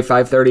 home ERA,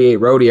 538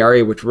 road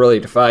ERA, which really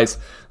defies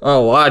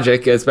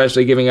logic,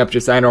 especially giving up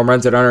just 9 home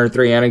runs at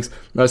 103 innings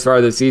thus far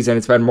this season.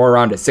 It's been more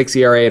around a 6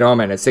 ERA at home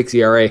and a 6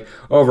 ERA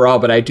overall,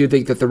 but I do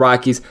think that the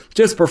Rockies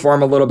just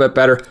perform a little bit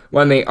better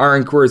when they are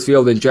in Coors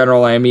Field in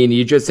general. I mean,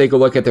 you just take a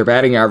look at their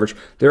batting average.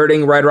 They're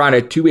hitting right around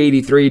a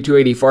 283,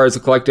 284 as a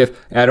collective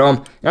at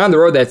home. And on the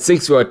road, that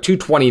sinks to a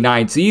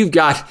 229. So you've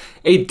got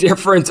a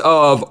difference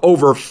of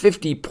over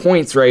 50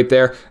 points right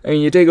there. I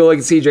mean, you take a look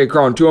at CJ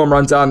Cron, 2 home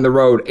runs on the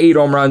road, 8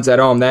 home runs at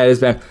home. That has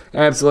been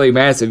absolutely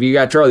massive. You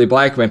got Charlie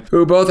Blackmon,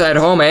 who both at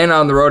home and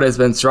on the road has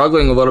been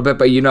struggling a little bit,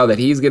 but you know that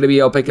he's going to be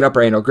able to pick it up.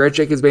 Randall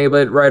Grichuk has been able to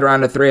hit right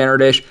around a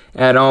 300-ish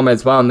at home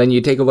as well. And then you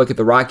take a look at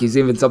the Rockies,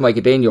 even something like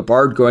a Daniel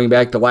Bard going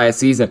back to last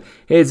season.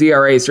 His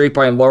ERA is 3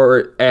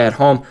 lower at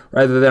home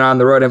rather than on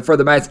the road. And for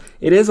the Mets,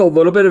 it is a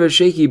little bit of a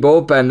shaky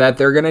bullpen that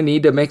they're going to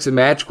need to mix and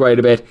match quite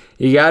a bit.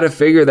 You got to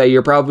figure that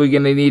you're probably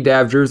going to need to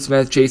have Drew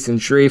Smith, Chasen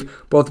Shreve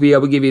both be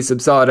able to give you some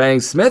solid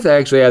innings. Smith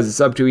actually has a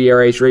sub-2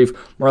 ERA, Shreve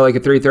more like a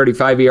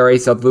 3.35 ERA.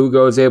 Seth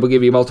Lugo is able to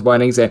give you multiple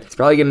innings, and he's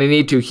probably going to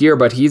need to here,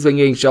 but he's been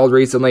getting shelled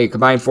recently. A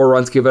combined 4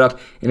 runs given up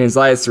in his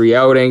last 3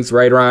 outings,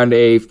 right around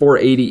a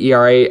 4.80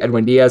 ERA.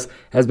 Edwin Diaz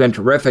has been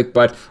terrific,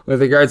 but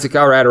with regards to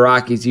Colorado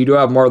Rockies, you do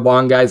have more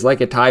long guys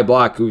like a Ty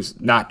Blach, who's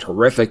not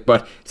terrific,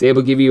 but is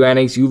able to give you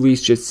innings.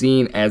 Uly's just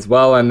seen as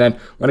well. And then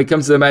when it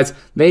comes to the Mets,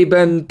 they've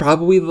been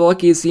probably the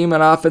luckiest team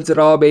on offense at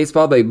all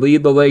baseball. They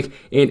lead the league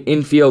in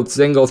infield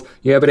singles.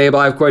 You have been able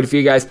to have quite a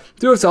few guys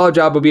do a solid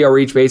job of being a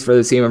reach base for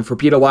the team. And for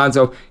Pete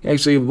Alonso, he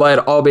actually led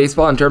all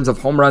baseball in terms of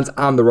home runs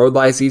on the road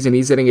last season.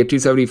 He's hitting at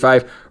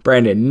 275.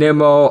 Brandon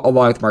Nimmo,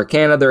 along with Mark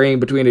Canha, they're hitting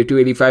between a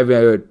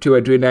 285 to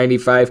a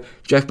 295.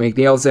 Jeff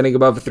McNeil's hitting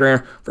above a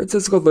 300.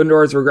 Francisco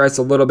Lindor has regressed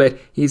a little bit.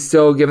 He's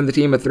still giving the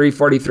team a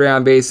 343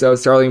 on base. So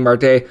Starling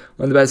Marte,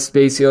 one of the best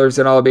base stealers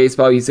in all of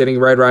baseball, he's hitting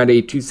right around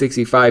a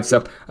 265.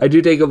 So I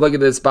do take a look at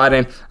this spot,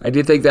 and I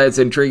do think that it's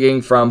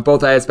intriguing from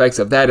both aspects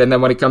of that. And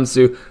then when it comes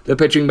to the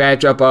pitching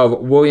matchup of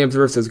Williams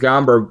versus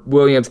Gomber,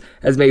 Williams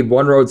has made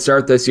 1 road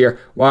start this year,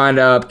 wound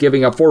up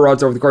giving up 4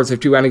 runs over the course of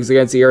 2 innings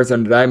against the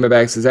Arizona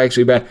Diamondbacks. Has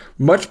actually been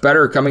much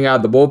better coming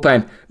out of the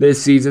bullpen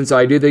this season. So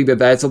I do think that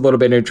that's a little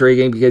bit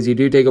intriguing, because you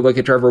do take a look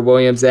at Trevor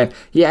Williams, and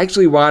he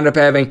actually wound up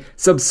having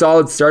some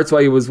solid starts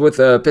while he was with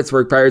the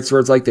Pittsburgh Pirates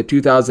towards like the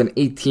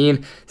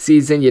 2018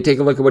 season. You take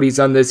a look at what he's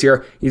done this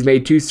year. He's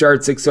made 2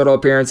 starts, 6 total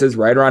appearances,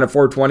 right around a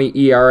 4.20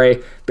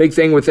 ERA. Big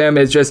thing with him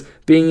is just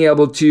being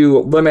able to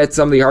limit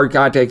some of the hard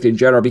contact in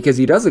general, because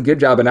he does a good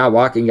job of not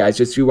walking guys,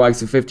 just 2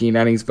 walks in 15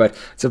 innings, but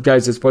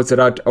sometimes just puts it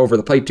out over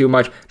the plate too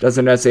much,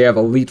 doesn't necessarily have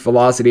elite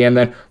velocity. And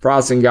then for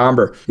Austin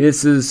Gomber,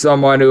 this is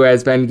someone who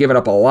has been giving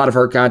up a lot of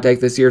hard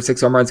contact this year,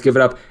 6 home runs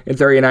given up in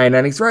 39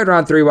 innings, right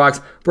around 3 walks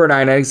per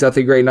 9 innings,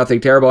 nothing great, nothing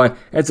terrible,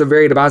 and some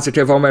very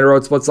demonstrative home and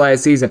road splits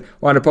last season.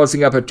 Wound up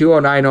posting up a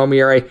 209 home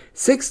ERA,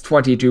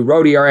 6.22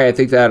 road ERA. I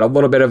think that a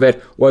little bit of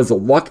it was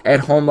luck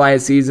at home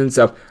last season,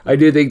 so I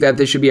do think that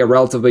this should be a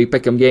relatively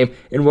pick'em game.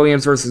 In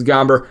Williams versus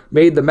Gomber,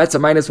 made the Mets a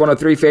minus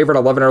 103 favorite,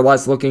 11 or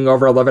less, looking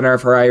over 11 or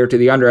higher to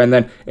the under. And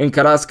then in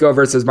Carrasco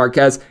versus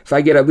Marquez, if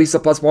I get at least a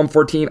plus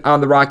 114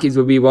 on the Rockies,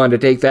 would be willing to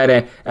take that.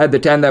 And at the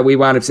 10 that we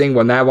wound up seeing,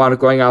 when that wound up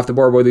going off the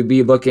board, would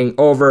be looking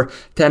over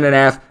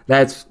 10.5.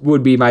 That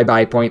would be my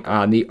buy point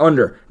on the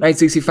under.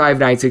 965,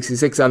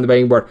 966 on the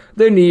betting board.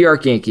 The New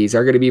York Yankees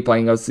are going to be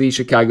playing against the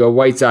Chicago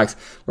White Sox.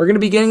 We're going to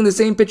be getting the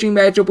same pitching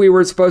matchup we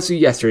were supposed to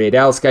yesterday.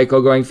 Dallas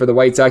Keuchel going for the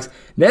White Sox.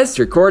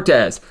 Nestor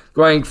Cortez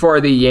going for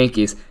the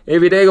Yankees.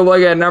 If you take a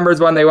look at numbers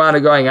when they wound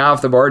up going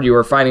off the board, you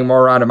were finding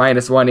more around a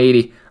minus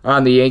 180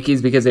 on the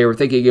Yankees, because they were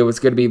thinking it was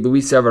going to be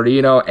Luis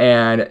Severino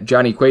and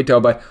Johnny Cueto.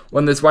 But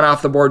when this went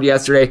off the board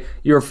yesterday,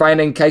 you were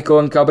finding Keuchel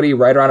and company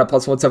right around a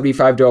plus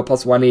 175 to a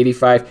plus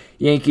 185.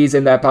 Yankees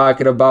in that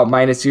pocket of about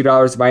minus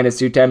 $2, minus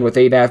 210, with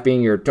 8.5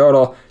 being your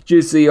total.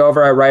 Juice the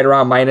over at right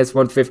around minus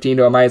 115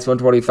 to a minus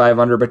 125,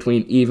 under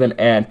between even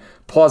and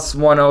plus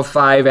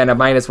 105, and a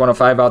minus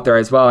 105 out there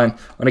as well. And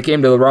when it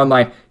came to the run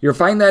line, you'll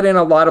find that in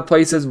a lot of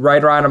places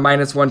right around a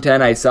minus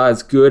 110. I saw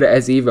as good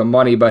as even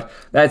money, but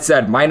that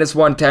said, minus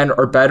 110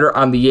 or better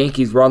on the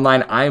Yankees run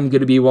line, I'm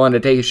going to be willing to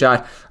take a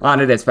shot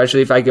on it,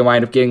 especially if I can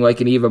wind up getting like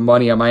an even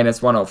money a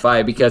minus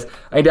 105, because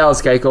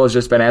Dallas Keuchel has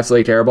just been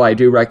absolutely terrible. I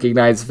do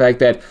recognize the fact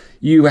that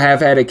you have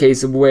had a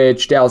case of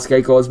which Dallas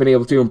Keuchel has been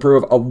able to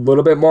improve a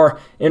little bit more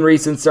in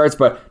recent starts,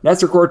 but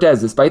Nestor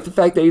Cortez, despite the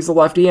fact that he's a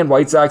lefty and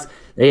White Sox,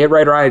 they hit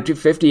right around at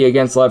 250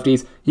 against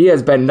lefties. he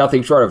has been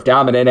nothing short of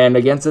dominant. And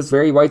against this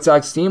very White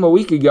Sox team a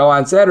week ago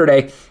on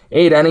Saturday,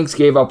 8 innings,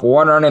 gave up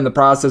 1 run in the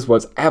process,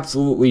 was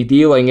absolutely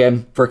dealing.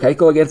 And for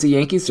Keuchel against the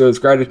Yankees, to his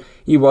credit,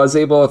 he was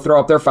able to throw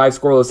up their 5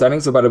 scoreless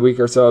innings about a week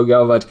or so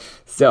ago, but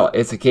still,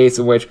 it's a case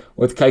in which,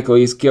 with Keuchel,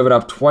 he's given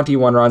up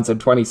 21 runs in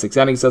 26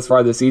 innings thus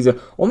far this season.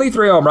 Only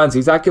 3 home runs.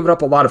 He's not given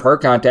up a lot of hard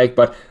contact,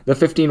 but the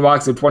 15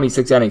 walks in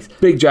 26 innings,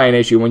 big giant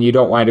issue when you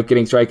don't wind up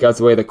getting strikeouts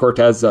the way that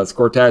Cortez does.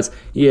 Cortez,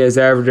 he is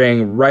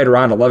averaging right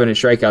around 11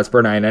 strikeouts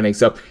per 9 innings,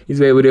 so he's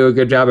been able to do a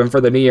good job. And for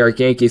the New York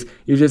Yankees,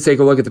 you just take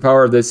a look at the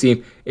power of this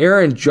team.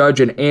 Aaron Judge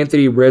and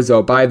Anthony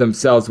Rizzo by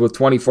themselves with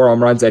 24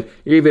 home runs, and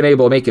you're even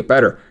able to make it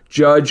better.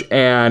 Judge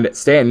and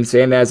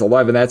Stanton has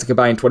 11, that's a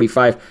combined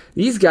 25.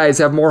 These guys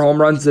have more home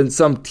runs than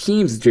some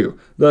teams do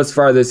thus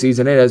far this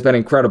season. It has been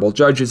incredible.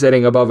 Judge is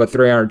hitting above a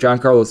 300.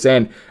 Giancarlo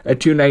Stanton at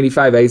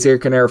 295. Isaiah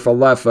Canera for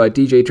left.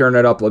 DJ Turner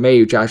at up.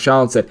 LeMahieu, Josh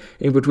Donaldson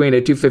in between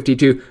at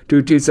 252 to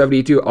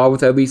 272, all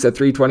with at least a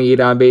 328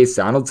 on base.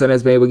 Donaldson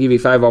has been able to give you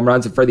 5 home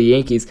runs. And for the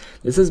Yankees,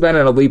 this has been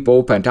an elite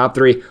bullpen. Top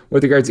 3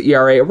 with regards to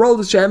ERA.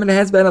 Aroldis Chapman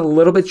has been a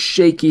little bit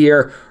shaky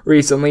here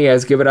recently,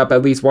 has given up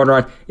at least 1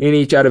 run in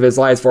each out of his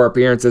last 4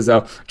 appearances.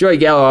 Though Joey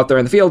Gallo out there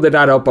in the field did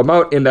not help him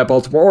out in that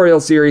Baltimore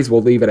Orioles series.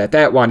 We'll leave it at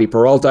that. Wandy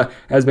Peralta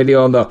has been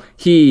dealing, though.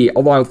 He,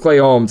 along with Clay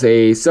Holmes,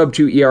 a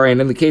sub-2 ERA,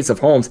 and in the case of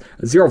Holmes,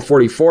 a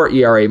 0.44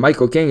 ERA.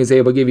 Michael King is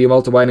able to give you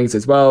multiple innings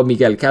as well.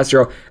 Miguel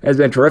Castro has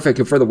been terrific.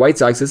 And for the White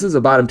Sox, this is a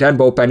bottom 10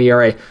 bullpen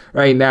ERA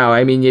right now.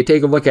 I mean, you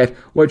take a look at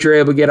what you're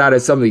able to get out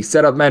of some of these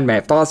setup men.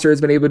 Matt Foster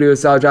has been able to do a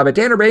solid job. At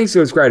Tanner Banks,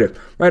 to his credit,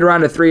 right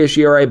around a 3-ish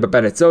ERA, but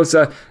Bennett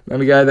Sosa, not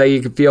a guy that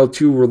you can feel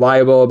too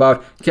reliable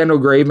about. Kendall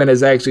Graveman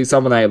is actually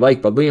someone I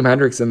like, but Liam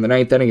Hendricks in the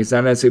 9th inning has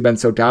not necessarily been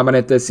so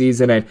dominant this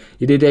season. And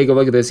you did take a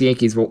look at this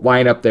Yankees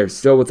lineup. They're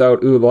still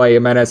without Eloy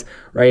Jimenez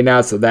right now,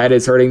 so that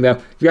is hurting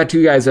them. You've got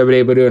 2 guys that have been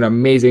able to do an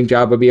amazing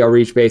job of being able to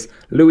reach base.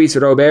 Luis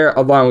Robert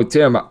along with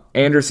Tim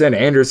Anderson.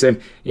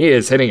 Anderson, he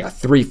is hitting a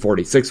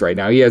 346 right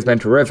now. He has been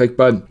terrific,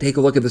 but take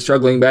a look at the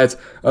struggling bats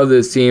of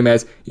this team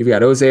as you've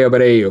got Jose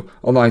Abreu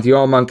along with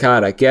Yoel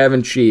Moncada,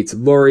 Gavin Sheets,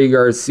 Lori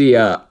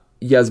Garcia,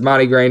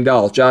 Yasmani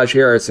Grandal, Josh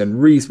Harrison,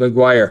 Reese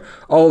McGuire,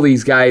 all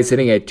these guys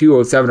hitting at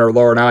 207 or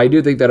lower. Now, I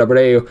do think that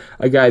Abreu,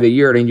 a guy that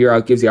year in and year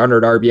out gives you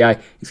 100 RBI,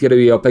 he's going to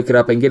be able to pick it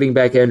up. And getting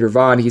back Andrew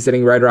Vaughn, he's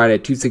sitting right around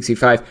at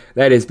 265.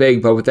 That is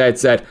big, but with that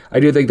said, I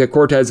do think that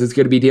Cortez is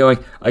going to be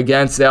dealing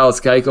against Dallas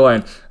Keuchel,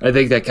 and I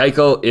think that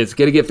Keuchel is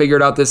going to get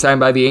figured out this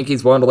time by the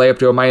Yankees, willing to lay up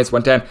to a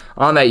 -110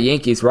 on that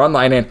Yankees run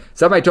line. And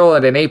set my total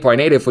at an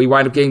 8.8 if we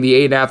wind up getting the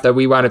 8.5 that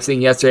we wound up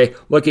seeing yesterday,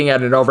 looking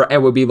at an over,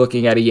 and we'll be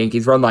looking at a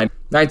Yankees run line.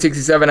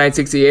 967,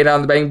 968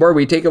 on the betting board.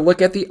 We take a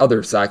look at the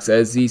other Sox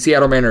as the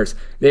Seattle Mariners,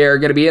 they are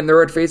going to be in the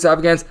road face-off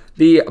against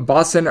the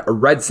Boston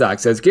Red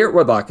Sox as Garrett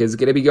Whitlock is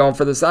going to be going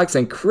for the Sox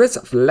and Chris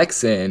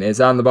Flexen is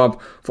on the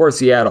bump for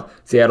Seattle.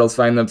 Seattle's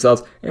find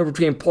themselves in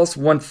between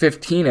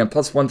 +115 and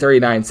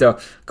 +139, so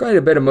quite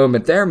a bit of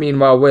movement there.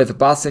 Meanwhile, with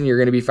Boston, you're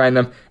going to be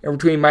finding them in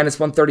between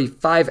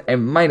 -135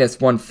 and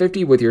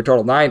 -150 with your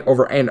total 9.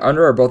 Over and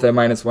under are both at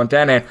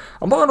 -110, and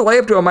I'm willing to lay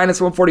up to a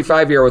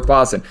 -145 here with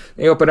Boston.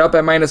 They open up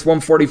at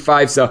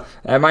 -145, so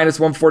that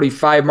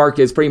 -145 mark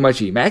is pretty much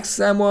the max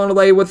I'm willing to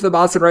lay with the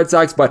Boston Red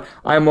Sox, but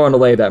I'm willing to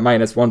lay that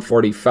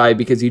 -145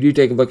 because you do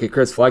take a look at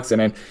Chris Flexen,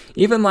 and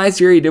even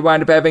last year he did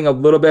wind up having a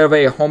little bit of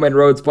a home and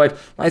road split.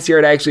 Last year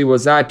it actually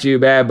was not too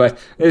bad, but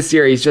this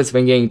year he's just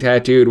been getting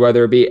tattooed,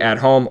 whether it be at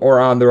home or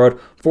on the road.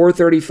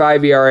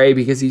 4.35 ERA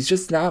because he's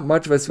just not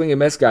much of a swing and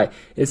miss guy.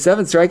 His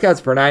 7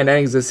 strikeouts per 9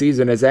 innings this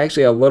season is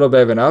actually a little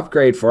bit of an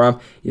upgrade for him.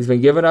 He's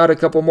been giving out a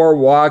couple more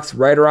walks,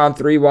 right around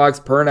 3 walks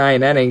per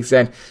 9 innings,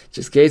 and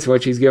just case in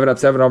which he's given up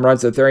 7 home runs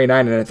to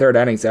 39 in a third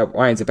innings. That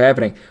winds up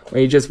happening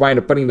when you just wind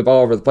up putting the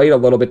ball over the plate a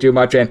little bit too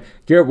much, and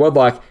Garrett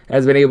Whitlock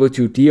has been able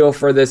to deal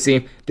for this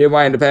team. Did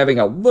wind up having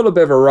a little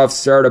bit of a rough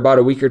start about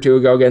a week or two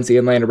ago against the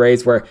Atlanta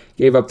Braves, where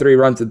he gave up 3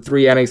 runs in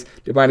 3 innings.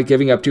 Did wind up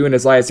giving up 2 in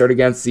his last start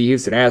against the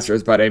Houston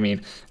Astros, but I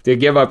mean, to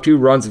give up 2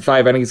 runs in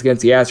 5 innings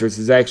against the Astros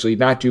is actually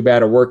not too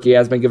bad of work. He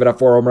has been giving up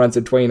 4 home runs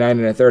in 29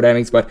 in a third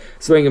innings, but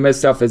swing and miss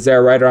stuff is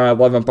there, right around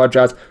 11 punch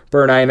outs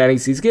per 9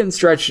 innings. He's getting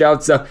stretched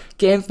out, so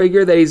can't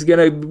figure that he's going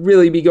to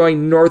really be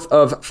going north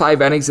of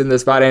 5 innings in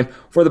this spot. And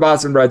for the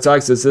Boston Red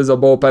Sox, this is a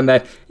bullpen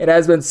that it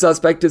has been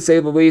suspect to say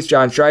the least.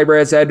 John Schreiber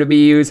has had to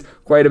be used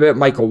quite a bit.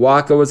 Michael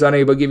Wacha was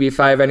unable to give you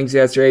 5 innings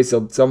yesterday,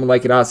 so someone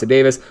like Austin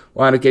Davis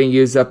wound up getting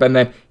used up. And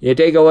then you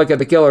take a look at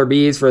the killer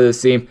bees for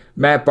this team.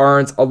 Matt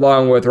Barnes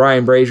along with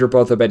Ryan Brazier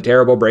both have been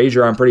terrible.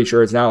 Brazier, I'm pretty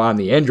sure, is now on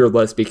the injured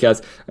list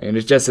because it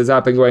just has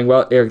not been going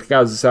well. Eric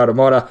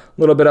Kazusatomota, a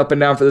little bit up and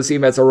down for the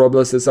team. Edsel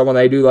Robles is someone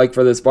that I do like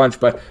for this bunch,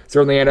 but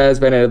certainly it has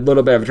been a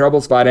little bit of a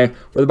trouble spot. And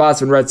for the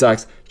Boston Red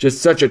Sox,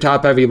 just such a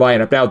top-heavy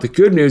lineup. Now, the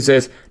good news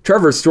is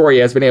Trevor Story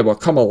has been able to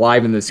come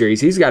alive in this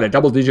series. He's got a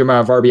double-digit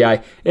amount of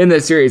RBI in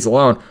this series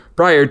alone.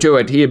 Prior to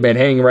it, he had been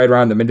hanging right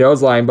around the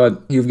Mendoza line,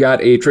 but you've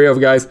got a trio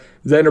of guys,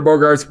 Xander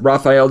Bogaerts,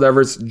 Rafael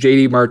Devers,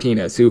 JD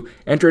Martinez, who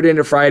entered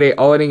into Friday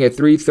all hitting at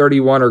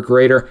 331 or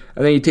greater,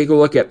 and then you take a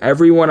look at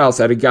everyone else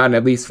that had gotten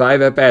at least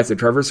 5 at-bats, and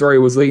Trevor Story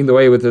was leading the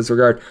way with this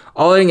regard,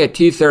 all hitting at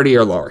 230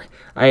 or lower.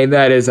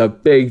 That is a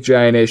big,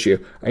 giant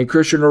issue. And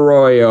Christian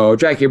Arroyo,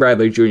 Jackie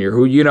Bradley Jr.,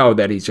 who you know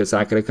that he's just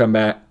not going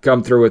to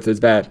come through with his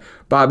bat.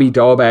 Bobby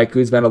Dahlbeck,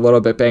 who's been a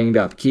little bit banged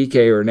up. Kike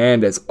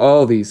Hernandez,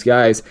 all these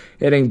guys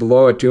hitting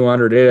below at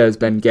 200. It has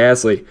been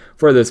ghastly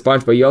for this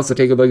bunch. But you also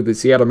take a look at the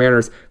Seattle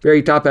Mariners,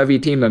 very top-heavy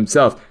team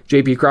themselves.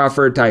 J.P.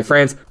 Crawford, Ty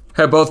France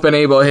have both been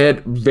able to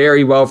hit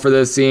very well for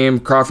this team.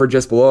 Crawford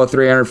just below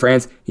 300.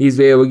 France, he's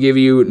been able to give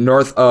you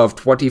north of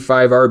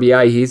 25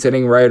 RBI. He's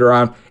hitting right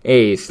around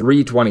a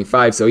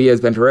 325, so he has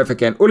been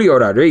terrific. And Julio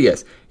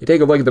Rodriguez, you take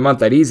a look at the month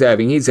that he's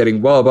having, he's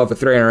hitting well above a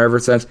 300 ever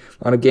since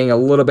on getting a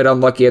little bit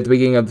unlucky at the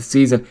beginning of the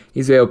season.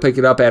 He's been able to pick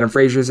it up. Adam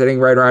Frazier's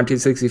hitting right around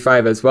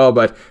 265 as well,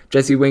 but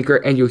Jesse Winker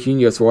and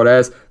Eugenio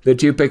Suarez, the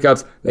two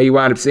pickups that you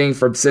wound up seeing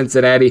from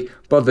Cincinnati,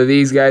 both of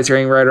these guys are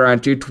hitting right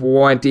around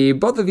 220.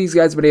 Both of these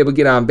guys have been able to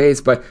get on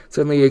base, but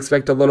certainly you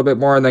expect a little bit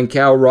more. And then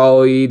Cal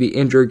Raleigh, the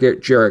injured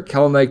Jarrett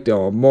Kelenic,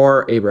 Dylan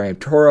Moore, Abraham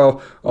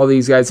Toro, all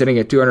these guys hitting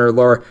at 200 or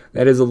lower.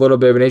 That is a little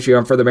bit of an issue.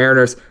 And for the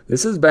Mariners,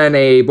 this has been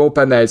a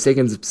bullpen that has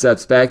taken some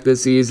steps back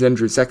this season.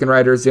 Drew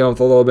Seckenrider is dealing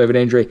with a little bit of an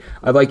injury.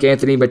 I like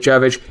Anthony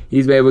Machevich.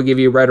 He's been able to give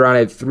you right around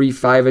a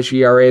 3.5-ish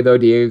ERA, though.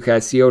 Diego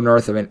Castillo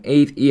north of an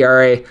 8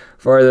 ERA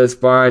for this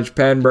bunch.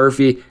 Penn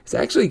Murphy has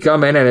actually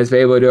come in and has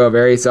been able to do a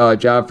very solid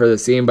job for the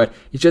team, but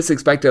you just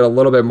expected a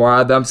little bit more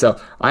out of them, so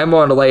I'm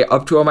willing to lay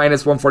up to a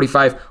minus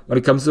 145 when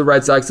it comes to the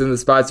Red Sox in the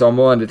spot, so I'm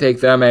willing to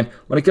take them. And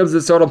when it comes to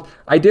the total,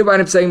 I did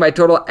wind up setting my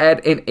total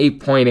at an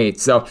 8.8,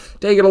 so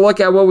taking a look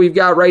at what we've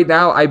got right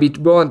now, I'd be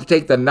willing to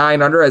take the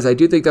 9 under, as I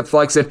do think that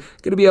Flexen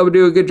going to be able to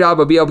do a good job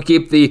of being able to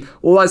keep the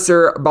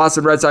lesser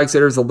Boston Red Sox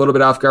hitters a little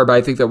bit off guard, but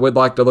I think that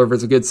Whitlock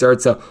delivers a good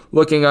start, so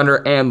looking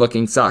under and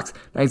looking Sox.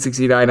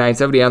 969,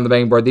 970 on the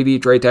betting board. The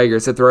Detroit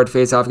Tigers hit the road to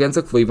face off against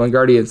the Cleveland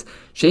Guardians.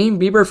 Shane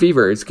Bieber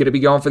Fever is going to be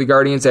going for the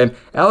Guardians, and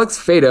Alex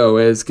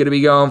Fado is going to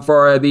be going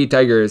for the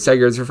Tigers.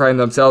 Tigers are finding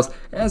themselves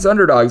as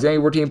underdogs,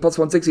 anywhere between plus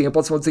 160 and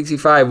plus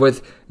 165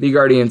 with the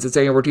Guardians. It's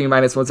anywhere between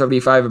minus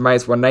 175 and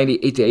minus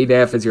 190. 8 to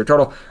 8.5 is your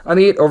total. On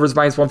the 8, overs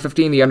minus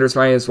 115. The unders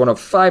minus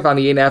 105. On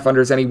the 8.5,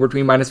 unders anywhere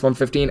between minus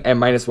 115 and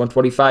minus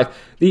 125.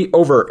 The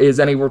over is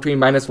anywhere between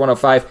minus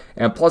 105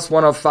 and plus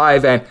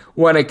 105. And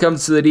when it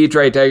comes to the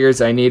Detroit Tigers,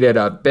 I needed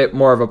a bit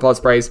more of a plus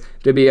price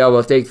to be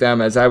able to take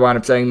them, as I wound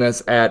up setting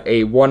this at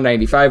a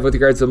 195 with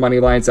regards to the money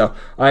line. So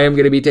I am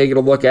going to be taking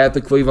a look at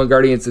the Cleveland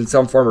Guardians in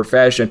some form or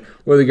fashion.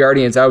 With the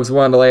Guardians, I was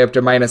willing to lay up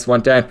to minus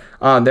 110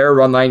 on their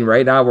run line.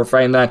 Right now, we're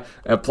finding that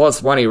at plus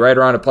 20, right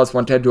around a plus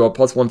 110 to a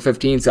plus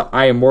 115. So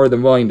I am more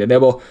than willing to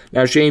nibble.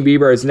 Now, Shane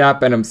Bieber has not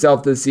been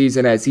himself this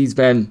season, as he's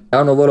been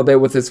down a little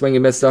bit with his swing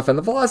and miss stuff, and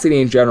the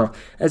velocity in general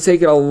has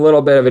taken a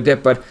little bit of a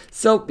dip, but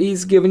still,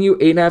 he's giving you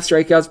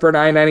 8.5 strikeouts per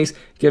 9 innings,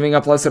 giving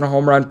up less than a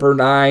home run per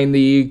 9.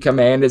 The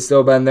command has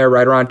still been there,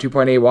 right around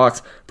 2.8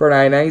 walks per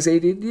 9 innings.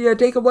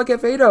 Take a look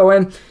at Fado,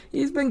 and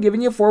he's been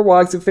giving you 4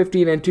 walks in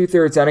 15 and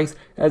 2/3 innings.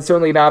 That's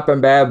certainly not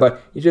been bad,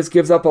 but he just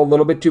gives up a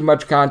little bit too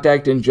much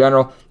contact in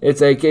general.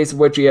 It's a case of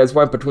which he has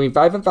went between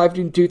 5 and 5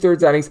 and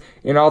 2/3 innings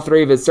in all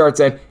 3 of his starts,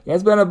 and he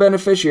has been a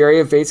beneficiary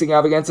of facing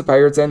off against the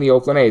Pirates and the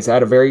Oakland A's.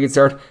 Had a very good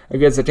start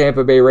against the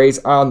Tampa Bay Rays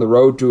on the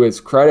road, to his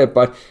credit,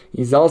 but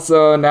he's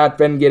also not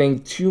been getting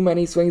too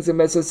many swings and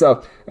misses,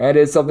 so that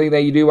is something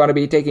that you do want to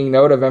be taking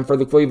note of. And for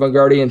the Cleveland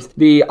Guardians,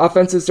 the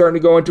offense is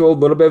starting to go into a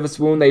little bit of a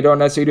swoon. They don't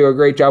necessarily do a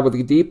great job with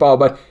the deep ball,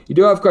 but you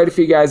do have quite a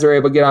few guys that are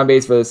able to get on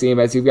base for the team,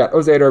 as you've got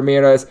Jose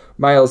Ramirez,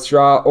 Miles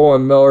Straw,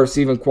 Owen Miller,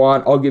 Stephen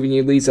Kwan, all giving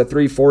you at least a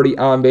 340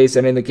 on base,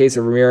 and in the case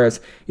of Ramirez,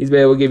 he's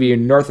been able to give you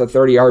north of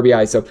 30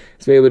 RBI, so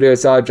he's been able to do a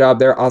solid job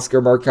there.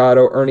 Oscar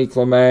Mercado, Ernie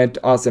Clement,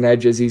 Austin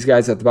Hedges, these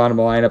guys at the bottom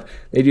of the lineup,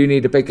 they do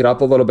need to pick it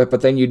up a little bit,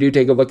 but then you do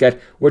take a look at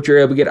what you're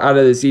able to get out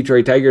of this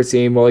Detroit Tigers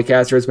team. Willie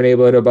Castro has been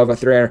able to hit above a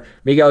 300.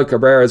 Miguel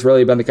Cabrera has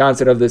really been the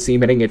constant of this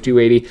team, hitting at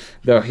 280,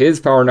 though his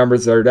power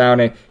numbers are down,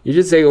 and you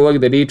just take a look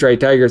at the Detroit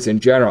Tigers in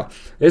general.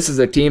 This is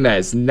a team that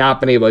has not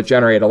been able to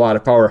generate a lot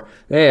of power.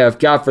 They have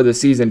got for the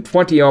season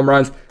 20 home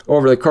runs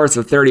over the course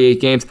of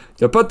 38 games.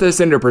 To put this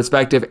into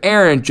perspective,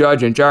 Aaron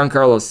Judge and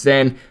Giancarlo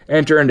Stanton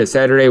enter into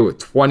Saturday with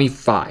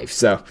 25.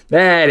 So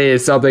that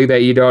is something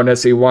that you don't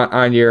necessarily want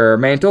on your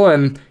mantle.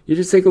 And you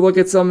just take a look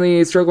at some of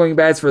the struggling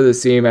bats for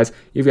this team, as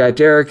you've got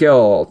Derek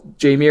Hill,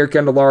 Jamier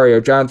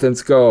Candelario, Jonathan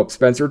Scope,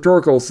 Spencer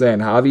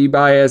Torkelson, Javi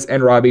Baez,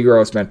 and Robbie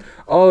Grossman,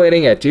 all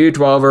hitting at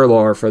 212 or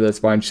lower for this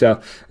bunch. So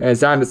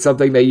it's not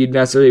something that you'd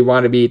necessarily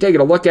want to be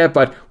taking a look at.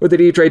 But with the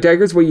Detroit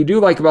Tigers, what you do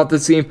like about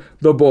this team,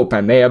 the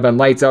bullpen. They have been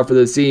lights out for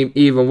this team,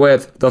 even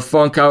with the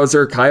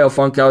Kyle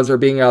Funkhauser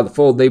being out of the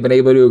fold. They've been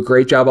able to do a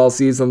great job all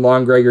season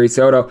long. Gregory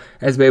Soto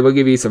has been able to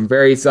give you some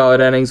very solid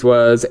innings,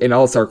 was an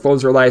all-star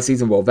closer last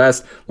season. Will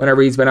Vest,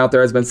 whenever he's been out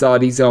there, has been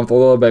solid. He's dealing with a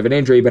little bit of an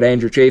injury, but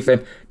Andrew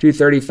Chafin,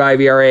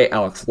 2.35 ERA.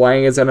 Alex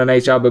Lang has done a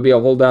nice job of being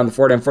able to hold down the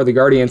fort. And for the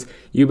Guardians,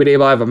 you've been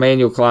able to have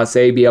Emmanuel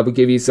Clase be able to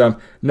give you some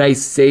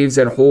nice saves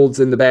and holds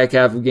in the back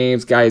half of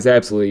games. Guy is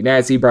absolutely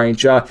nasty. Brian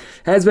Shaw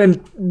has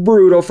been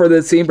brutal for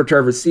this team. But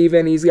Trevor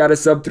Steven, he's got a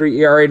sub-3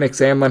 ERA. Nick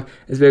Samlin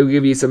is able to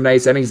give you some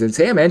nice innings. And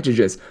Sam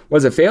Entages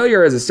was a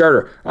failure as a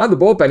starter. On the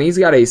bullpen, he's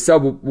got a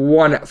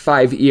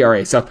sub-1.5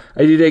 ERA. So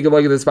I do take a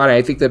look at this spot.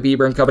 I think that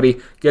Bieber and company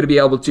going to be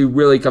able to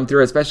really come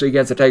through, especially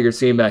against the Tigers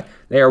team that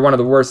they are one of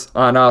the worst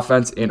on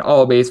offense in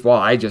all of baseball.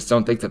 I just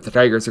don't think that the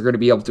Tigers are going to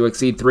be able to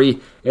exceed 3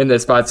 in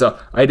this spot. So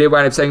I did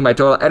wind up setting my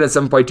total at a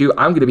 7.2.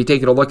 I'm going to be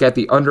taking a look at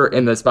the under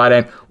in this spot.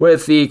 And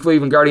with the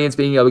Cleveland Guardians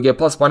being able to get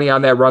plus money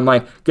on that run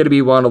line, going to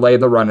be willing to lay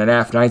the run and a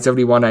half.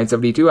 971,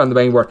 972 on the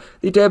betting board.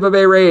 The Tampa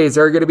Bay Rays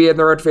are going to be in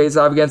the road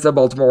face-off against the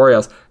Baltimore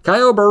Orioles.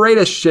 Kyle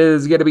Beredes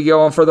is going to be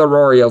going for the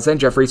Orioles, and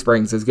Jeffrey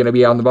Springs is going to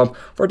be on the bump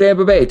for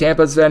Tampa Bay.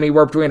 Tampa's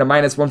anywhere between a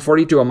minus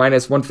 140 to a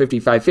minus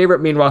 155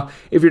 favorite. Meanwhile,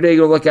 if you're taking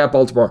a look at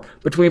Baltimore,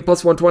 between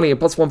plus 120 and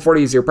plus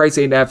 140 is your price,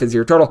 8.5 is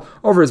your total.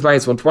 Over is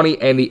minus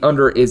 120, and the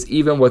under is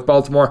even with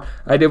Baltimore.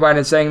 I did wind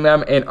up saying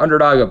them an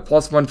underdog of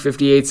plus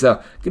 158, so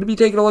going to be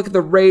taking a look at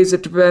the Rays.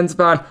 It depends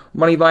upon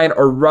money line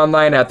or run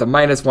line at the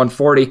minus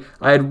 140.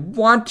 I'd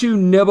want to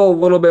nibble a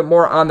little bit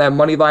more on that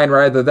money line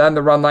rather than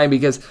the run line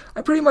because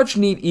I pretty much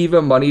need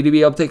even money to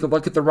be able to take a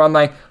look at the run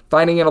line.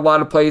 Finding in a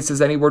lot of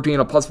places anywhere between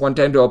a plus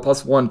 110 to a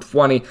plus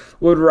 120.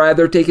 Would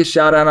rather take a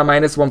shot on a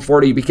minus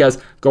 140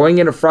 because going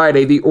into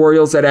Friday, the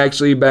Orioles had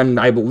actually been,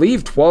 I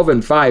believe,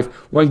 12-5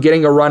 when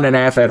getting a run and a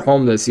half at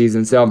home this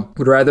season. So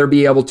would rather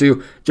be able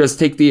to just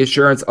take the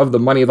assurance of the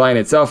money line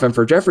itself. And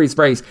for Jeffrey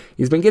Springs,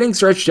 he's been getting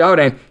stretched out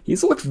and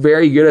he's looked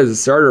very good as a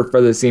starter for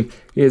this team.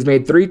 He has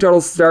made 3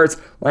 total starts.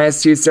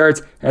 Last 2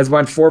 starts has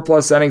won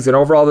 4+ innings, and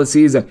overall this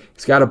season,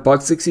 he's got a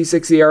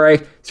 .66 ERA.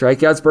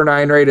 Strikeouts per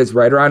 9 rate is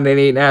right around an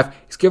 8.5.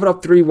 He's given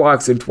up 3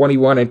 walks in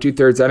 21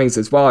 2/3 innings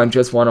as well, and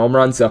just 1 home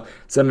run. So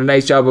it's done a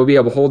nice job of being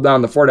able to hold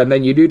down the fort. And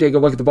then you do take a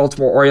look at the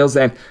Baltimore Orioles,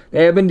 and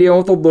they have been dealing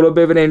with a little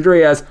bit of an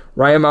injury as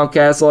Ryan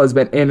Mountcastle has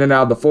been in and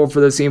out of the fold for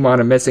this team, on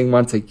a missing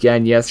once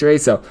again yesterday.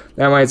 So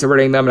that might be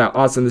hurting them. Now,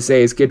 awesome to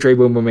say is Kid Trey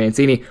Boom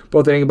Mancini,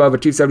 both hitting above a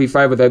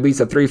 275 with at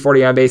least a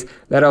 340 on base.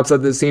 That helps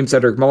out this team.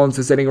 Cedric Mullins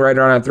is sitting right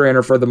around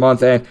 300 for the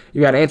month, and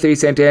you got Anthony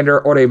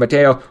Santander, Ode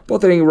Mateo,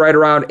 both hitting right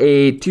around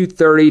a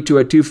 230 to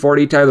a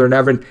 240. Tyler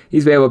Nevin,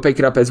 he's been able to pick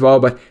it up as well,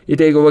 but you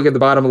take a look at the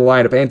bottom of the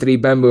lineup: Anthony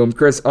Benboom,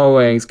 Chris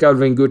Owings,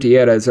 Kelvin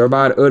Gutierrez,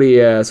 Armand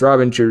Urias,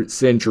 Robinson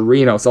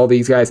Chirinos. All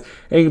these guys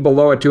hitting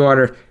below a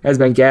 200 has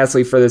been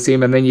ghastly for this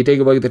team. And then you take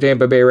a look at the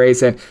Tampa Bay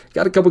Rays, and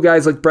got a couple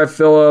guys like Brett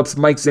Phillips,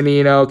 Mike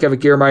Zunino, Kevin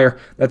Kiermaier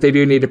that they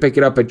do need to pick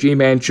it up. But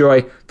G-Man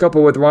Choi,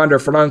 coupled with Wander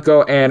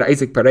Franco and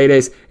Isaac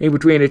Paredes, in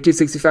between a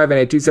 265 and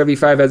a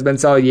 275 has been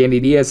solid.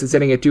 Yandy Diaz is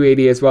sitting at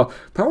 280 as well.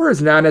 Power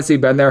has not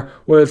necessarily been there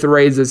with the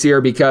Rays this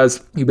year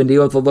because you've been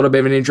dealing with a little bit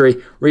of an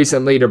injury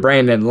recently to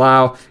Brandon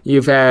Lau.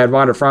 You've had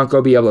Wander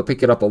Franco be able to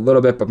pick it up a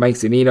little bit, but Mike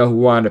Zunino, who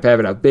wound up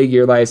having a big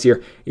year last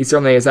year, he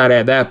certainly has not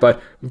had that.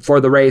 But for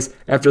the Rays,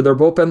 after their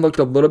bullpen looked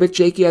a little bit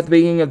shaky at the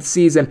beginning of the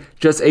season,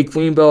 just a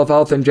clean bill of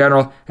health in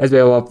general has been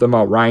able to help them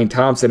out. Ryan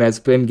Thompson has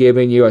been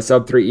giving you a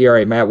sub-3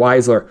 ERA. Matt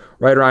Weisler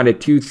right around at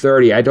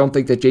 230. I don't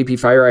think that JP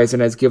Fireeisen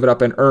has given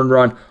up an earned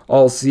run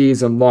all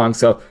season long.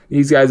 So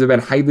these guys have been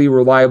highly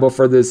reliable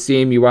for this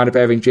team. You wound up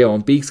having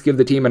Jalen Beeks give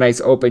the team a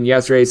nice open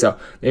yesterday, so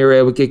they were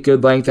able to get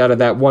good length out of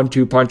that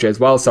 1-2 punch as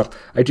well. So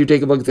I do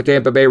take a look at the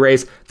Tampa Bay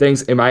Rays.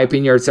 Things, in my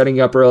opinion, are setting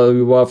up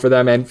really well for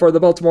them. And for the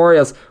Baltimore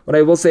Orioles, what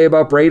I will say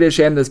about Bradish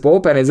and this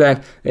bullpen is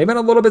that they've been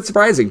a little bit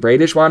surprising.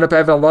 Bradish wound up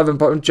having 11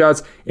 punch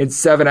outs in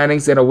 7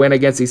 innings in a win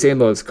against the St.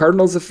 Louis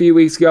Cardinals a few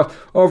weeks ago.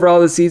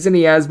 Overall this season,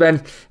 he has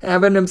been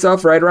having himself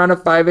right around a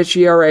 5-ish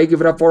ERA,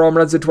 giving up 4 home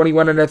runs in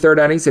 21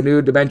 1/3 innings, and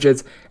new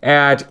dimensions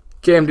at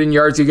Camden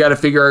Yards, you got to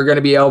figure are going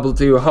to be able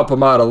to help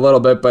him out a little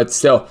bit, but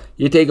still,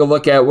 you take a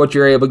look at what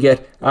you're able to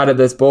get out of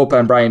this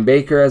bullpen. Brian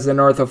Baker has a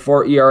north of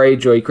 4 ERA.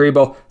 Joey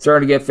Kriebel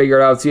starting to get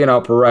figured out. Cionel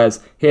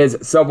Perez, his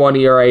sub-1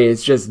 ERA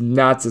is just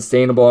not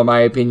sustainable in my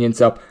opinion,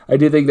 so I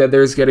do think that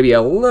there's going to be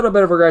a little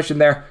bit of regression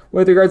there.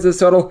 With regards to this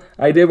total,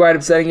 I did wind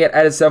up setting it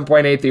at a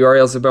 7.8. The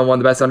Orioles have been one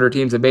of the best under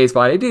teams in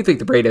baseball, and I do think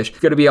the Bradish is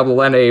going to be able to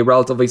lend a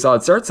relatively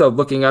solid start, so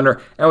looking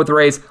under. And with the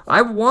Rays,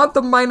 I want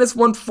the minus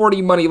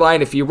 140 money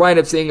line. If you wind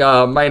up seeing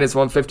a minus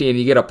 150 and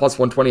you get a plus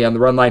 120 on the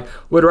run line,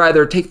 would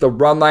rather take the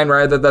run line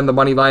rather than the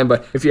money line,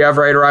 but if you have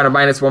right around a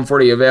minus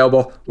 140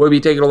 available, we'll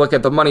be taking a look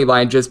at the money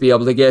line, just be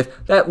able to get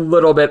that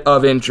little bit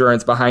of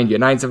insurance behind you.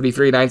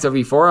 973,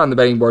 974 on the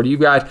betting board.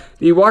 You've got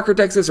the Walker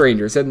Texas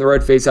Rangers hitting the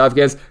road face-off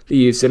against the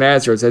Houston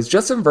Astros, as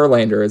Justin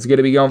Verlander is going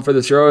to be going for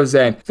the Stros,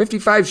 and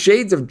 55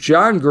 Shades of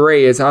John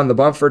Gray is on the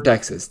bump for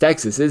Texas.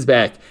 Texas is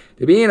back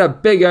to being a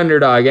big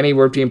underdog,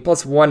 anywhere between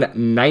plus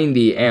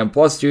 190 and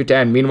plus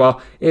 210.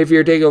 Meanwhile, if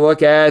you're taking a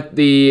look at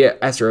the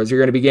Astros, you're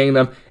going to be getting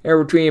them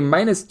anywhere between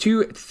minus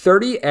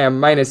 230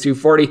 and minus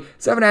 240.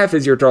 7.5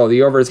 is your total.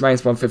 The over is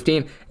minus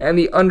 115, and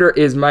the under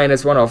is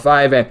minus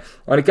 105. And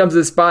when it comes to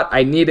the spot,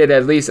 I needed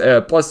at least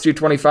a plus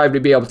 225 to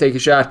be able to take a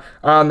shot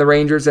on the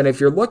Rangers. And if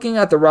you're looking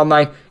at the run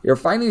line, you're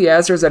finding the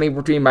Astros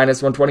anywhere between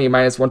minus 120 and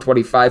minus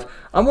 125.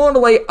 I'm willing to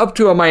lay up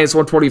to a minus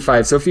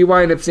 125. So if you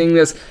wind up seeing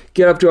this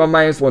get up to a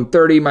minus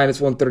 130, minus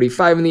minus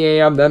 135 in the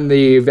AM, then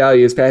the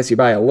values pass you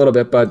by a little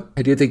bit, but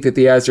I do think that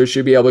the Astros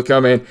should be able to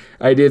come in.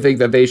 I do think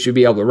that they should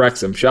be able to wreck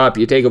some shop.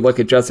 You take a look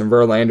at Justin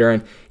Verlander,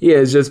 and he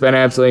has just been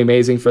absolutely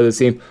amazing for the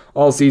team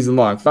all season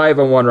long.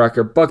 5-1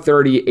 record,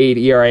 .138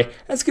 ERA.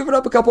 Has given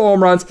up a couple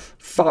home runs,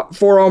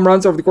 4 home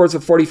runs over the course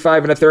of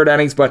 45 and a third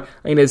innings, but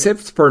his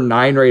hits per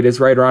 9 rate is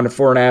right around a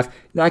 4.5.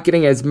 Not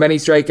getting as many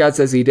strikeouts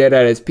as he did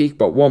at his peak,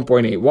 but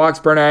 1.8 walks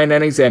per 9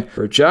 innings. And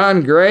for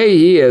Jon Gray,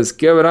 he has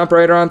given up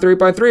right around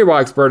 3.3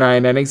 walks per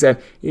 9 innings, and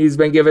he's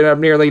been giving up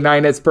nearly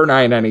 9 hits per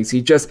 9 innings.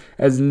 He just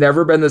has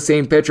never been the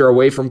same pitcher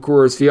away from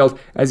Coors Field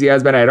as he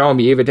has been at home.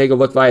 You even take a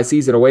look last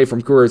season away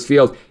from Coors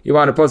Field. He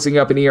wound up posting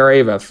up an ERA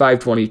of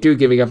 5.22,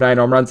 giving up 9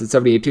 home runs in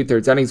 78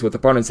 2/3 innings, with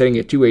opponents hitting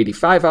at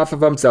 285 off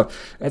of him. So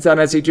that's not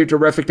necessarily too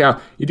terrific. Now,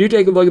 you do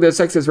take a look at the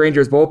Texas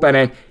Rangers bullpen,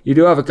 and you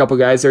do have a couple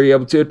guys that are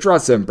able to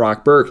trust him.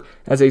 Brock Burke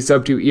has a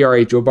sub-2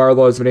 ERA. Joe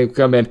Barlow has been able to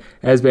come in,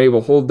 has been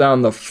able to hold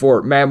down the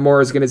fort. Matt Moore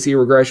is going to see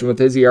regression with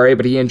his ERA,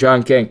 but he and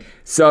John King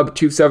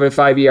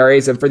sub-2.75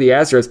 ERAs. And for the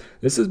Astros,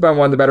 this has been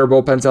one of the better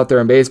bullpens out there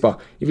in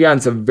baseball. You've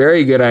gotten some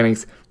very good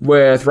innings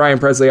with Ryan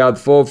Presley out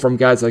full from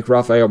guys like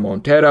Rafael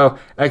Montero.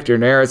 Hector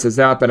Neris has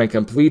not been a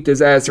complete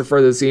disaster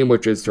for the team,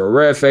 which is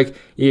terrific.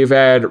 You've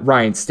had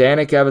Ryan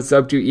Stanek have a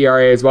sub-2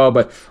 ERA as well,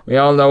 but we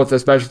all know what the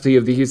specialty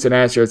of the Houston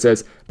Astros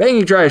is.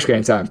 Banging trash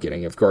cans. I'm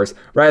kidding, of course.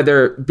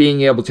 Rather,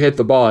 being able to hit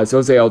the ball as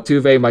Jose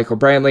Altuve, Michael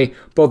Brantley,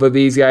 both of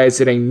these guys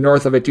sitting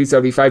north of a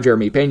 275.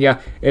 Jeremy Pena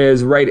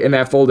is right in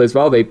that fold as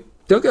well. They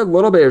took a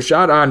little bit of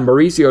shot on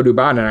Mauricio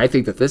Dubon, and I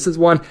think that this is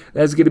one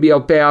that's going to be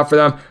able to pay off for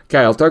them.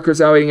 Kyle Tucker's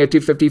now hitting at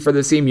 250 for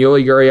the team.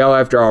 Yuli Gurriel,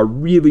 after a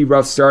really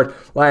rough start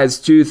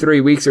last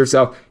 2-3 weeks or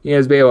so, he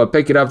has been able to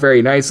pick it up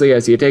very nicely.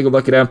 As you take a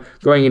look at him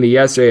going into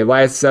yesterday,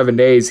 last 7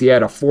 days, he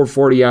had a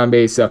 440 on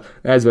base, so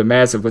that has been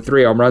massive with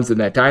 3 home runs in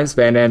that time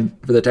span. And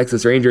for the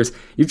Texas Rangers,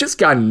 you've just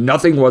got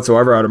nothing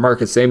whatsoever out of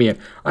Marcus Semien.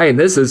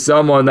 This is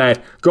someone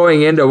that,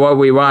 going into what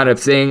we wound up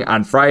seeing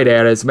on Friday,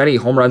 had as many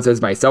home runs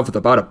as myself with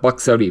about a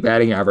 .170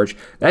 batting average.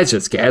 That's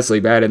just ghastly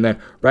bad. And then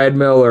Brad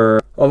Miller,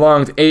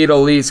 along with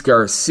Adolis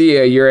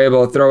Garcia, you're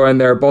able to throw in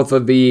there both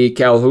of the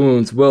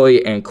Calhouns,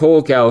 Willie and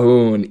Cole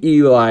Calhoun,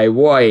 Eli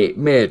White,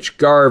 Mitch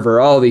Garver,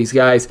 all these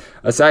guys,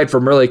 aside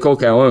from really Cole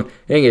Calhoun,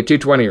 hitting at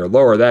 220 or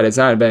lower. That has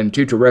not been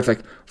too terrific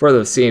for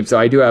the team. So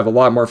I do have a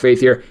lot more faith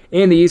here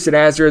in the Houston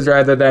Astros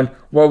rather than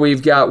what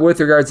we've got with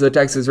regards to the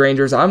Texas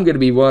Rangers. I'm going to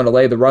be willing to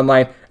lay the run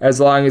line as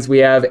long as we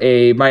have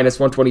a minus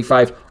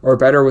 125 or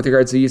better with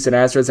regards to the Houston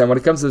Astros. And when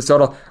it comes to the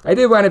total, I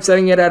did wind up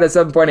setting it at a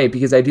 7.8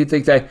 because I do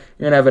think that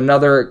you're going to have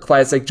another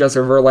classic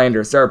Justin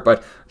Verlander start.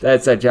 But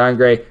that said, Jon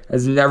Gray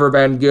has never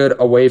been good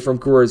away from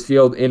Coors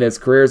Field in his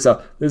career.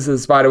 So this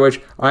is a spot at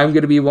which I'm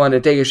going to be willing to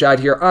take a shot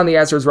here on the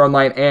Astros run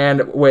line,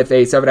 and with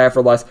a 7.5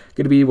 or less,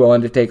 going to be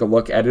willing to take a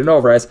look at an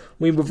over. As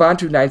we move on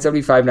to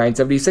 975,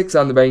 976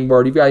 on the betting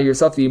board, you've got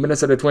yourself the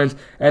Minnesota Twins,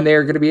 and they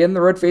are going to be in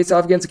the road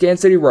face-off against the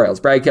Kansas City Royals.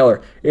 Brad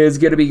Keller is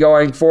going to be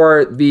going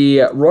for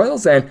the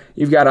Royals, and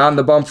you've got on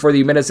the bump for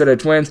the Minnesota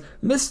Twins,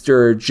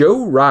 Mr.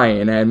 Joe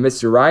Ryan, and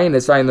Mr. Ryan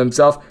is finding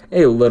himself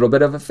a little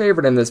bit of a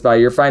favorite in this spot.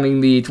 You're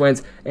finding the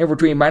Twins anywhere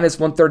between minus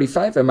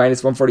 135 and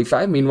minus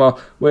 145.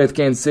 Meanwhile, with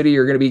Kansas City,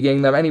 you're going to be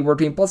getting them anywhere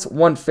between plus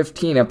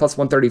 115 and plus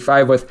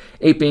 135, with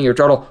 8 being your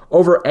total.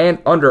 Over and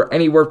under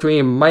anywhere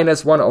between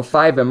minus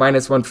 105 and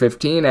minus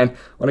 115. And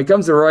when it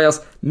comes to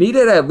Royals,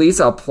 needed at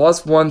least a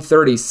plus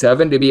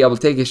 137 to be able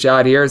to take a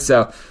shot here.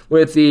 So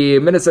with the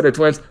Minnesota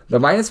Twins, the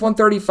minus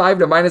 135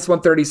 to minus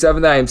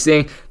 137 that I'm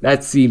seeing,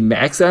 that's the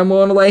max I'm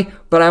willing to lay.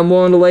 But I'm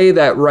willing to lay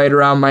that right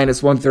around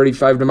minus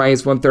 135 to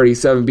minus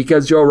 137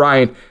 because Joe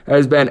Ryan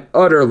has been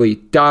utterly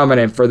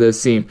dominant for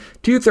this team.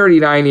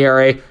 2.39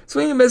 ERA.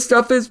 Swing and miss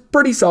stuff is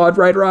pretty solid,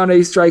 right around a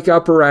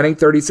strikeout per inning,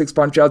 36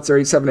 punch-outs,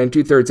 37 and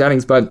 2/3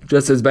 innings, but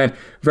just has been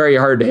very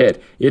hard to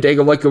hit. You take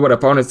a look at what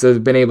opponents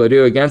have been able to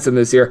do against him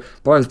this year.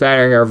 Opponents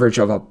batting average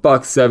of a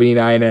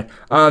 .179, and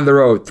on the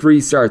road,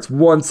 3 starts,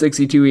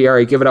 1.62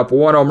 ERA, giving up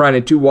 1 home run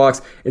and 2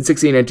 walks in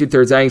 16 and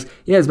 2/3 innings.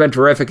 He has been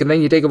terrific. And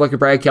then you take a look at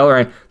Brad Keller,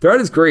 and throughout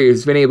his career,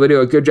 he's been able to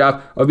do a good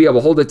job of being able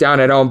to hold it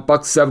down at home.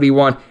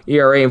 .71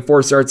 ERA in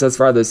 4 starts thus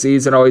far this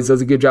season. Always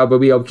does a good job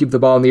of being able to keep the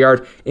ball in the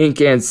yard in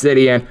Kansas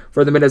City. And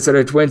for the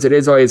Minnesota Twins, it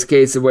is always a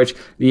case in which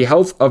the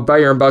health of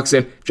Byron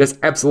Buxton just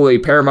absolutely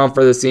paramount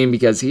for this team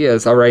because he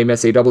has already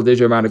missed a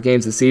double-digit amount of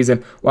games this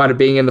season. Wound up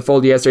being in the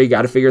fold yesterday. You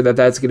got to figure that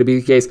that's going to be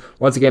the case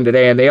once again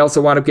today. And they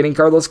also wound up getting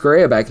Carlos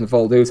Correa back in the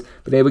fold, who's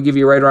been able to give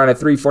you right around a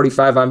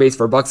 345 on base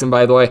for Buxton,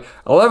 by the way.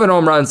 11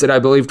 home runs in, I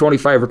believe,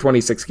 25 or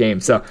 26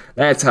 games. So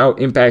that's how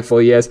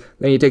impactful he is.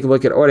 Then you take a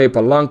look at Ode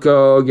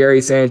Polanco,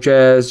 Gary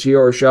Sanchez,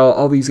 Gio Urshela,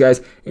 all these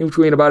guys in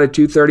between about a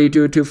 230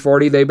 to a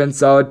 240. They've been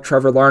solid.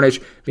 Trevor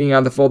Larnach being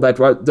on the fold, that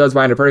does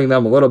wind up hurting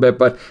them a little bit,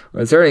 but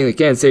what's hurting the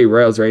Kansas City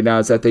Royals right now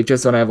is that they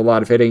just don't have a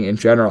lot of hitting in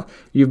general.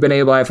 You've been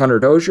able to have Hunter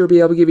Dozier be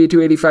able to give you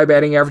 285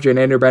 batting average and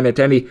Andrew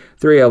Benintendi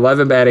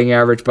 311 batting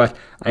average, but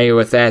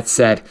with that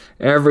said,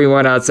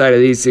 everyone outside of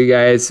these two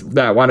guys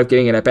that wound up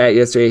getting an at-bat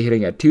yesterday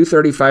hitting at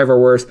 235 or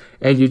worse,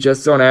 and you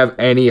just don't have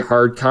any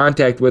hard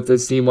contact with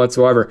this team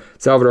whatsoever.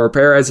 Salvador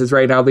Perez is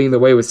right now leading the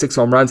way with 6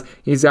 home runs.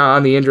 He's now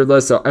on the injured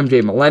list, so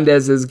MJ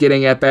Melendez is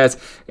getting at-bats,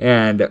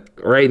 and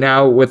right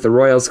now with the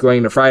Royals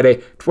going to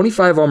Friday,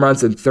 25 home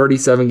runs in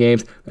 37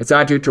 games. That's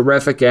not too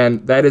terrific,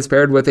 and that is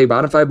paired with a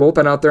bottom 5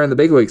 bullpen out there in the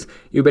big leagues.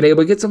 You've been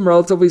able to get some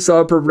relatively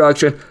solid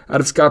production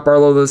out of Scott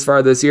Barlow this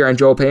far this year, and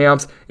Joel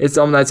Payamps is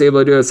someone that's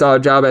able to do a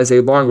solid job as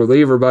a long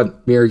reliever,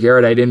 but Mira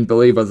Garrett I didn't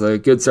believe was a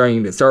good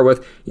starting to start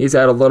with. He's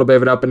had a little bit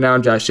of an up and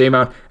down. Josh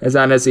Shamount has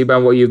not necessarily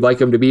been what you'd like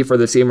him to be for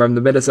the team from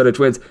the Minnesota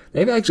Twins.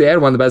 They've actually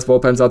had one of the best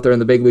bullpens out there in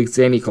the big leagues.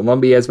 Sandy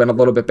Columbia has been a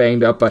little bit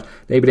banged up, but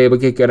they've been able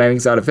to get good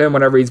innings out of him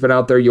whenever he's been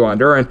out there. Yohan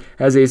Duran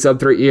has a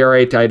sub-3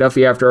 ERA. Ty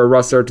Duffy, after a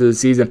rough start to the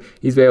season,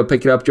 he's been able to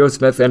pick it up. Joe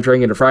Smith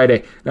entering into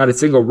Friday, not a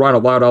single run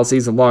allowed all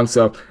season long,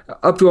 so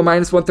up to a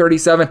minus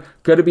 137.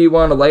 Could it be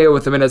one to lay it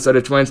with the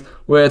Minnesota Twins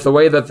with the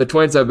way that the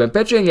Twins have been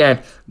pitching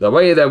and the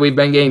way that we've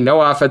been getting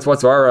no offense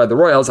whatsoever out of the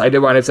Royals? I did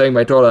wind up saying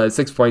my total at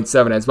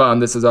 6.7 as well,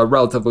 and this is a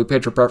relatively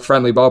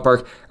pitcher-friendly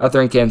ballpark out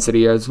there in Kansas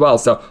City as well.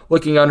 So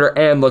looking under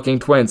and looking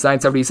Twins,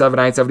 977,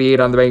 978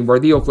 on the betting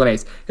board. The Oakland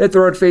A's hit the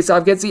road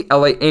face-off against the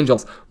LA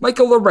Angels.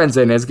 Michael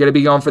Lorenzen is going to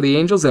be going for the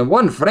Angels, and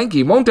one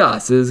Frankie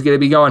Montas is going to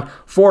be going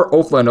for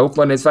Oakland.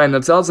 Oakland is finding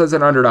themselves as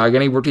an underdog,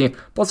 anywhere between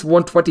plus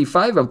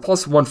 125 and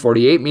plus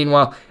 148.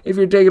 Meanwhile, if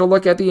you're taking a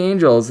look at the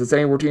Angels, it's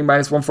anywhere between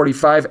minus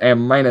 145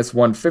 and minus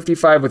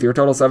 155 with your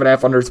total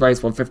 7.5 under is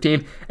minus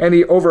 115, and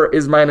the over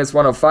is minus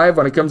 105.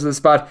 When it comes to the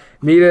spot,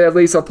 needed at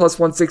least a plus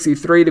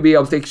 163 to be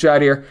able to take a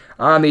shot here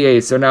on the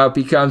A's. So now it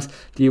becomes,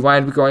 do you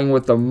wind up going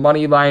with the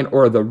money line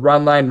or the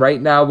run line?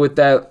 Right now with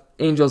that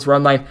Angels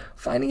run line,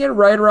 finding it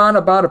right around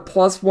about a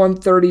plus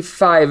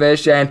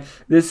 135-ish, and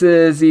this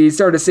is the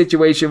sort of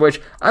situation which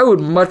I would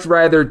much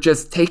rather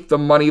just take the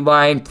money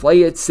line,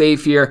 play it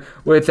safe here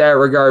with that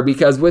regard,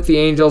 because with the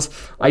Angels,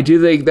 I do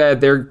think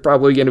that they're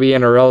probably going to be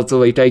in a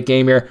relatively tight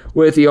game here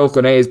with the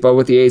Oakland A's, but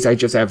with the A's, I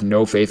just have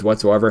no faith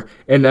whatsoever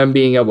in them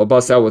being able to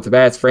bust out with the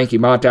bats. Frankie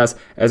Montas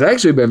has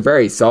actually been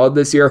very solid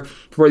this year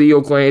for the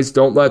Oakland A's.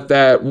 Don't let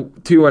that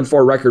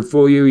 2-4 record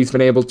fool you. He's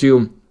been able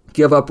to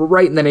give up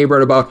right in the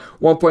neighborhood about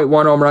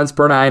 1.1 home runs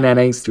per 9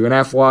 innings,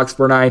 2.5 walks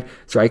per 9,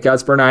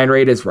 strikeouts per 9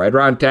 rate is right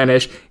around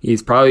 10-ish.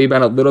 He's probably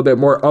been a little bit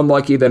more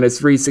unlucky than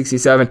his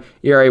 3.67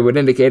 ERA would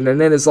indicate,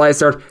 and in his last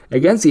start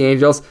against the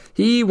Angels,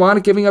 he wound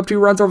up giving up 2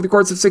 runs over the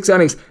course of 6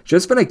 innings.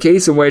 Just been a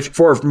case in which,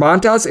 for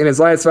Montas in his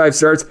last 5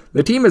 starts,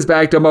 the team has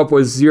backed him up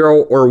with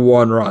 0 or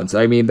 1 runs.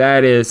 I mean,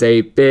 that is a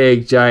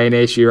big, giant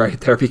issue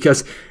right there,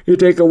 because you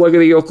take a look at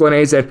the Oakland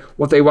A's and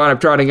what they wound up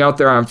trotting out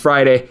there on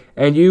Friday,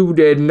 and you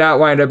did not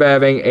wind up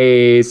having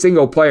a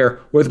single player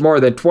with more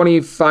than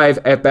 25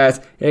 at-bats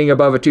hitting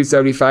above a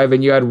 275,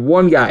 and you had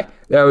one guy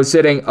that was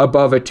sitting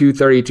above a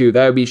 232.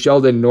 That would be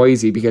Sheldon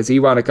Noisy, because he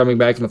wound up coming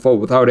back in the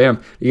fold. Without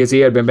him, because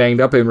he had been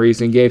banged up in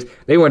recent games,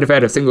 they wouldn't have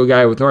had a single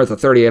guy with north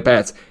of 30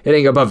 at-bats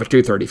hitting above a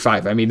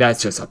 235. I mean,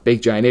 that's just a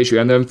big, giant issue.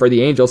 And then for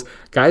the Angels,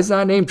 guys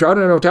not named Trout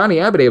and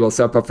Ohtani have been able to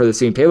step up for the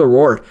team. Taylor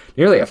Ward,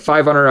 nearly a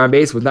 500 on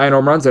base with 9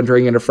 home runs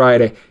entering into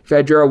Friday. You've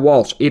had Gerald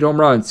Walsh, 8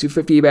 home runs,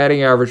 250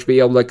 batting average to be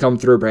able to come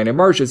through. Brandon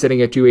Marsh is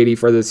hitting at 280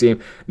 for the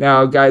team.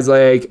 Now, guys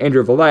like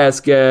Andrew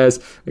Velasquez,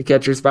 the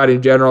catcher spot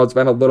in general, it's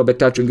been a little bit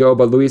touch and go,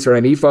 but Luis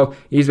Renifo,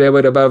 he's been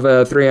able to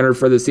above 300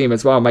 for the team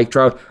as well. Mike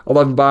Trout,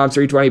 11 bombs,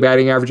 320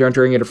 batting average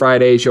entering into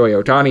Friday.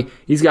 Shohei Ohtani,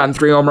 he's gotten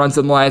 3 home runs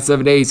in the last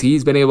 7 days.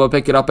 He's been able to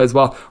pick it up as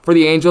well. For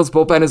the Angels,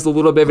 bullpen is a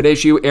little bit of an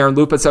issue. Aaron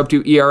Lupa sub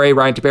 2 ERA.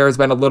 Ryan Tepera has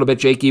been a little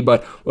bit shaky,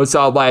 but was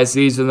solid last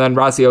season. And then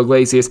Rocio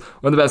Iglesias,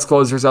 one of the best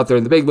closers out there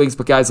in the big leagues,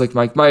 but guys like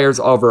Mike Myers,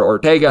 Oliver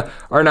Ortega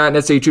are not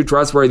necessarily too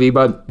trustworthy.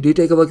 But do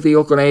take a look at the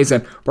Oakland A's,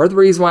 and part of the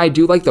reason why I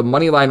do like the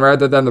money line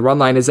rather than the run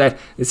line is that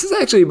this has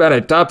actually been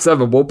a top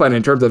 7 bullpen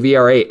in terms of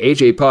ERA.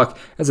 AJ Puck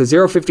has a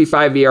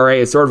 0.55 ERA,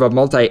 is sort of a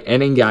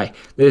multi-inning guy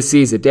this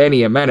season.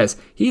 Danny Jimenez,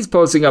 he's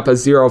posting up a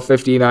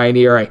 0.59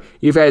 ERA.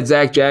 You've had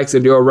Zach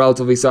Jackson do a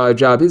relatively solid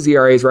job. His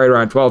ERA is right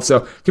around 12.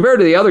 So compared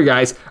to the other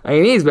guys, I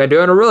mean, he's been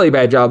doing a really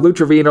bad job. Lou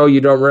Trevino, you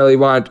don't really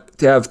want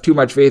to have too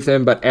much faith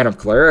in, but Adam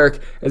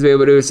Kolarek has been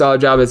able to do a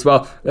solid job as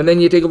well. And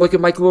then you take a look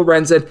at Michael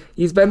Lorenzen.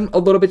 He's been a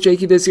little bit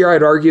shaky this year.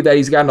 I'd argue that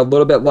he's gotten a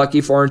little bit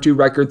lucky. 4-2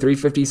 record,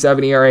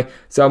 3.57 ERA.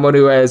 Someone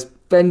who has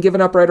been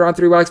giving up right around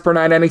 3 walks per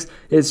 9 innings.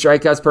 His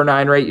strikeouts per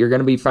 9 rate, you're going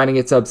to be finding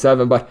it sub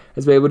 7, but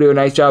has been able to do a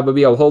nice job of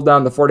being able to hold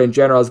down the fort in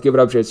general. Has given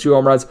up just 2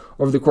 home runs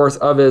over the course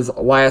of his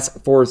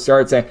last 4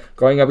 starts, and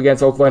going up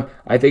against Oakland,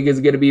 I think is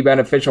going to be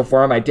beneficial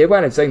for him. I did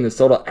wind up saying this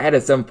total at a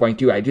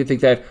 7.2. I do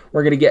think that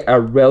we're going to get a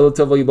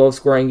relatively low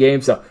scoring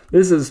game, so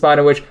this is a spot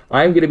in which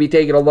I'm going to be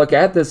taking a look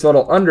at this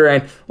total under.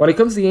 And when it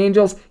comes to the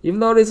Angels, even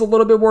though it is a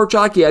little bit more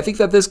chalky, I think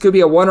that this could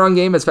be a 1-run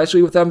game,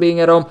 especially with them being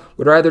at home.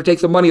 Would rather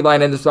take the money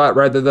line in the spot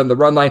rather than the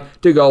run line.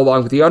 to go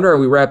along with the under,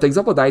 and we wrap things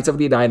up with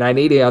 979,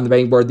 980 on the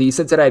betting board. The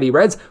Cincinnati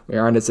Reds, we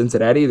are on to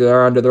Cincinnati.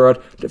 They're under the road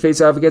to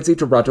face off against the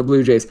Toronto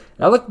Blue Jays.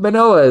 Alek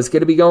Manoah is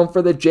going to be going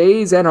for the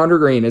Jays, and Hunter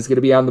Green is going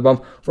to be on the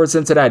bump for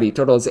Cincinnati.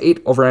 Total is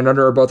 8. Over and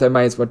under are both at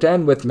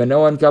 -110 with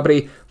Manoah and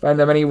company. Find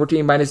them anywhere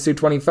between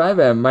 -225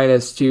 and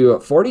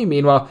 -240.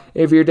 Meanwhile,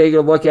 if you're taking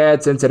a look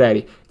at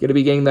Cincinnati, going to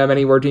be getting them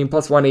anywhere between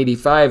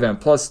 +185 and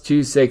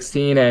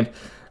 +216, and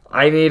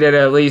I needed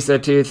at least a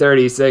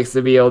 236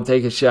 to be able to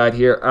take a shot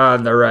here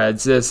on the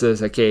Reds. This is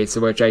a case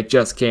in which I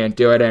just can't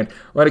do it. And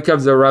when it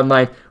comes to run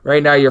line,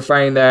 right now you're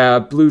finding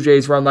the Blue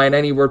Jays run line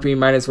anywhere between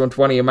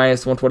 -120 and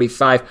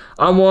 -125.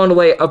 I'm willing to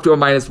lay up to a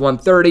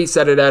 -130,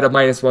 set it at a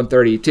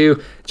 -132.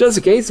 Just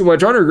a case in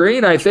which Hunter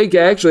Green, I think,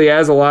 actually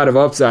has a lot of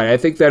upside. I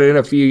think that in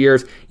a few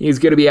years, he's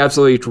going to be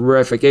absolutely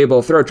terrific,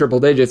 able to throw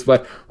triple digits,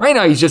 but right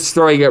now he's just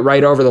throwing it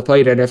right over the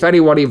plate, and if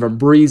anyone even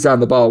breathes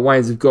on the ball, it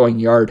winds up going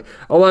yard.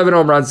 11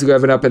 home runs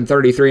given up in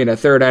 33 and a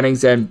third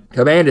innings, and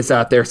command is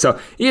out there, so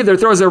he either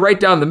throws it right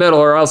down the middle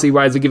or else he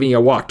winds up giving you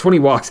a walk. 20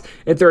 walks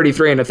in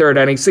 33 and a third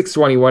innings,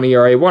 6.21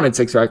 ERA,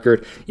 1-6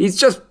 record. He's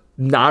just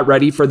not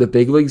ready for the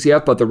big leagues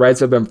yet, but the Reds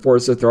have been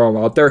forced to throw him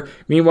out there.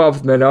 Meanwhile,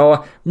 with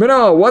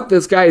Manoah, what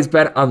this guy has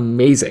been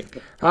amazing.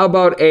 How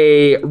about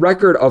a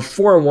record of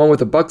 4-1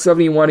 with a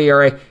 .171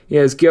 ERA? He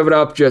has given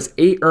up just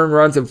 8 earned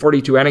runs in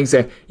 42 innings.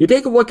 And you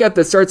take a look at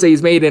the starts that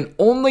he's made in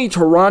only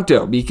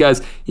Toronto, because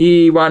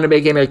he wound up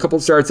making a couple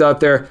starts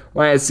out there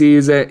last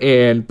season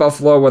in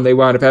Buffalo when they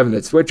wound up having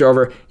the switch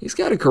over. He's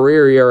got a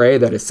career ERA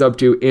that is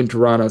sub-2 in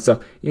Toronto,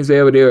 so he's been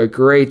able to do a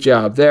great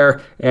job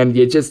there. And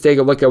you just take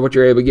a look at what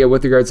you're able to get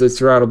with regards to this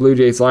Toronto Blue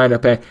Jays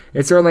lineup, and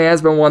it certainly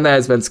has been one that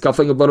has been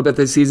scuffling a little bit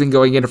this season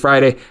going into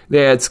Friday.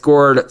 They had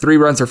scored 3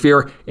 runs or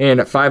fewer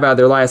in 5 out of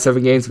their last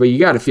 7 games, but you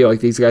got to feel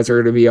like these guys are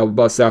going to be able to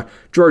bust out.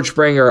 George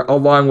Springer,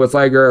 along with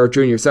Laguerrero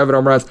Jr., 7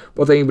 home runs,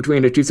 both hitting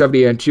between a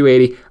 270 and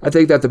 280. I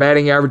think that the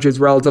batting average is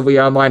relatively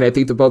online. I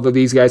think that both of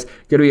these guys are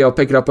going to be able to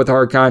pick it up with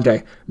hard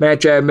contact.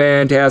 Matt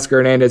Chapman, Teoscar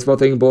Hernandez, both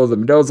hitting below the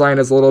Mendoza line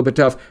is a little bit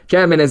tough.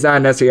 Chapman is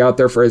not necessarily out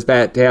there for his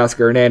bat. Teoscar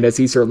Hernandez,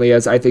 he certainly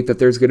is. I think that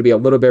there's going to be a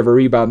little bit of a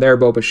rebound there.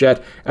 Bo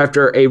Bichette,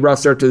 after a rough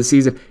start to the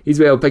season, he's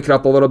been able to pick it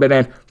up a little bit.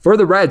 And for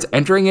the Reds,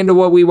 entering into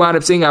what we wound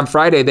up seeing on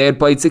Friday, they had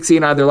played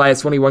 16 out of their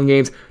last 21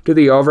 games to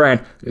the over, and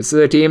this is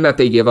a team that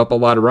they give up a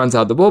lot of runs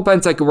out of the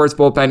bullpen. Second worst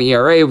bullpen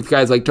ERA with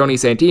guys like Tony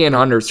Santillan,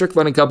 Hunter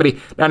Strickland and company.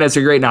 Not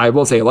necessarily great. Now, I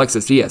will say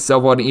Alexis Diaz,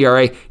 sub-1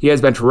 ERA. He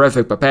has been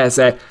terrific, but past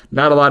that,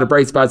 not a lot of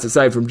bright spots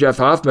aside from Jeff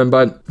Hoffman,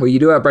 but what you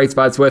do have bright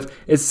spots with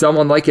is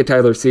someone like a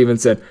Tyler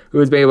Stevenson, who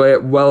has been able to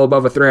hit well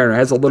above a 300,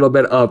 has a little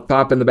bit of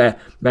pop in the bat.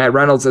 Matt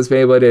Reynolds has been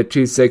able to hit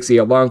 260,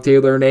 along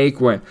Taylor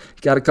Naquin.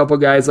 Got a couple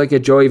guys like a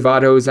Joey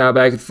Votto who's now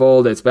back in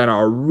fold. It's been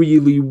a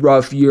really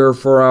rough year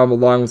for him,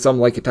 along with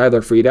someone like a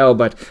Tyler Friedel,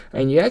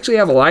 and you actually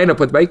have a lineup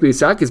with Mike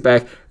Moustakas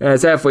back, and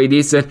it's halfway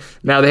decent.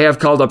 Now they have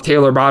called up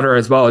Taylor Motter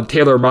as well, and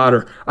Taylor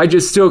Motter, I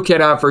just still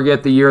cannot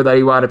forget the year that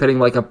he wound up hitting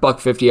like a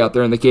 $150 out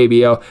there in the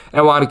KBO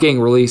and wound up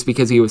getting released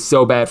because he was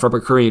so bad from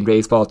a Korean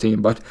baseball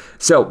team. But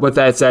so with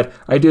that said,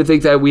 I do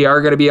think that we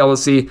are going to be able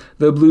to see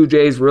the Blue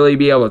Jays really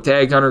be able to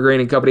tag Hunter Green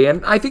and company,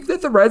 and I think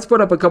that the Reds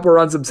put up a couple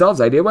runs themselves.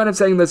 I did wind up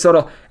setting this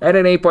total at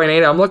an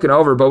 8.8. I'm looking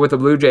over, but with the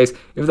Blue Jays,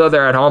 even though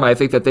they're at home, I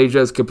think that they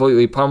just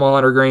completely pummel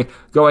Hunter Green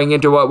going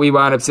into what we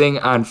wound up seeing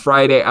on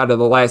Friday. Out of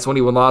the last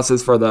 21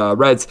 losses for the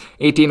Reds,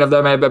 18 of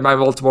them have been by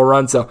multiple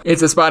runs, so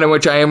it's a spot in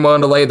which I am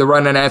willing to lay the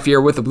 1.5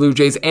 here with the Blue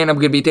Jays, and I'm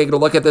going to be taking a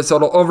look at this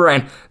total over,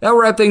 and that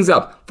will wrap things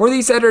up for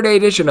the Saturday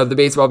edition of the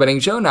Baseball Betting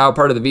Show, now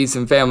part of the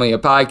VSiN family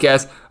of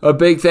podcasts. A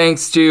big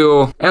thanks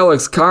to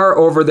Alex Carr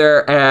over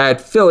there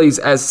at Phillies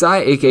SI,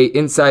 aka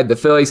Inside the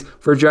Phillies,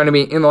 for joining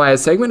me in the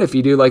last segment. If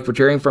you do like what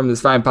you're hearing from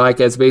this fine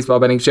podcast, Baseball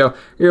Betting Show,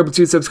 you're able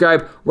to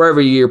subscribe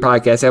wherever you get your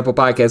podcasts, Apple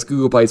Podcasts,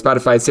 Google Play,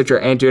 Spotify, Stitcher,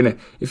 and TuneIn.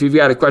 If you've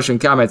got a question,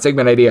 comment,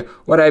 segment idea,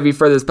 what have you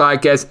for this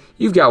podcast,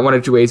 you've got one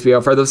or two ways to be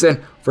able to fire those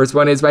in. First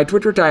one is my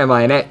Twitter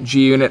timeline at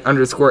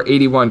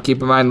gunit_81.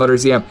 Keep in mind,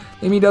 letters EM.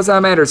 Name does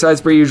not matter, so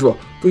as per usual,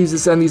 please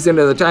just send these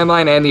into the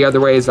timeline, and the other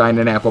way is find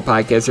an Apple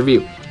Podcast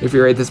review. If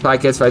you rate this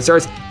podcast 5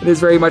 stars, it is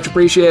very much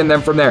appreciated, and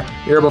then from there,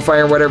 you're able to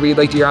fire whatever you'd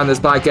like to hear on this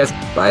podcast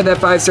by that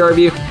 5-star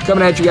review,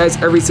 coming at you guys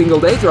every single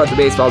day throughout the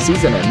baseball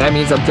season, and that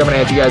means I'm coming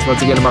at you guys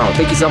once again tomorrow.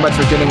 Thank you so much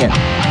for tuning in.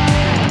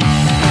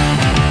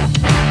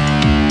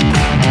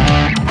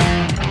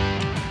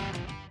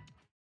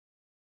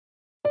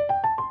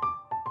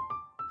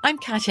 I'm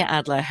Katya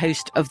Adler,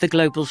 host of The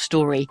Global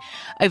Story.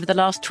 Over the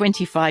last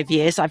 25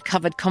 years, I've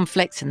covered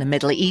conflicts in the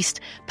Middle East,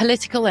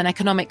 political and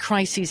economic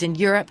crises in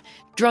Europe,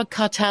 drug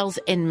cartels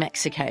in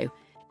Mexico.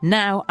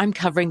 Now I'm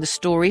covering the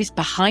stories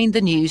behind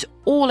the news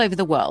all over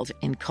the world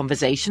in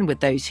conversation with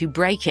those who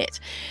break it.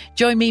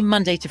 Join me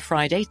Monday to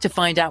Friday to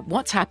find out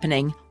what's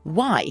happening,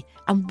 why,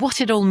 and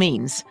what it all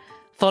means.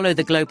 Follow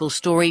The Global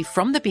Story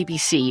from the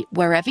BBC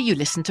wherever you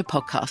listen to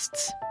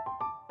podcasts.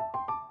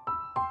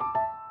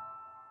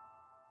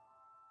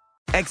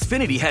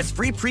 Xfinity has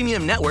free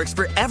premium networks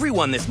for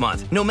everyone this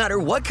month, no matter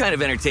what kind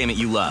of entertainment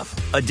you love.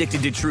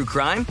 Addicted to true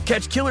crime?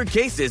 Catch killer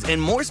cases and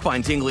more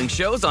spine-tingling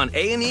shows on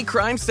A&E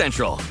Crime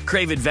Central.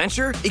 Crave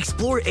adventure?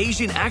 Explore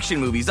Asian action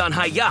movies on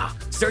Hi-YAH.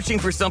 Searching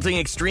for something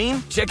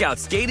extreme? Check out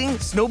skating,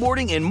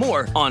 snowboarding, and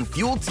more on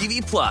Fuel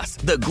TV Plus,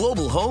 the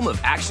global home of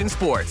action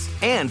sports.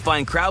 And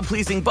find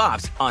crowd-pleasing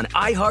bops on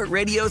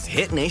iHeartRadio's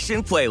Hit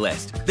Nation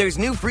playlist. There's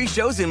new free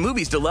shows and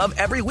movies to love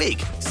every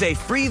week. Say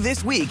free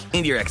this week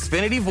in your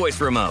Xfinity voice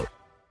remote.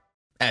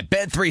 At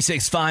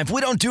Bet365, we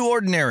don't do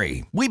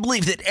ordinary. We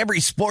believe that every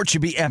sport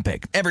should be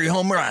epic. Every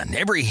home run,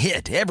 every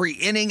hit, every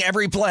inning,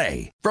 every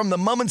play. From the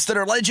moments that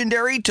are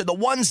legendary to the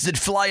ones that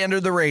fly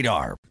under the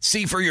radar.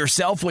 See for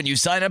yourself when you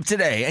sign up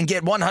today and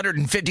get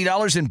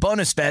 $150 in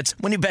bonus bets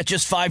when you bet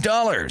just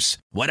 $5.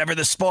 Whatever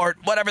the sport,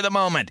 whatever the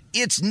moment,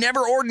 it's never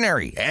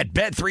ordinary at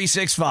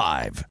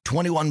Bet365.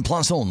 21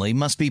 plus only.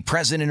 Must be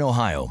present in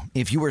Ohio.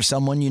 If you or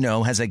someone you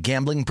know has a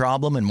gambling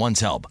problem and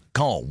wants help,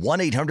 call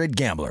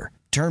 1-800-GAMBLER.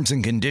 Terms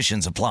and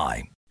conditions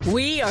apply.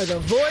 We are the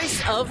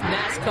voice of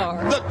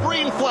NASCAR. The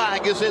green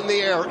flag is in the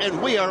air, and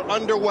we are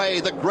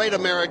underway. The Great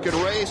American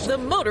Race. The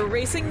Motor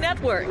Racing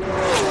Network.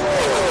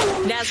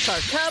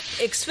 NASCAR Cup,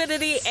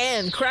 Xfinity,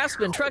 and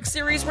Craftsman Truck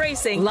Series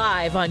Racing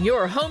live on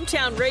your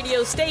hometown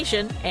radio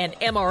station and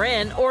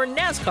MRN or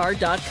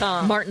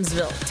NASCAR.com.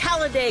 Martinsville,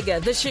 Talladega,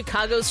 the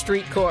Chicago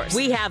Street Course.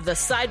 We have the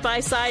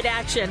side-by-side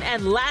action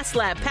and last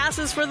lap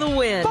passes for the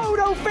win.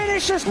 Photo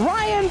finishes.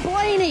 Ryan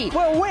Blaney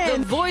will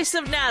win. The voice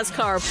of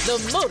NASCAR,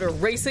 the Motor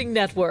Racing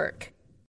Network.